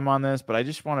of time on this, but I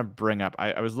just want to bring up,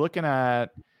 I was looking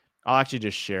at, I'll actually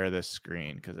just share this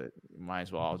screen because it might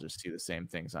as well I'll just see the same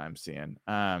things I'm seeing.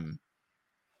 Let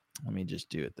me just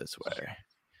do it this way.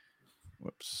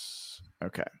 Whoops.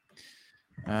 Okay.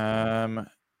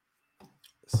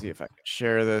 See if I can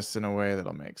share this in a way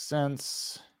that'll make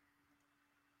sense.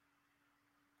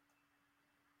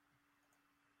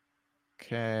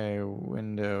 Okay,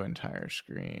 window, entire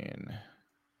screen.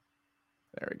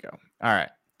 There we go. All right.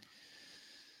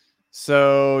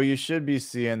 So you should be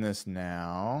seeing this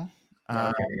now.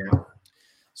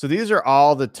 So these are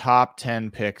all the top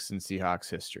 10 picks in Seahawks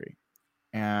history.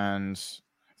 And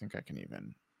I think I can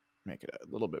even make it a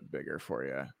little bit bigger for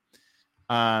you.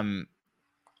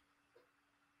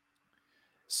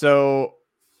 So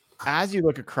as you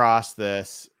look across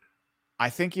this, I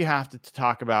think you have to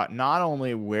talk about not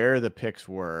only where the picks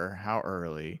were, how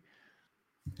early,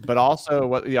 but also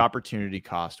what the opportunity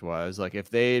cost was. Like if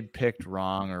they'd picked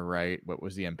wrong or right, what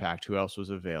was the impact? Who else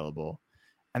was available?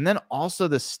 And then also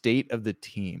the state of the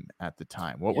team at the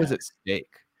time. What was at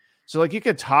stake? So like you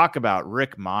could talk about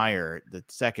Rick Meyer, the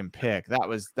second pick. That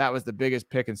was the biggest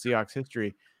pick in Seahawks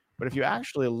history. But if you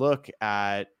actually look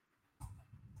at,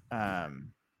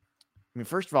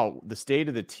 first of all, the state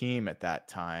of the team at that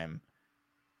time,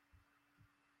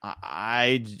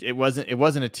 it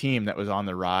wasn't a team that was on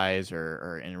the rise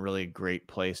or in a really great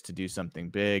place to do something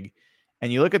big.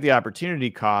 And you look at the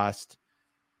opportunity cost.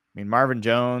 Marvin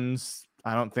Jones,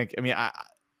 I don't think.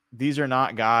 These are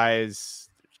not guys.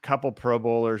 Couple Pro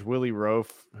Bowlers, Willie Roaf,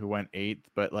 who went 8th,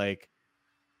 but like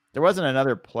there wasn't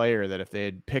another player that if they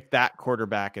had picked that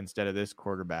quarterback instead of this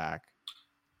quarterback,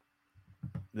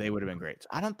 they would have been great. So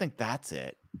I don't think that's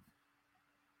it.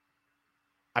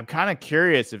 I'm kind of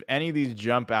curious if any of these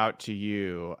jump out to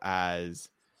you as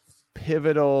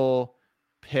pivotal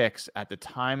picks at the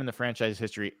time in the franchise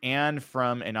history and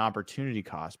from an opportunity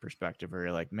cost perspective, where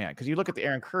you're like, man, because you look at the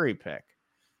Aaron Curry pick.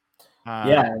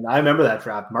 And I remember that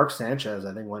draft. Mark Sanchez,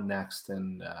 I think, went next,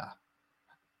 and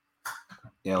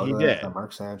he did.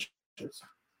 Mark Sanchez.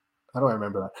 How do I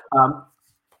remember that? I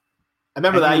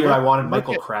remember that year I wanted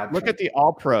Michael Crabtree. Look at the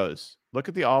All Pros. Look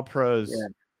at the All Pros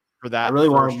for that. I really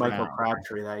wanted Michael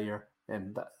Crabtree that year,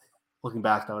 and looking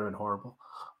back, that would have been horrible.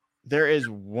 There is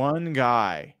one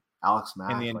guy, Alex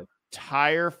Mack, in the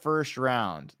entire first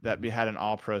round that had an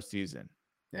All Pro season.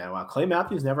 Yeah, wow. Clay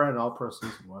Matthews never had an All Pro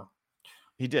season. Wow.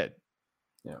 He did.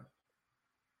 Yeah.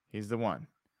 He's the one.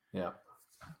 Yeah.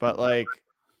 But like,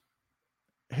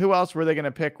 who else were they going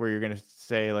to pick where you're going to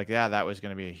say like, yeah, that was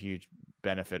going to be a huge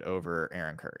benefit over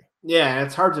Aaron Curry? Yeah. And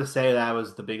it's hard to say that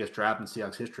was the biggest draft in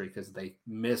Seahawks history because they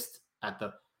missed at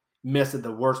the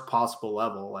worst possible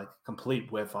level, like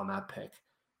complete whiff on that pick.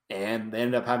 And they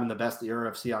ended up having the best era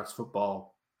of Seahawks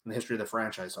football in the history of the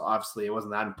franchise. So obviously it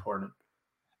wasn't that important.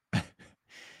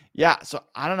 Yeah, so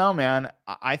I don't know, man.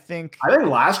 I think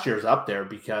last year's up there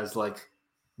because like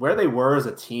where they were as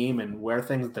a team and where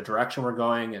the direction were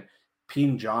going, and Pete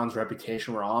and John's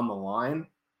reputation were on the line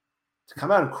to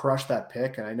come out and crush that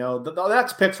pick. And I know the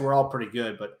next picks were all pretty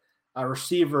good, but a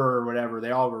receiver or whatever,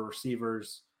 they all were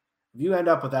receivers. If you end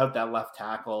up without that left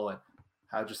tackle and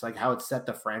how it set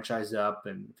the franchise up,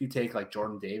 and if you take like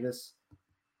Jordan Davis,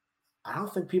 I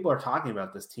don't think people are talking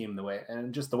about this team the way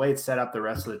it's set up the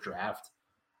rest of the draft.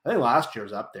 I think last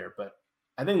year's up there, but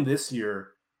I think this year,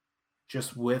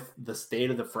 just with the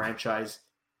state of the franchise,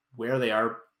 where they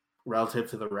are relative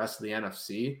to the rest of the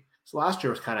NFC, so last year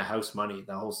was kind of house money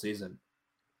the whole season.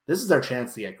 This is their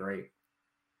chance to get great.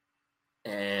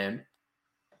 And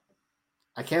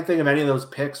I can't think of any of those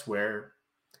picks where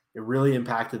it really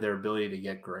impacted their ability to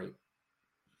get great.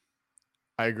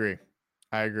 I agree.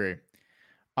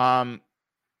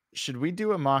 Should we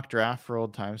do a mock draft for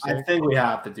old time's sake? I think we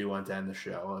have to do one to end the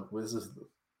show.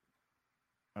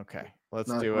 Okay, let's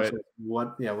do it.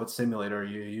 What simulator are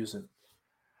you using?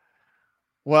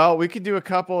 Well, we could do a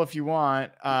couple if you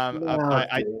want.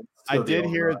 I did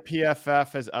hear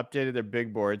PFF has updated their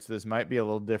big board, so this might be a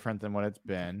little different than what it's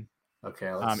been. Okay.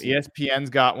 ESPN's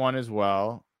got one as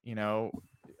well.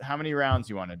 How many rounds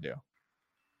you want to do?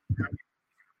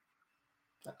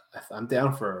 I'm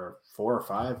down for 4 or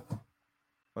 5.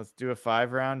 Let's do a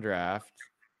 5-round draft.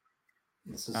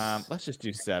 Let's just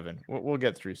do 7. We'll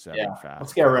get through 7 fast.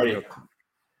 Let's get ready.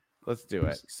 Let's do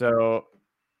it. So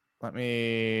let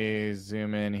me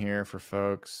zoom in here for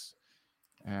folks.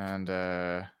 And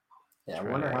I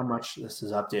wonder how much this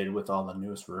is updated with all the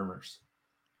newest rumors.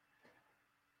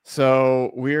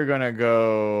 So we're going to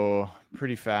go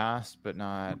pretty fast, but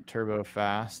not turbo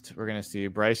fast. We're going to see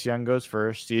Bryce Young goes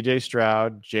first, CJ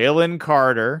Stroud, Jalen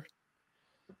Carter.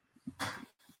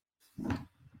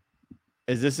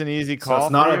 Is this an easy call? So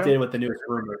it's not updated with the newest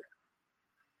rumor.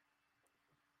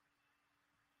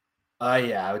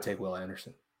 Yeah, I would take Will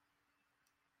Anderson.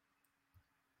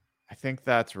 I think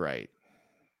that's right.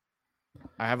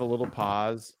 I have a little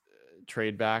pause,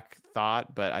 trade back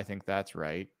thought, but I think that's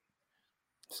right.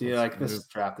 See, like this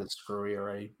draft is screwy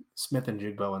already. Smith and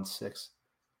Jigbo in 6.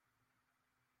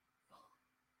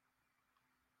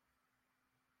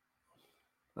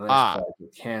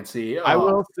 Kancey. I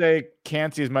will say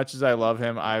Kancey, as much as I love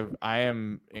him, I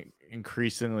am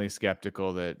increasingly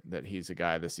skeptical that he's a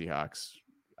guy the Seahawks.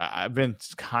 I've been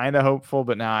kind of hopeful,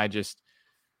 but now I just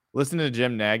listen to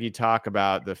Jim Nagy talk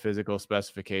about the physical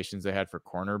specifications they had for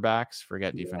cornerbacks,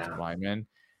 forget defensive linemen.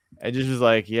 It just was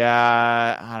like,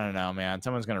 yeah, I don't know, man.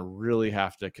 Someone's going to really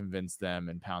have to convince them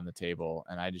and pound the table,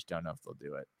 and I just don't know if they'll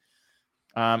do it.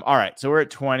 All right, so we're at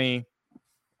 20.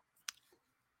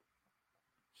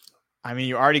 I mean,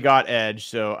 you already got edge,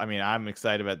 so I mean, I'm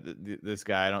excited about this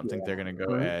guy. I don't think they're going to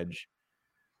go edge.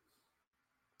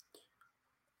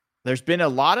 There's been a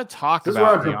lot of talk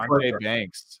about Deonte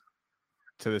Banks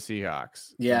to the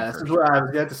Seahawks. Yeah, this is where I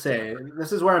was going to say.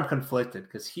 This is where I'm conflicted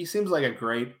because he seems like a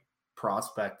great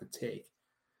prospect to take.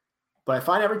 But I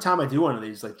find every time I do one of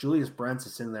these, like Julius Brents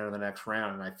is in there in the next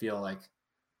round, and I feel like,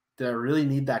 do I really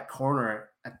need that corner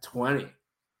at 20?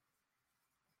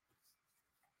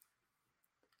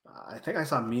 I think I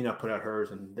saw Mina put out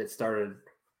hers, and it started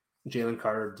Jalen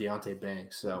Carter, Deonte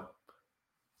Banks. So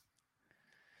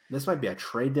this might be a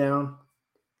trade down.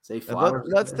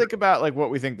 Let's think about like what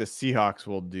we think the Seahawks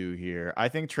will do here. I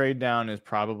think trade down is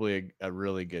probably a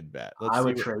really good bet. I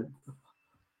would trade.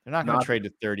 They're not going to trade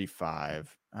to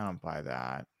 35. I don't buy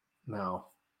that. No.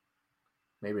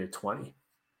 Maybe a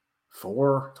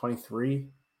 24, 23,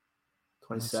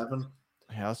 27.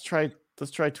 Yeah, let's try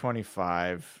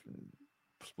 25.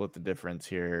 Split the difference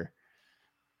here.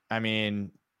 I mean,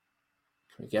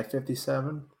 can we get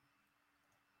 57?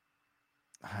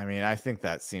 I mean, I think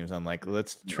that seems unlikely.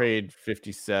 Let's trade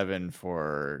 57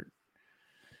 for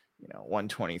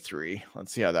 123.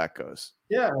 Let's see how that goes.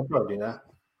 Yeah, I'll probably do that.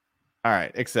 All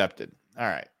right, accepted. All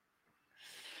right.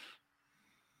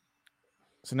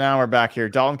 So now we're back here.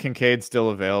 Dalton Kincaid's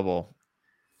still available.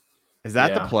 Is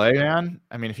that the play, man?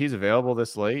 I mean, if he's available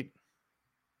this late,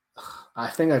 I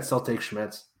think I'd still take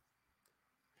Schmitz.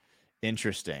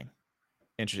 Interesting.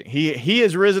 He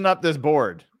has risen up this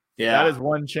board. Yeah, that is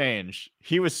one change.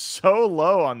 He was so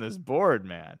low on this board,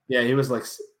 man. Yeah, he was like.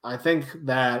 I think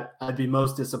that I'd be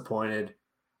most disappointed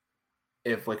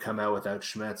if we come out without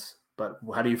Schmitz. But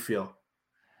how do you feel?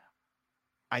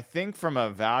 I think from a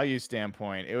value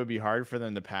standpoint, it would be hard for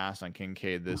them to pass on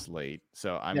Kincaid this late.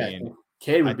 So I mean,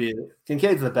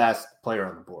 Kincaid's the best player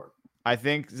on the board. I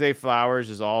think Zay Flowers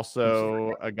is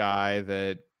also a guy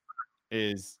that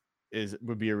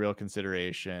would be a real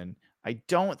consideration. I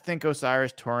don't think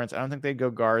Osiris Torrance. I don't think they'd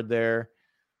go guard there.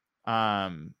 I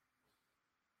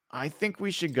think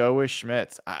we should go with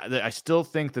Schmitz. I still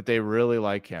think that they really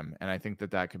like him, and I think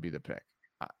that could be the pick.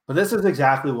 But this is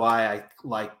exactly why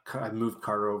I moved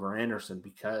Carter over Anderson,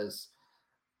 because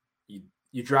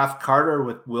you draft Carter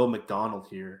with Will McDonald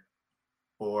here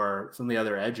or some of the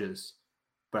other edges.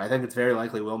 But I think it's very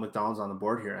likely Will McDonald's on the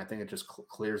board here. I think it just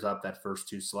clears up that first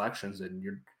two selections, and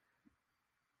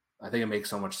I think it makes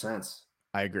so much sense.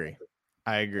 I agree.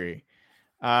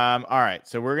 All right,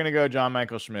 so we're gonna go John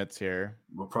Michael Schmitz here.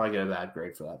 We'll probably get a bad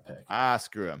grade for that pick.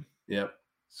 Screw him. Yep.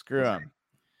 Screw him.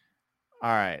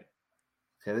 All right.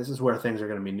 Okay, this is where things are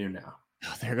going to be new now.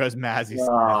 Oh, there goes Mazzy Smith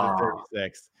at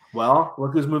 36. Well,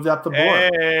 look who's moved up the board.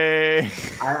 Hey.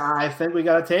 I think we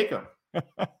got to take him.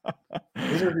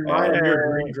 This is mine in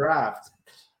your dream draft.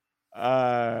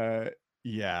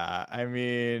 Yeah. I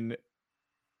mean,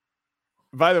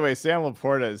 by the way, Sam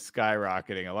Laporta is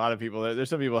skyrocketing. A lot of people, there's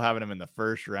some people having him in the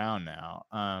first round now.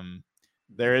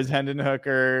 There is Hendon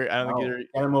Hooker. I don't think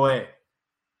get him away.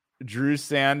 Drew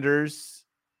Sanders,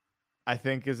 I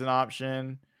think, is an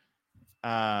option.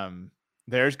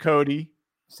 There's Cody.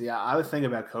 See, I was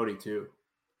thinking about Cody too,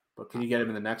 but can you get him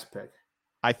in the next pick?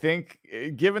 I think,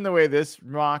 given the way this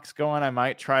mock's going, I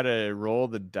might try to roll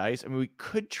the dice. I mean, we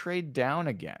could trade down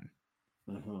again.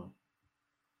 Mm-hmm.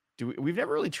 We've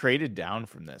never really traded down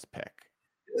from this pick.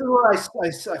 This is where I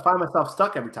find myself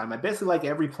stuck every time. I basically like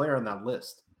every player on that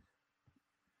list.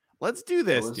 Let's do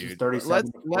this, dude.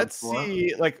 Let's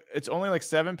see. Like, it's only like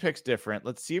 7 picks different.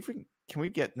 Let's see if we can we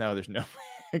get. No, there's no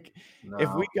pick. No.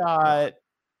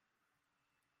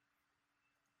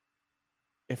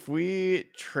 If we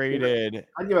traded,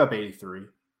 I'd give up 83.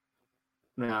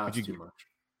 No, that's too much.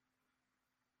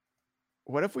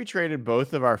 What if we traded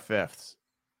both of our fifths?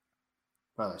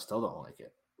 Well, I still don't like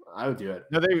it. I would do it.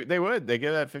 No, they would. They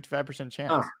give that 55%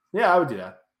 chance. Oh, yeah, I would do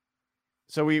that.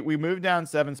 So we move down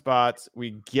 7 spots.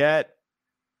 We get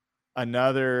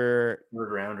another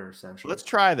third rounder, essentially. Let's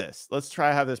try this. Let's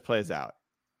try how this plays out.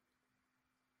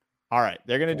 All right,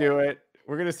 they're gonna do it.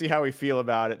 We're gonna see how we feel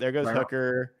about it. There goes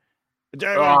Hooker.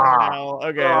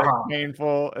 Okay, it's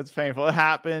painful. It's painful. It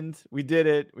happened. We did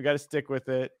it. We got to stick with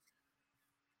it.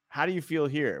 How do you feel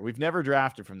here? We've never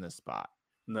drafted from this spot.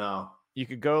 No. You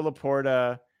could go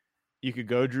Laporta. You could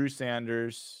go Drew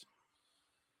Sanders.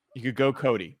 You could go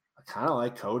Cody. I kind of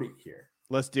like Cody here.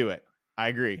 Let's do it. I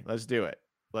agree. Let's do it.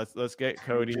 Let's get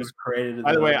Cody. Just created.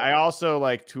 By the way, I also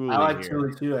like Tooley. I like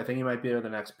Tooley too. I think he might be the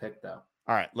next pick though.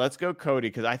 All right, let's go Cody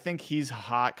because I think he's a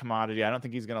hot commodity. I don't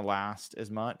think he's going to last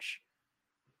as much.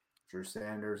 Drew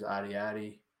Sanders,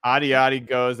 Adi. Adi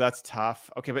goes. That's tough.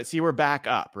 Okay, but see, we're back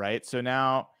up, right? So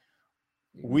now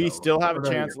we still have a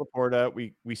chance.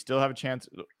 Laporta. We still have a chance.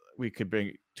 We could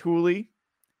bring Tooley.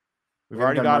 We've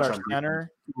already got our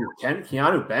center.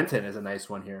 Keanu Benton is a nice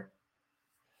one here.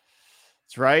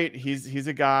 That's right. He's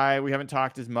a guy we haven't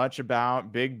talked as much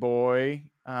about. Big boy.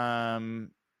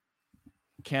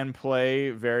 Can play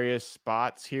various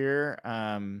spots here.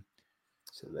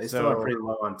 So they still are pretty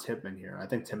low on Tippmann here. I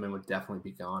think Tippmann would definitely be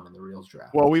gone in the Reels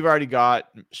draft. Well, we've already got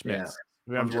Schmitz.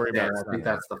 We don't have to worry about I think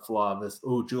that's the flaw of this.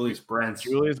 Oh, Julius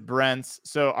Brents.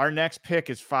 So our next pick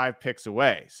is 5 picks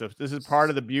away. So this is part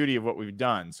of the beauty of what we've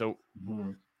done. So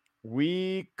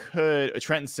we could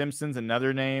Trenton Simpson's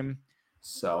another name.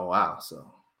 So wow. So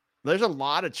there's a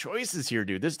lot of choices here,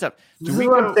 dude. This stuff. This is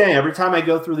what I'm saying. Every time I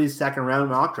go through these second round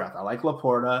mock draft, I like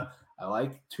Laporta, I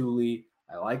like Tooley,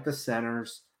 I like the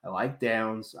centers, I like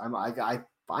Downs. I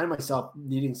find myself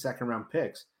needing second round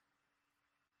picks.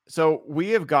 So we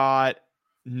have got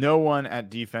no one at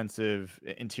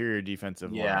interior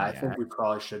defensive line. Yeah, I think we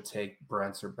probably should take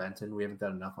Brents or Benton. We haven't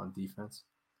done enough on defense.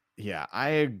 Yeah,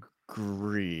 I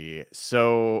agree.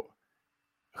 So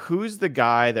who's the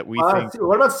guy that we think?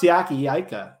 What about Siaki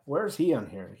Ika? Where's he on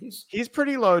here? He's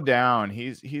pretty low down.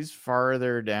 He's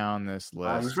farther down this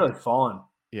list. He's really fallen.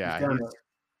 Yeah,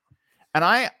 and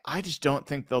I just don't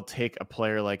think they'll take a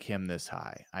player like him this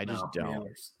high. I just don't.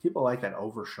 Man, people like that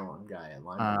Overshawn guy in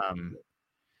line.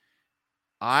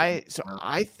 I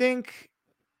think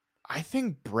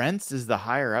Brents is the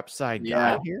higher upside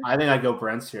guy here. I think I go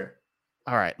Brents here.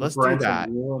 All right, let's do that.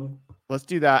 Let's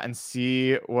do that and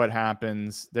see what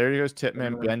happens. There goes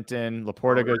Tippmann, Benton,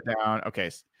 Laporta goes down.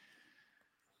 Okay.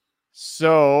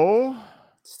 So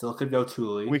still could go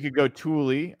Tooley. We could go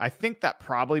Tooley. I think that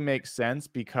probably makes sense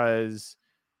because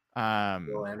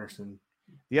Will Anderson.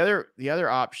 The other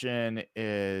option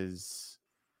is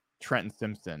Trenton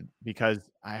Simpson because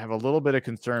I have a little bit of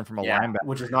concern from a linebacker,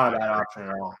 which is not a bad option at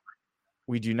all.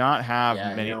 We do not have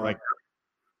many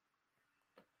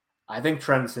I think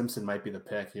Trenton Simpson might be the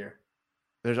pick here.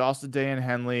 There's also Dayan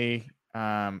Henley.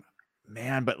 Man,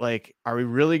 but are we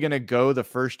really going to go the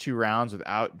first 2 rounds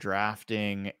without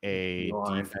drafting a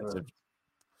defensive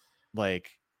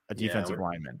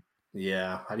lineman?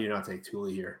 Yeah. How do you not take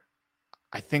Tooley here?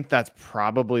 I think that's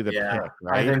probably the pick,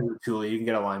 right? I think Tooley. You can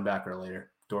get a linebacker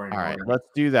later. Dorian. All right, let's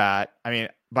do that. I mean,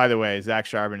 by the way, Zach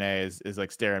Charbonnet is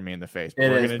staring me in the face. But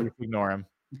we're going to ignore him.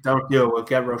 Don't do it. We'll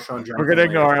get Roschon Johnson. We're gonna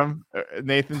ignore him.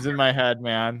 Nathan's in my head,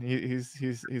 man.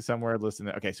 He's somewhere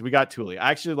listening. Okay, so we got Tooley.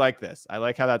 I actually like this. I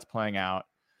like how that's playing out.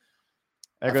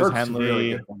 There goes Henley.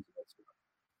 Really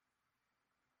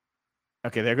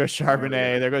okay, there goes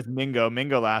Charbonnet. There goes Mingo.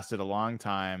 Mingo lasted a long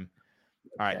time.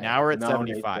 All right, now we're at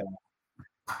 75.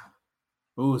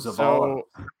 Ooh, Zavala. So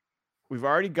we've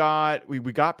already got we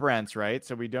got Brents, right?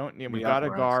 So we don't need. We got a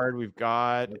guard. We've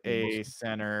got a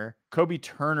center. Kobe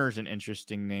Turner's an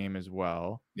interesting name as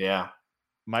well. Yeah.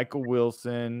 Michael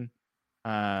Wilson.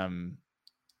 There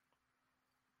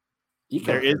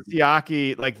is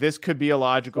Siaki. This could be a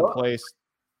logical place.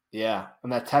 Yeah,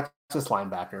 and that Texas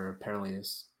linebacker apparently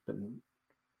has been.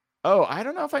 Oh, I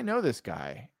don't know if I know this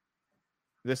guy.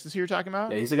 This is who you're talking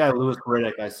about? Yeah, he's the guy Louis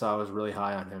Riddick I saw was really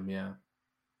high on him. Yeah.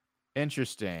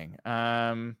 Interesting.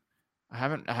 I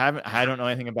don't know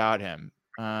anything about him.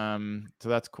 So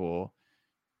that's cool.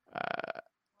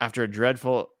 After a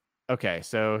dreadful, okay,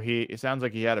 so it sounds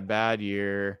like he had a bad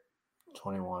year.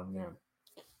 21, yeah.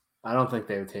 I don't think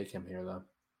they would take him here though.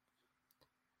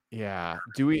 Yeah.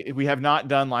 Do we have not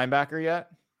done linebacker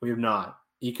yet? We have not.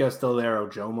 Ika's still there.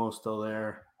 Ojomo's still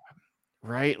there.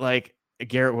 Right,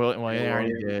 Garrett Williams. Well, yeah,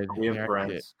 already did. We have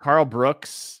Brents. Carl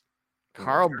Brooks.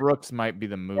 Carl Brooks might be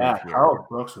the move. Yeah, here. Carl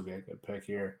Brooks would be a good pick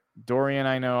here. Dorian,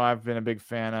 I know I've been a big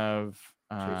fan of.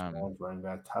 Running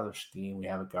back. Tyler Steen, we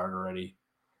have a guard already.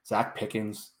 Zach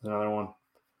Pickens is another one.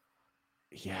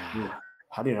 Yeah. Ooh,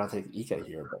 how do you not take Ika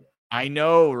here? But I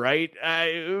know, right?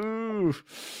 I know.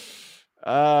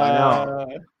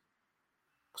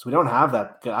 Because we don't have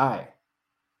that guy.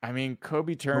 I mean,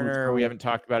 Kobe Turner, we haven't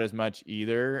talked about as much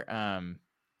either.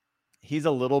 He's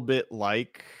a little bit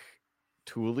like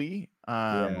Tooley.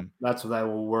 That's what I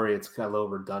will worry. It's kind of a little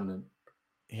redundant.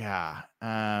 Yeah.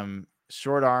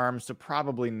 Short arms, so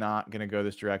probably not going to go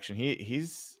this direction.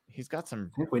 He's got some.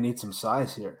 I think we need some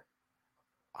size here.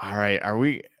 All right, are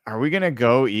we going to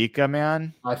go Ika,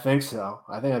 man? I think so.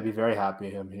 I think I'd be very happy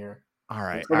with him here. All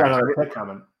right, we got another pick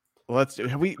coming.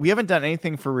 We haven't done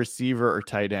anything for receiver or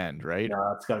tight end, right?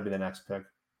 No, it's got to be the next pick.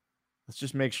 Let's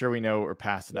just make sure we know what we're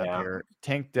passing up Yeah. here.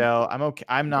 Tank Dell. I'm okay.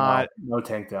 I'm not. No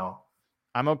Tank Dell.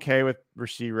 I'm okay with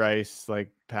Rashee Rice,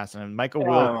 like passing him. Michael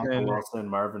Michael Wilson. Wilson,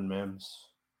 Marvin Mims.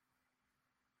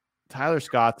 Tyler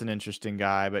Scott's an interesting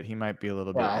guy, but he might be a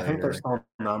little bit Yeah, I think later. there's no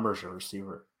numbers at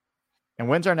receiver. And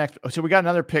when's our next? So we got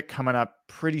another pick coming up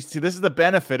pretty soon. This is the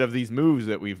benefit of these moves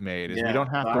that we've made is we don't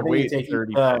have to wait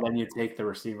 30 Ika, and then you take the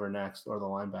receiver next or the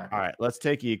linebacker. All right, let's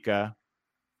take Ika.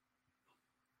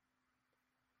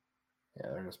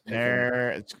 Yeah, they're just picking. There.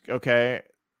 It's okay.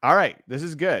 All right. This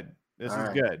is good. This is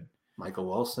good. Michael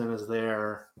Wilson is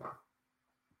there.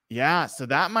 Yeah. So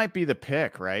that might be the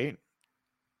pick, right?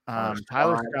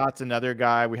 Tyler Scott's another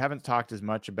guy we haven't talked as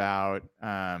much about.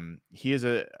 He is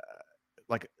a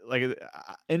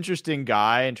interesting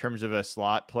guy in terms of a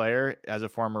slot player as a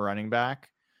former running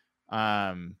back.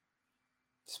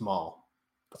 Small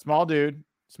dude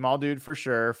for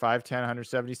sure. 5'10",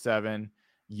 177,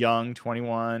 young,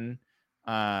 21.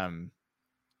 I'm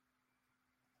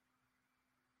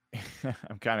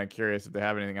kind of curious if they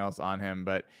have anything else on him,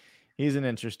 but he's an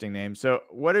interesting name. So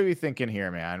what are we thinking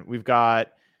here, man? We've got,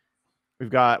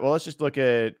 well, let's just look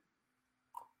at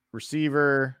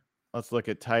receiver. Let's look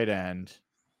at tight end.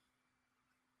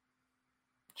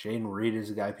 Jaden Reed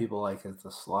is a guy people like as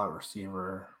the slot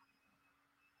receiver.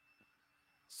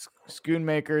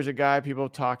 Schoonmaker is a guy people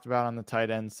have talked about on the tight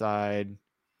end side.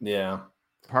 Yeah.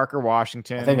 Parker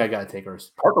Washington. I think I got to take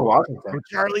Parker Washington. And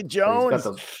Charlie Jones.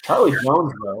 Charlie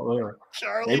Jones, bro.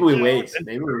 Maybe we wait.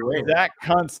 Zach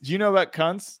Kuntz. Do you know about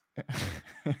Kuntz?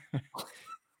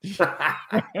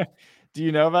 Do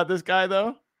you know about this guy,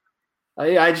 though?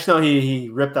 I just know he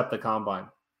ripped up the combine.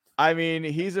 I mean,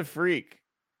 he's a freak.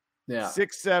 Yeah.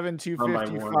 6'7",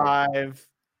 255.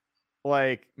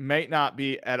 Like, might not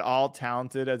be at all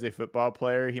talented as a football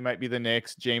player. He might be the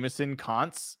next Jamison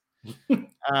Kuntz.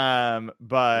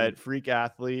 But freak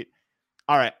athlete.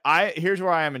 All right. Here's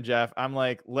where I am and Jeff. I'm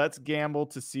like, let's gamble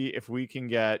to see if we can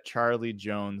get Charlie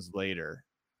Jones later.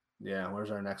 Yeah. Where's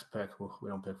our next pick? We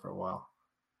don't pick for a while.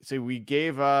 So we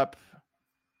gave up.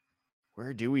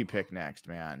 Where do we pick next,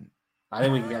 man? I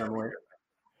think we can get him later.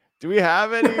 Do we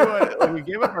have any? We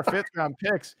gave up our 5th round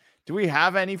picks. Do we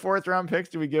have any 4th round picks?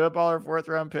 Do we give up all our 4th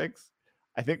round picks?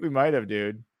 I think we might have,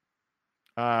 dude.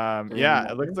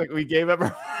 Yeah, it looks like we gave up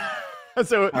our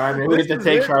so all right, maybe we get to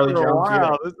take Charlie Jones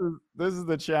here. This is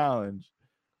the challenge.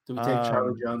 Do we take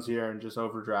Charlie Jones here and just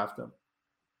overdraft him?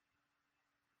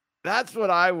 That's what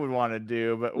I would want to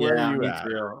do, but where are you at?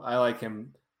 Too. I like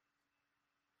him.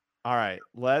 All right,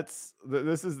 let's.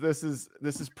 This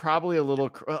is probably a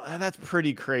little. That's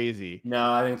pretty crazy.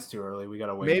 No, I think it's too early. We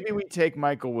gotta wait. Maybe we take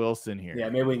Michael Wilson here. Yeah,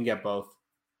 maybe we can get both.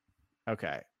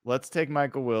 Okay, let's take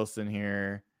Michael Wilson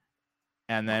here,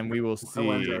 and then we will see.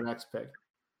 When's our next pick?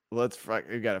 We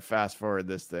got to fast forward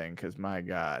this thing because my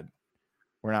God,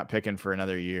 we're not picking for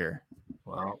another year.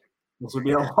 Well, this would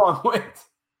be a long wait.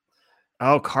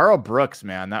 Oh, Carl Brooks,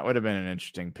 man, that would have been an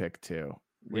interesting pick too.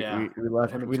 We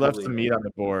left some meat on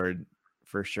the board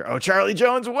for sure. Oh, Charlie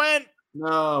Jones went.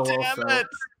 No, damn it!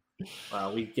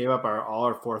 Wow, we gave up all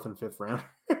our 4th and 5th round.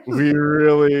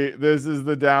 This is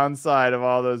the downside of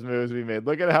all those moves we made.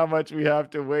 Look at how much we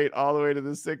have to wait all the way to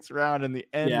the 6th round, and the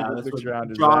end of the 6th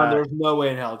round is John. There's no way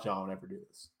in hell John would ever do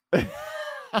this.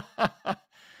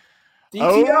 DTR,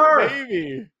 oh,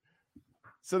 baby.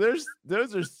 So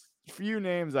those are few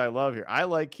names I love here. I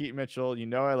like Keaton Mitchell.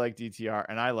 I like DTR,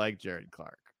 and I like Jared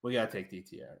Clark. We gotta take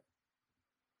DTR.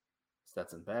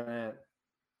 Stetson Bennett.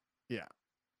 Yeah.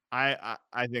 I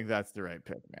think that's the right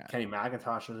pick, man. Kenny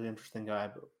McIntosh is an interesting guy,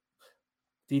 but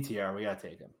DTR, we gotta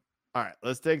take him. All right,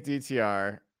 let's take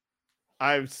DTR.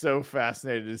 I'm so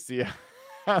fascinated to see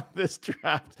how this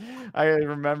draft. I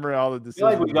remember all the decisions.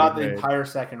 I feel like we got the entire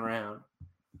 2nd round.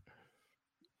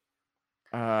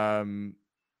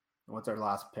 What's our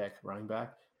last pick? Running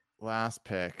back? Last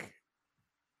pick.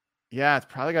 Yeah, it's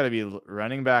probably got to be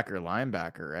running back or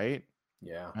linebacker, right?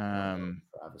 Yeah.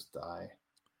 Travis Dye.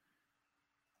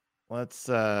 Let's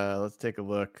take a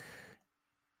look.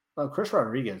 Well, Chris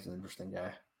Rodriguez is an interesting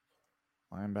guy.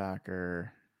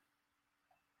 Linebacker.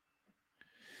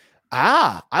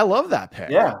 I love that pick.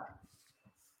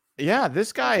 Yeah,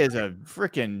 this guy is a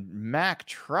freaking Mack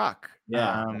truck.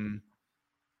 Yeah.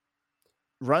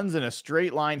 Runs in a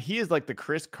straight line. He is like the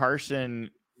Chris Carson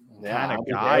kind of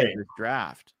guy in this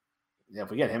draft. Yeah,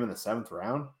 if we get him in the 7th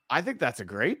round, I think that's a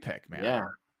great pick, man. Yeah.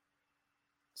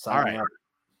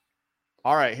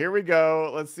 All right, here we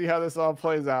go. Let's see how this all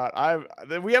plays out.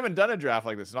 We haven't done a draft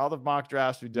like this. In all the mock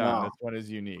drafts we've done, this one is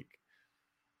unique.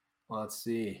 Well, let's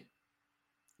see.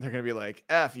 They're gonna be like,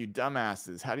 "F you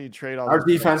dumbasses! How do you trade all?" Our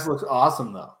defense looks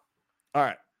awesome, though. All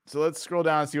right, So let's scroll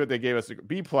down and see what they gave us.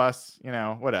 B+,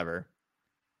 whatever.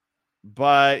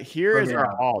 But here is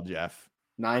our haul, Jeff.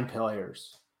 9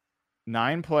 players.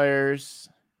 9 players.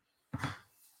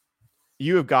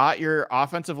 You have got your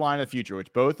offensive line of the future, which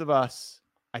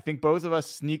I think both of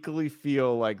us sneakily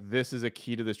feel like this is a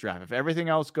key to this draft. If everything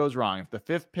else goes wrong, if the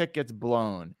 5th pick gets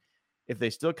blown, if they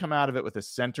still come out of it with a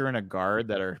center and a guard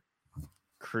that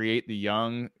create the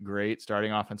young, great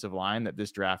starting offensive line, that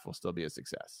this draft will still be a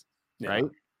success. Right?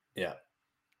 Yeah.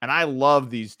 And I love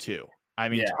these two. I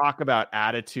mean, talk about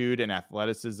attitude and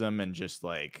athleticism and just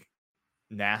like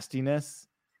nastiness.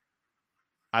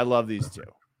 I love these two.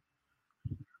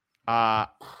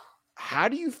 How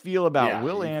do you feel about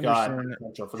Will Anderson,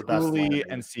 Cooley,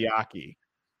 and Siaki?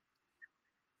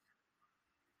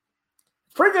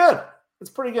 It's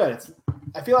pretty good.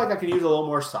 I feel like I could use a little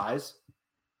more size.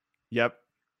 Yep.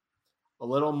 A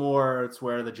little more. It's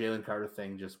where the Jalen Carter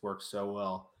thing just works so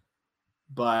well.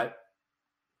 But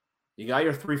you got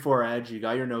your 3-4 edge, you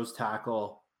got your nose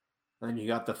tackle, and then you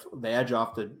got the edge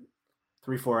off the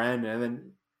 3-4 end, and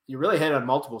then you really hit on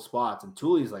multiple spots. And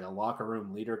Thule's like a locker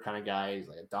room leader kind of guy. He's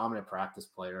like a dominant practice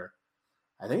player.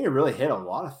 I think you really hit a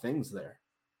lot of things there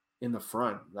in the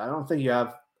front. I don't think you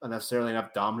have necessarily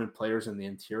enough dominant players in the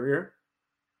interior,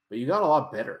 but you got a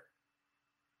lot better.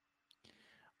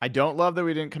 I don't love that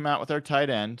we didn't come out with our tight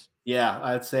end. Yeah,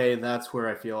 I'd say that's where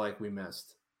I feel like we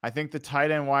missed. I think the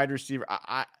tight end wide receiver,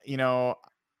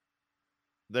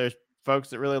 there's folks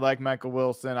that really like Michael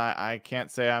Wilson. I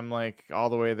can't say I'm like all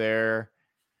the way there.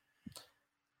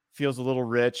 Feels a little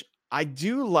rich. I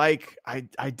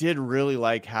did really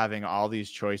like having all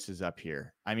these choices up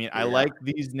here. I mean, I like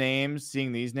these names,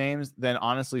 seeing these names, then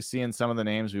honestly seeing some of the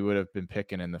names we would have been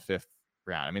picking in the 5th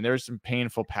round. I mean, there's some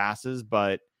painful passes,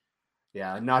 but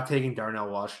not taking Darnell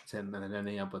Washington and then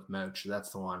ending up with Moch. That's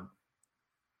the one.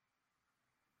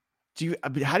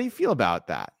 How do you feel about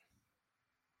that?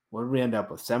 What did we end up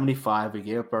with? 75. We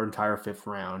gave up our entire 5th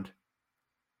round.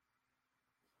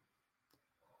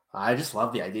 I just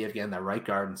love the idea of getting that right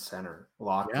guard and center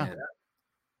locked in.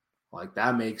 Like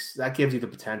that gives you the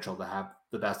potential to have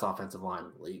the best offensive line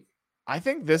in the league. I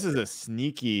think this is a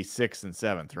sneaky 6th and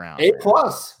 7th round. A+.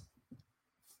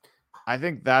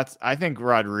 I think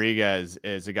Rodriguez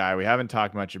is a guy we haven't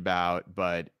talked much about,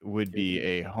 but would be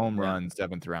a home run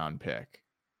 7th round pick.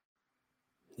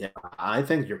 Yeah, I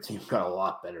think your team got a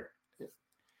lot better.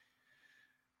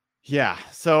 Yeah,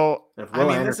 so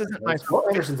this isn't my Will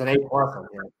Anderson's an A+.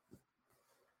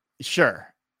 Sure.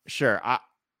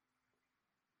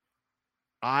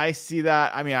 I see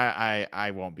that. I mean,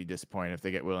 I won't be disappointed if they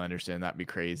get Will Anderson. That'd be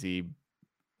crazy.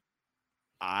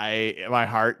 My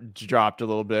heart dropped a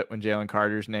little bit when Jalen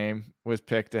Carter's name was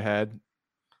picked ahead.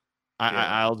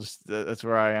 I'll just that's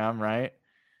where I am, right?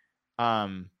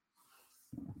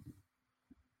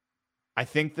 I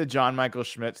think the John Michael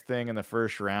Schmitz thing in the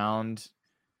 1st round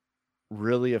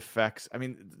really affects. I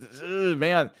mean,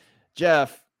 man,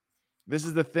 Jeff, this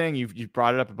is the thing. You've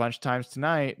brought it up a bunch of times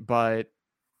tonight, but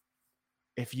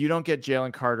if you don't get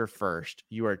Jalen Carter first,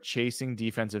 you are chasing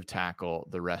defensive tackle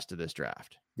the rest of this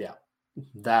draft. Yeah,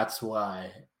 that's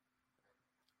why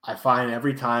I find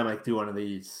every time I do one of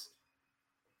these,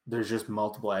 there's just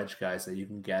multiple edge guys that you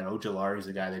can get. Ojulari's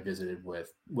the guy they visited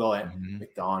with. Will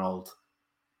McDonald.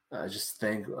 I just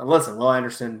think, listen, Will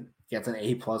Anderson gets an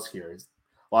A+ here. A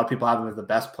lot of people have him as the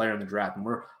best player in the draft, and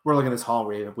we're looking at this haul.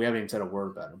 We haven't even said a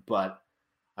word about him, but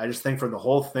I just think for the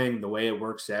whole thing, the way it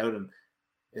works out, and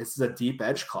this is a deep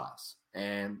edge class.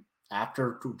 And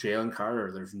after Jalen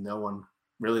Carter, there's no one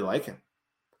really like him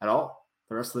at all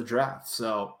the rest of the draft.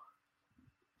 So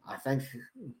I think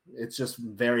it's just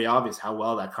very obvious how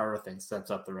well that Carter thing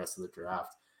sets up the rest of the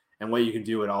draft and what you can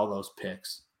do with all those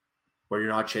picks where you're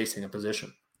not chasing a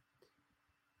position.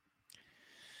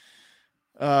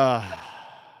 Man.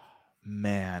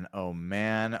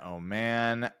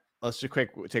 Let's just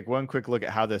take one quick look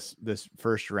at how this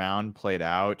 1st round played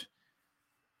out.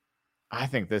 I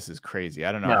think this is crazy.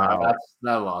 I don't know how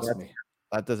that lost me.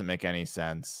 That doesn't make any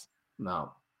sense.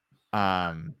 No.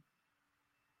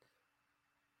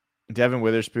 Devin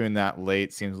Witherspoon that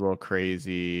late seems a little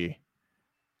crazy.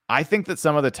 I think that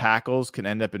some of the tackles can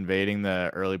end up invading the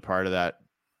early part of that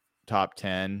top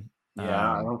 10.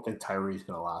 Yeah, I don't think Tyree's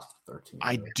going to last 13.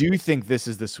 I do think this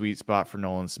is the sweet spot for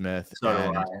Nolan Smith. So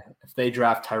do I. If they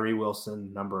draft Tyree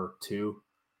Wilson number 2,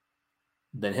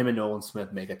 then him and Nolan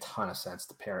Smith make a ton of sense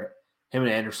to pair it. Him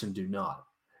and Anderson do not.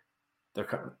 They're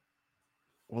coming.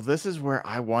 Well, this is where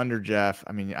I wonder, Jeff.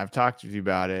 I mean, I've talked to you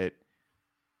about it.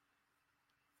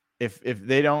 If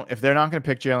they're not going to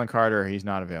pick Jalen Carter, he's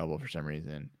not available for some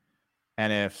reason.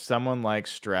 And if someone like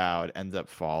Stroud ends up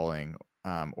falling,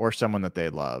 or someone that they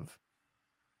love,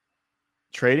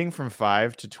 trading from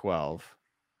 5 to 12,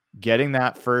 getting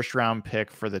that first round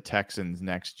pick for the Texans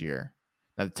next year.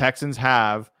 Now, the Texans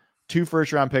have 2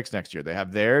 first round picks next year. They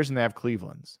have theirs and they have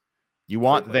Cleveland's. You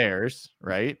want theirs,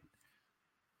 right?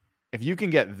 If you can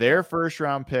get their first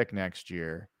round pick next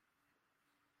year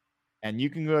and you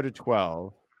can go to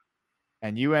 12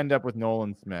 and you end up with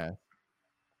Nolan Smith,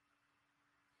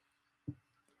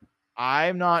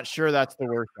 I'm not sure that's the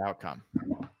worst outcome.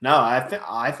 No,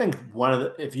 I think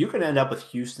if you can end up with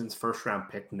Houston's first round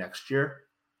pick next year,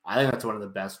 I think that's one of the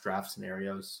best draft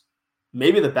scenarios,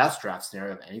 maybe the best draft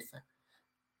scenario of anything,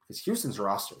 because Houston's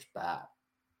roster is bad,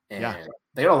 and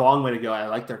they got a long way to go. I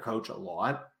like their coach a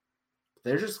lot.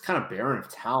 They're just kind of barren of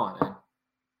talent, and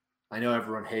I know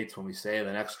everyone hates when we say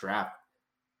the next draft,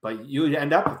 but you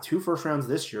end up with 2 first rounds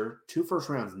this year, 2 first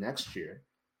rounds next year,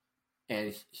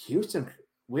 and Houston.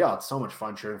 We all had so much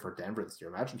fun cheering for Denver this year.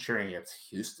 Imagine cheering against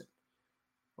Houston,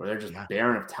 where they're just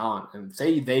barren of talent. And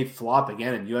say they flop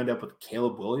again and you end up with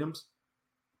Caleb Williams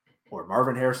or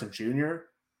Marvin Harrison Jr.,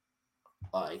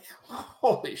 like,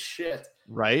 holy shit.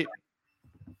 Right?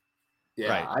 Yeah,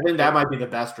 right. I think that might be the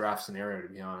best draft scenario, to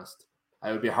be honest.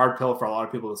 It would be a hard pill for a lot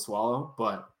of people to swallow,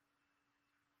 but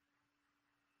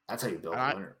that's how you build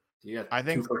a winner.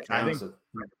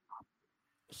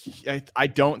 I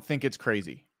don't think it's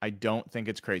crazy.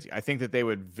 I think that they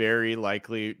would very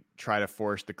likely try to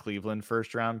force the Cleveland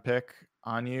first round pick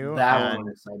on you. That one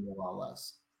excites me a lot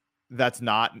less. That's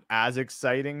not as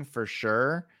exciting for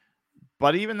sure.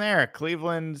 But even there,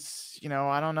 Cleveland's,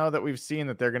 I don't know that we've seen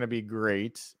that they're going to be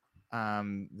great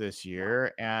this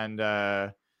year. And,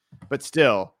 but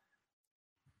still,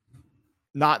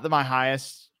 not my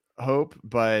highest hope,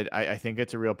 but I think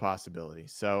it's a real possibility.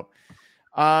 So,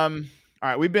 all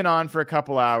right, we've been on for a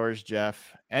couple hours,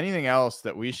 Jeff. Anything else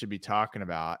that we should be talking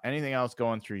about? Anything else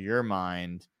going through your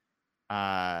mind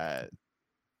that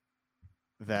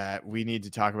we need to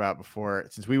talk about before,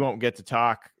 since we won't get to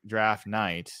talk draft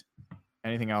night?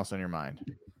 Anything else on your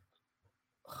mind?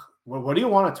 Well, what do you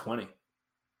want at 20?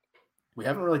 We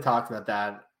haven't really talked about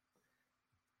that.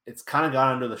 It's kind of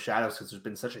gone under the shadows because there's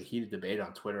been such a heated debate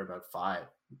on Twitter about 5.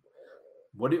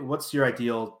 What's your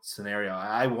ideal scenario?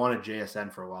 I wanted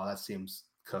JSN for a while. That seems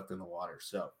cooked in the water.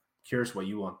 So curious what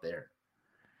you want there.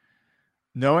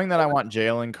 Knowing that I want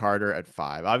Jalen Carter at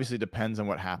 5, obviously depends on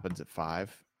what happens at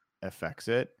 5, affects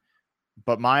it.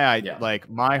 But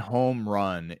my home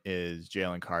run is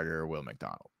Jalen Carter or Will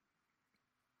McDonald.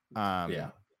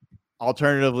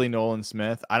 Alternatively, Nolan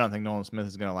Smith. I don't think Nolan Smith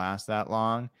is going to last that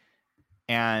long.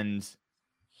 And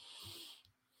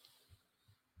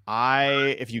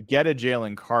if you get a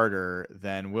Jalen Carter,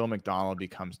 then Will McDonald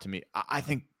becomes, to me, I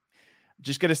think,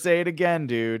 just going to say it again,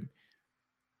 dude.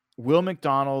 Will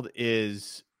McDonald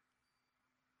is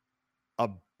a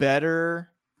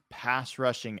better pass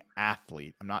rushing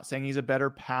athlete. I'm not saying he's a better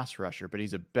pass rusher, but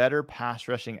he's a better pass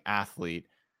rushing athlete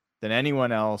than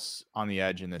anyone else on the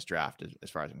edge in this draft, as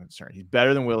far as I'm concerned. He's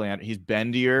better than Will Anderson. He's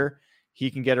bendier.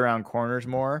 He can get around corners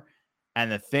more.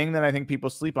 And the thing that I think people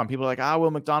sleep on, people are like,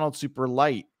 Will McDonald's super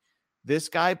light. This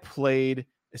guy played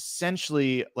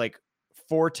essentially like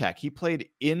 4-tech. He played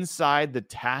inside the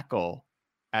tackle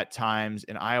at times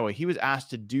in Iowa. He was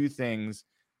asked to do things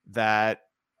that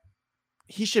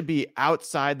he should be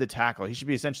outside the tackle. He should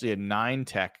be essentially a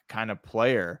 9-tech kind of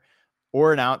player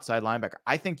or an outside linebacker.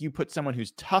 I think you put someone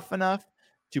who's tough enough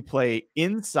to play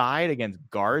inside against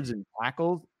guards and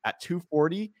tackles at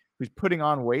 240, who's putting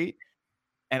on weight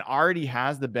and already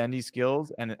has the bendy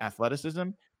skills and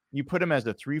athleticism. You put him as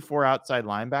a 3-4 outside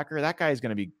linebacker. That guy is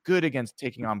going to be good against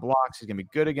taking on blocks. He's going to be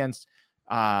good against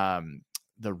the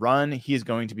run. He's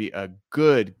going to be a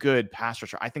good pass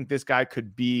rusher. I think this guy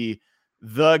could be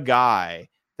the guy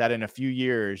that in a few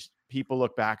years people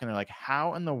look back and they're like,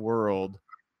 how in the world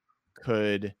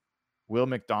could Will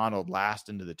McDonald last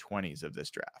into the 20s of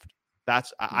this draft?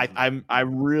 I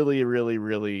really, really,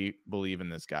 really believe in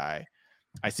this guy.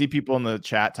 I see people in the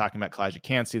chat talking about Kalijah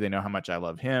Kancey. They know how much I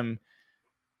love him.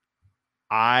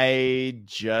 I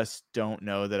just don't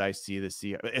know that I see the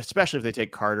Seahawks, especially if they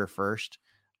take Carter first.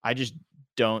 I just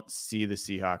don't see the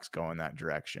Seahawks going that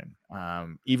direction.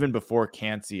 Even before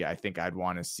Kancey, I think I'd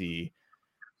want to see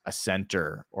a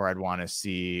center, or I'd want to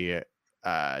see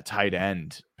a tight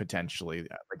end potentially.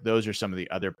 Like, those are some of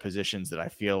the other positions that I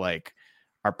feel like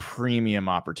are premium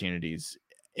opportunities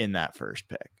in that first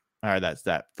pick, or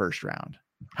that first round.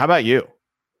 How about you?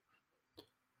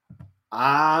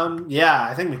 Yeah,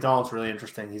 I think McDonald's really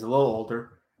interesting. He's a little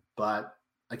older, but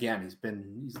again, he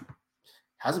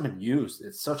hasn't been used.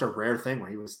 It's such a rare thing where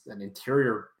he was an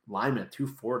interior lineman at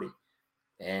 240,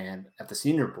 and at the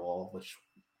Senior Bowl, which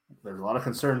there's a lot of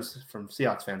concerns from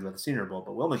Seahawks fans about the Senior Bowl,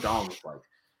 but Will McDonald was like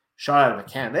shot out of a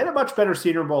can. They had a much better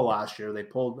Senior Bowl last year. They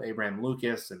pulled Abraham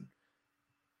Lucas and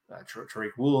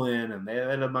Tariq Woolen, and they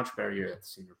had a much better year at the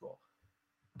Senior Bowl.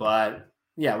 But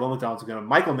yeah, Will McDonald's going to.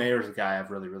 Michael Mayer is a guy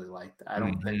I've really, really liked. I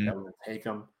don't think that will take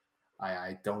him.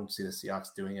 I don't see the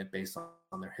Seahawks doing it based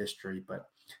on their history, but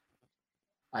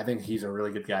I think he's a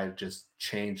really good guy to just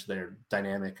change their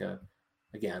dynamic.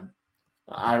 Again,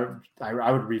 I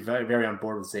would be very, very on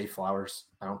board with Zay Flowers.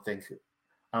 I don't think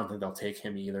they'll take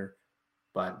him either.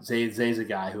 But Zay's a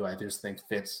guy who I just think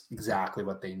fits exactly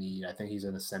what they need. I think he's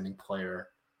an ascending player.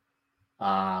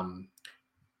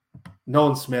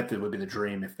 Nolan Smith, it would be the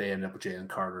dream if they end up with Jalen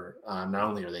Carter. Not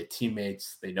only are they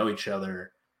teammates, they know each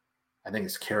other. I think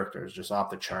his character is just off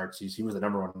the charts. He was the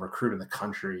number one recruit in the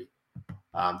country.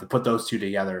 To put those two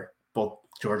together, both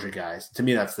Georgia guys, to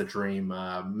me, that's the dream.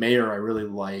 Mayer, I really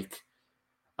like.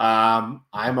 I'm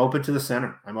open to the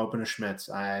center. I'm open to Schmitz.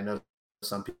 I know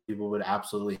some people would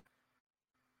absolutely,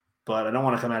 but I don't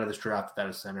want to come out of this draft without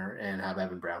a center and have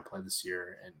Evan Brown play this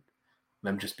year and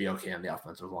them just be okay on the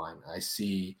offensive line. I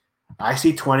see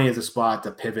 20 as a spot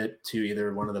to pivot to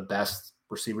either one of the best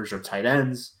receivers or tight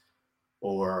ends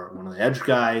or one of the edge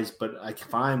guys, but I can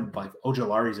find like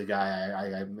Ojulari's a guy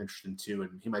I'm interested in too,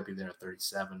 and he might be there at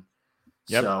 37.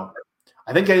 Yep. So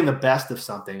I think getting the best of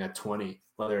something at 20,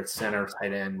 whether it's center,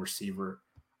 tight end, receiver,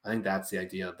 I think that's the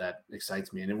idea that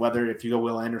excites me. And whether if you go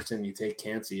Will Anderson, you take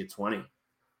Kancey at 20,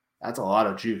 that's a lot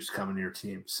of juice coming to your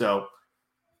team. So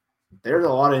there's a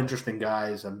lot of interesting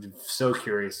guys. I'm so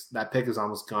curious. That pick has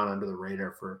almost gone under the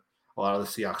radar for a lot of the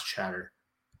Seahawks chatter.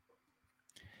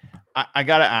 I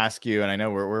got to ask you, and I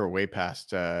know we're way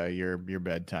past your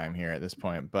bedtime here at this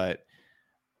point, but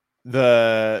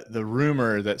the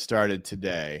rumor that started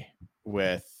today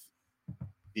with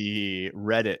the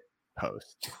Reddit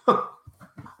post,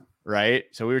 right?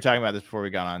 So we were talking about this before we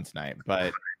got on tonight,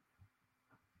 but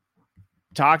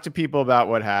talk to people about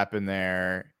what happened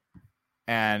there.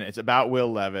 And it's about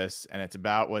Will Levis, and it's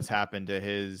about what's happened to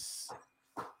his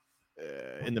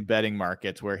in the betting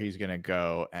markets where he's going to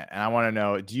go. And I want to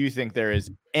know, do you think there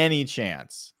is any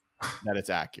chance that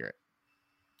it's accurate?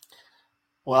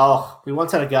 Well, we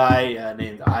once had a guy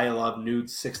named I Love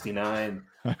Nudes 69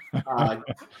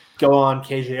 go on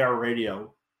KJR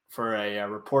radio for a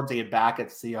report to get back at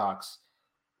Seahawks.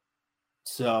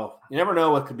 So you never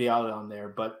know what could be out on there,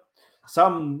 but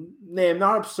some name,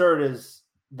 not absurd as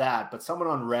that, but someone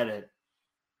on Reddit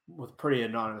with pretty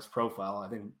anonymous profile. I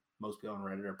think most people on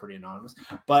Reddit are pretty anonymous,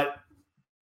 but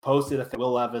posted that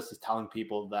Will Levis is telling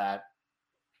people that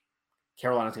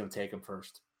Carolina's going to take him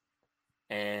first.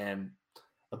 And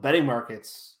the betting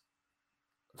markets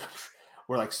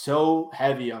were like so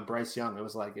heavy on Bryce Young. It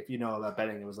was like, if you know about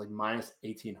betting, it was like minus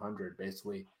 1,800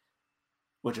 basically,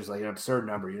 which is like an absurd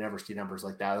number. You never see numbers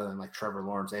like that other than like Trevor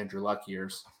Lawrence, Andrew Luck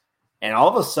years. And all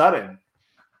of a sudden,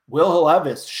 Will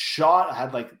Levis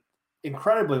had like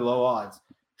incredibly low odds,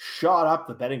 shot up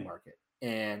the betting market.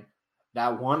 And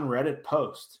that one Reddit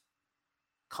post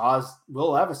caused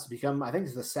Will Levis to become, I think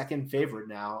he's the second favorite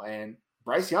now. And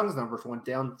Bryce Young's numbers went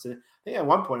down to, I think at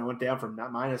one point it went down from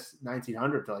minus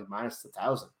 1,900 to like minus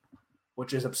 1,000,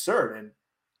 which is absurd. And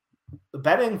the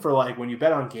betting for like when you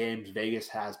bet on games, Vegas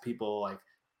has people like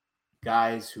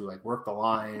guys who like work the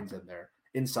lines and they're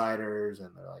insiders and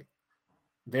they're like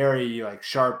very like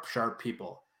sharp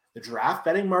people. The draft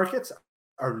betting markets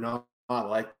are not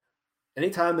like,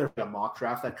 anytime there's a mock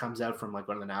draft that comes out from like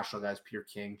one of the national guys, Peter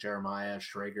King, Jeremiah,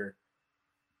 Schrager,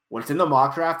 when it's in the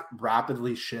mock draft,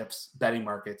 rapidly shifts betting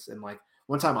markets. And like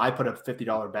one time I put a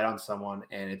 $50 bet on someone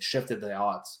and it shifted the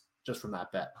odds just from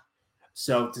that bet.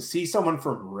 So to see someone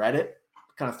from Reddit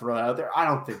kind of throw that out there, I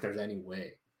don't think there's any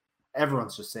way.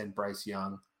 Everyone's just saying Bryce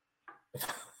Young.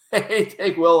 Hey,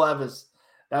 take Will Levis.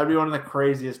 That would be one of the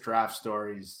craziest draft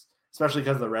stories, especially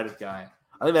because of the Reddit guy.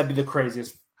 I think that'd be the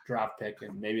craziest draft pick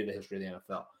in maybe the history of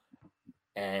the NFL.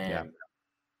 And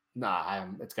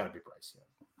it's got to be Bryce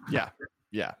Young.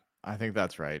 Yeah, I think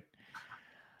that's right.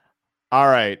 All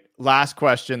right, last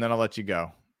question, then I'll let you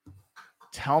go.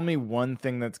 Tell me one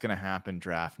thing that's going to happen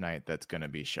draft night that's going to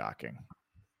be shocking.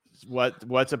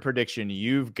 What's a prediction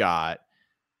you've got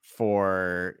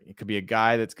for, it could be a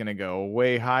guy that's going to go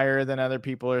way higher than other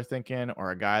people are thinking,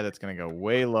 or a guy that's going to go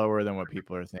way lower than what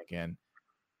people are thinking.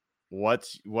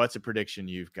 What's a prediction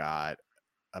you've got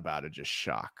about a just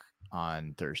shock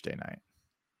on Thursday night?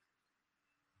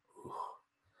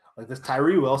 Like this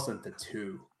Tyree Wilson to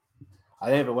 2. I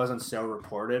think if it wasn't so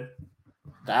reported,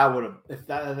 that would have, if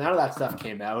none of that stuff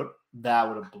came out, that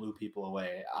would have blew people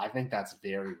away. I think that's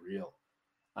very real.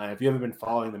 If you haven't been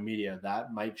following the media,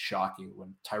 that might shock you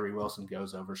when Tyree Wilson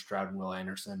goes over Stroud and Will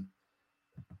Anderson.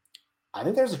 I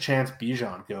think there's a chance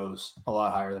Bijan goes a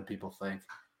lot higher than people think.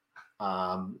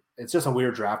 It's just a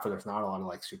weird draft where there's not a lot of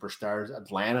like superstars.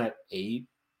 Atlanta at 8,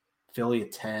 Philly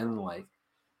at 10. Like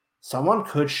someone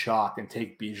could shock and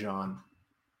take Bijan.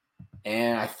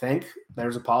 And I think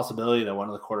there's a possibility that one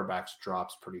of the quarterbacks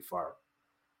drops pretty far.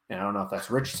 And I don't know if that's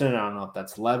Richardson. I don't know if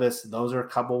that's Levis. Those are a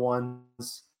couple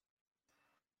ones.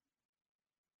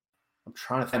 I'm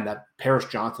trying to think that Paris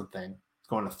Johnson thing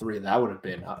going to 3. That would have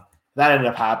been that ended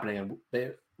up happening. And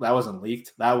that wasn't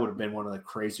leaked. That would have been one of the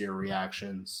crazier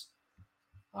reactions.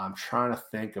 I'm trying to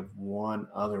think of one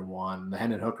other one. The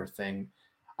Hendon Hooker thing.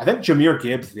 I think Jahmyr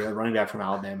Gibbs, the running back from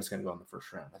Alabama, is going to go in the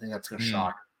first round. I think that's going to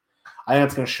shock. I think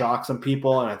it's going to shock some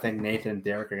people, and I think Nathan and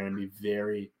Derek are going to be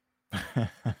very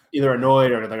either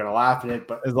annoyed or they're going to laugh at it.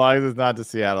 But as long as it's not to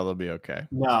Seattle, they'll be okay.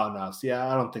 No. Seattle,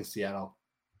 I don't think Seattle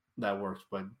that works,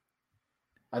 but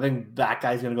I think that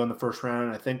guy's going to go in the first round.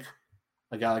 And I think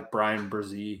a guy like Brian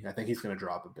Brzee, I think he's going to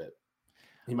drop a bit.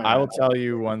 I will tell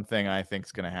you one thing I think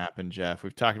is going to happen, Jeff.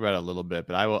 We've talked about it a little bit,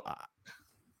 but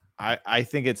I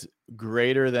think it's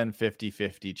greater than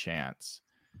 50-50 chance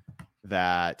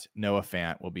that Noah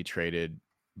Fant will be traded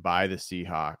by the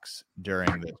Seahawks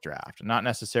during this draft. Not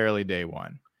necessarily day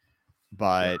one,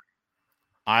 but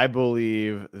I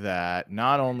believe that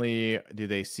not only do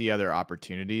they see other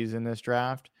opportunities in this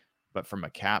draft, but from a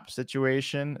cap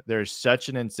situation, there's such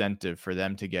an incentive for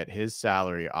them to get his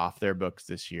salary off their books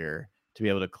this year to be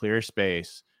able to clear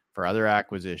space for other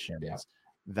acquisitions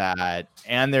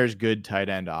and there's good tight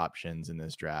end options in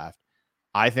this draft.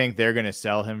 I think they're going to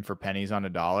sell him for pennies on a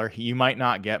dollar. You might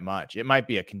not get much. It might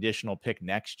be a conditional pick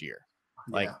next year.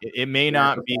 Like it may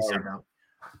not be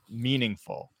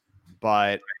meaningful,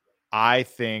 but I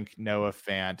think Noah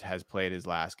Fant has played his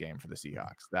last game for the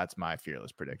Seahawks. That's my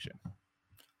fearless prediction.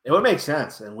 It would make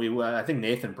sense. And I think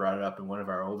Nathan brought it up in one of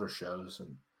our older shows,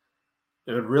 and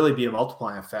it would really be a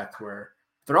multiplying effect where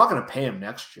if they're not going to pay him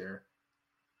next year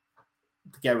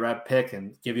to get red pick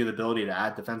and give you the ability to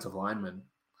add defensive linemen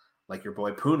like your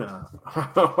boy Puna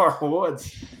or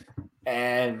Woods.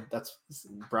 And that's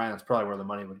probably where the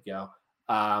money would go.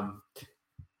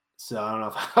 So I don't know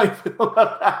how you feel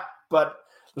about that, but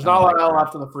there's not a lot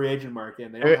left in the free agent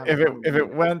market. And if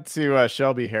it went to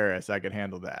Shelby Harris, I could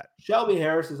handle that. Shelby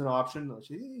Harris is an option.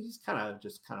 He's kind of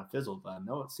fizzled.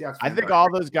 No, Seahawks. I think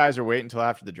all those guys are waiting until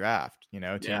after the draft. Teams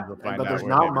will find out. But there's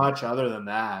not much other than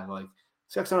that. Like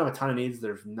Seahawks don't have a ton of needs.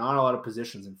 There's not a lot of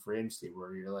positions in free agency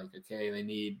where you're like, okay,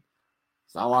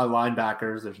 it's not a lot of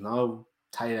linebackers. There's no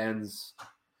tight ends.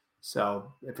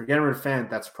 So if you're getting rid of Fant,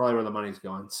 that's probably where the money's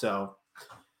going. So.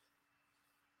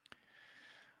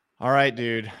 All right,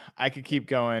 dude. I could keep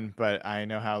going, but I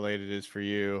know how late it is for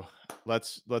you.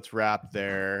 Let's wrap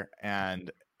there.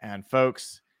 And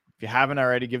folks, if you haven't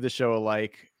already, give the show a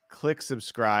like, click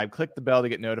subscribe, click the bell to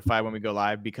get notified when we go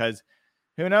live, because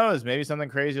who knows, maybe something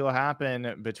crazy will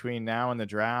happen between now and the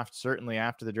draft. Certainly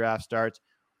after the draft starts,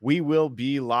 we will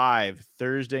be live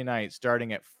Thursday night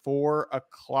starting at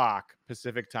 4:00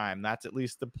 Pacific time. That's at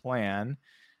least the plan.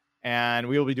 And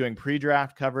we will be doing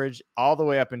pre-draft coverage all the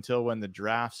way up until when the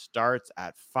draft starts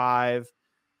at 5.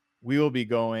 We will be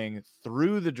going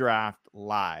through the draft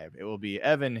live. It will be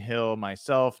Evan Hill,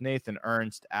 myself, Nathan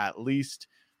Ernst, at least.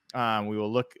 We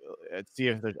will look at see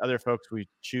if there's other folks we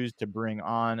choose to bring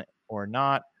on or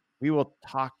not. We will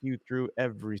talk you through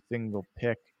every single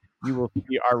pick. You will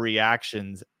see our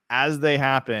reactions as they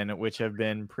happen, which have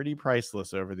been pretty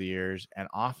priceless over the years and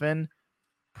often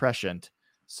prescient.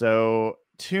 So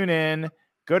tune in,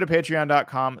 go to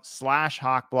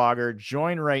patreon.com/hawkblogger,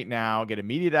 join right now, get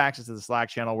immediate access to the Slack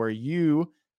channel where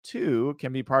you too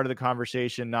can be part of the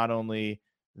conversation, not only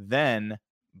then,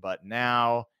 but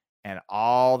now and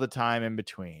all the time in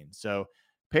between. So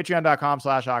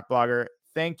patreon.com/hawkblogger.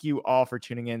 Thank you all for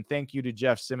tuning in. Thank you to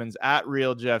Jeff Simmons at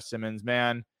Real Jeff Simmons,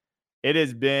 man. It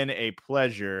has been a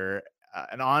pleasure,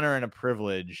 an honor and a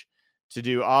privilege to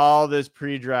do all this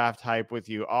pre-draft hype with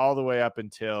you all the way up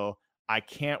until I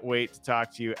can't wait to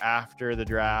talk to you after the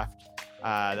draft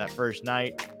that first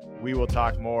night. We will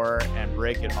talk more and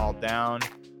break it all down.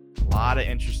 A lot of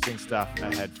interesting stuff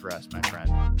ahead for us, my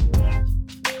friend.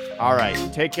 All right.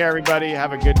 Take care, everybody.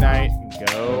 Have a good night.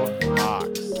 Go Hawks.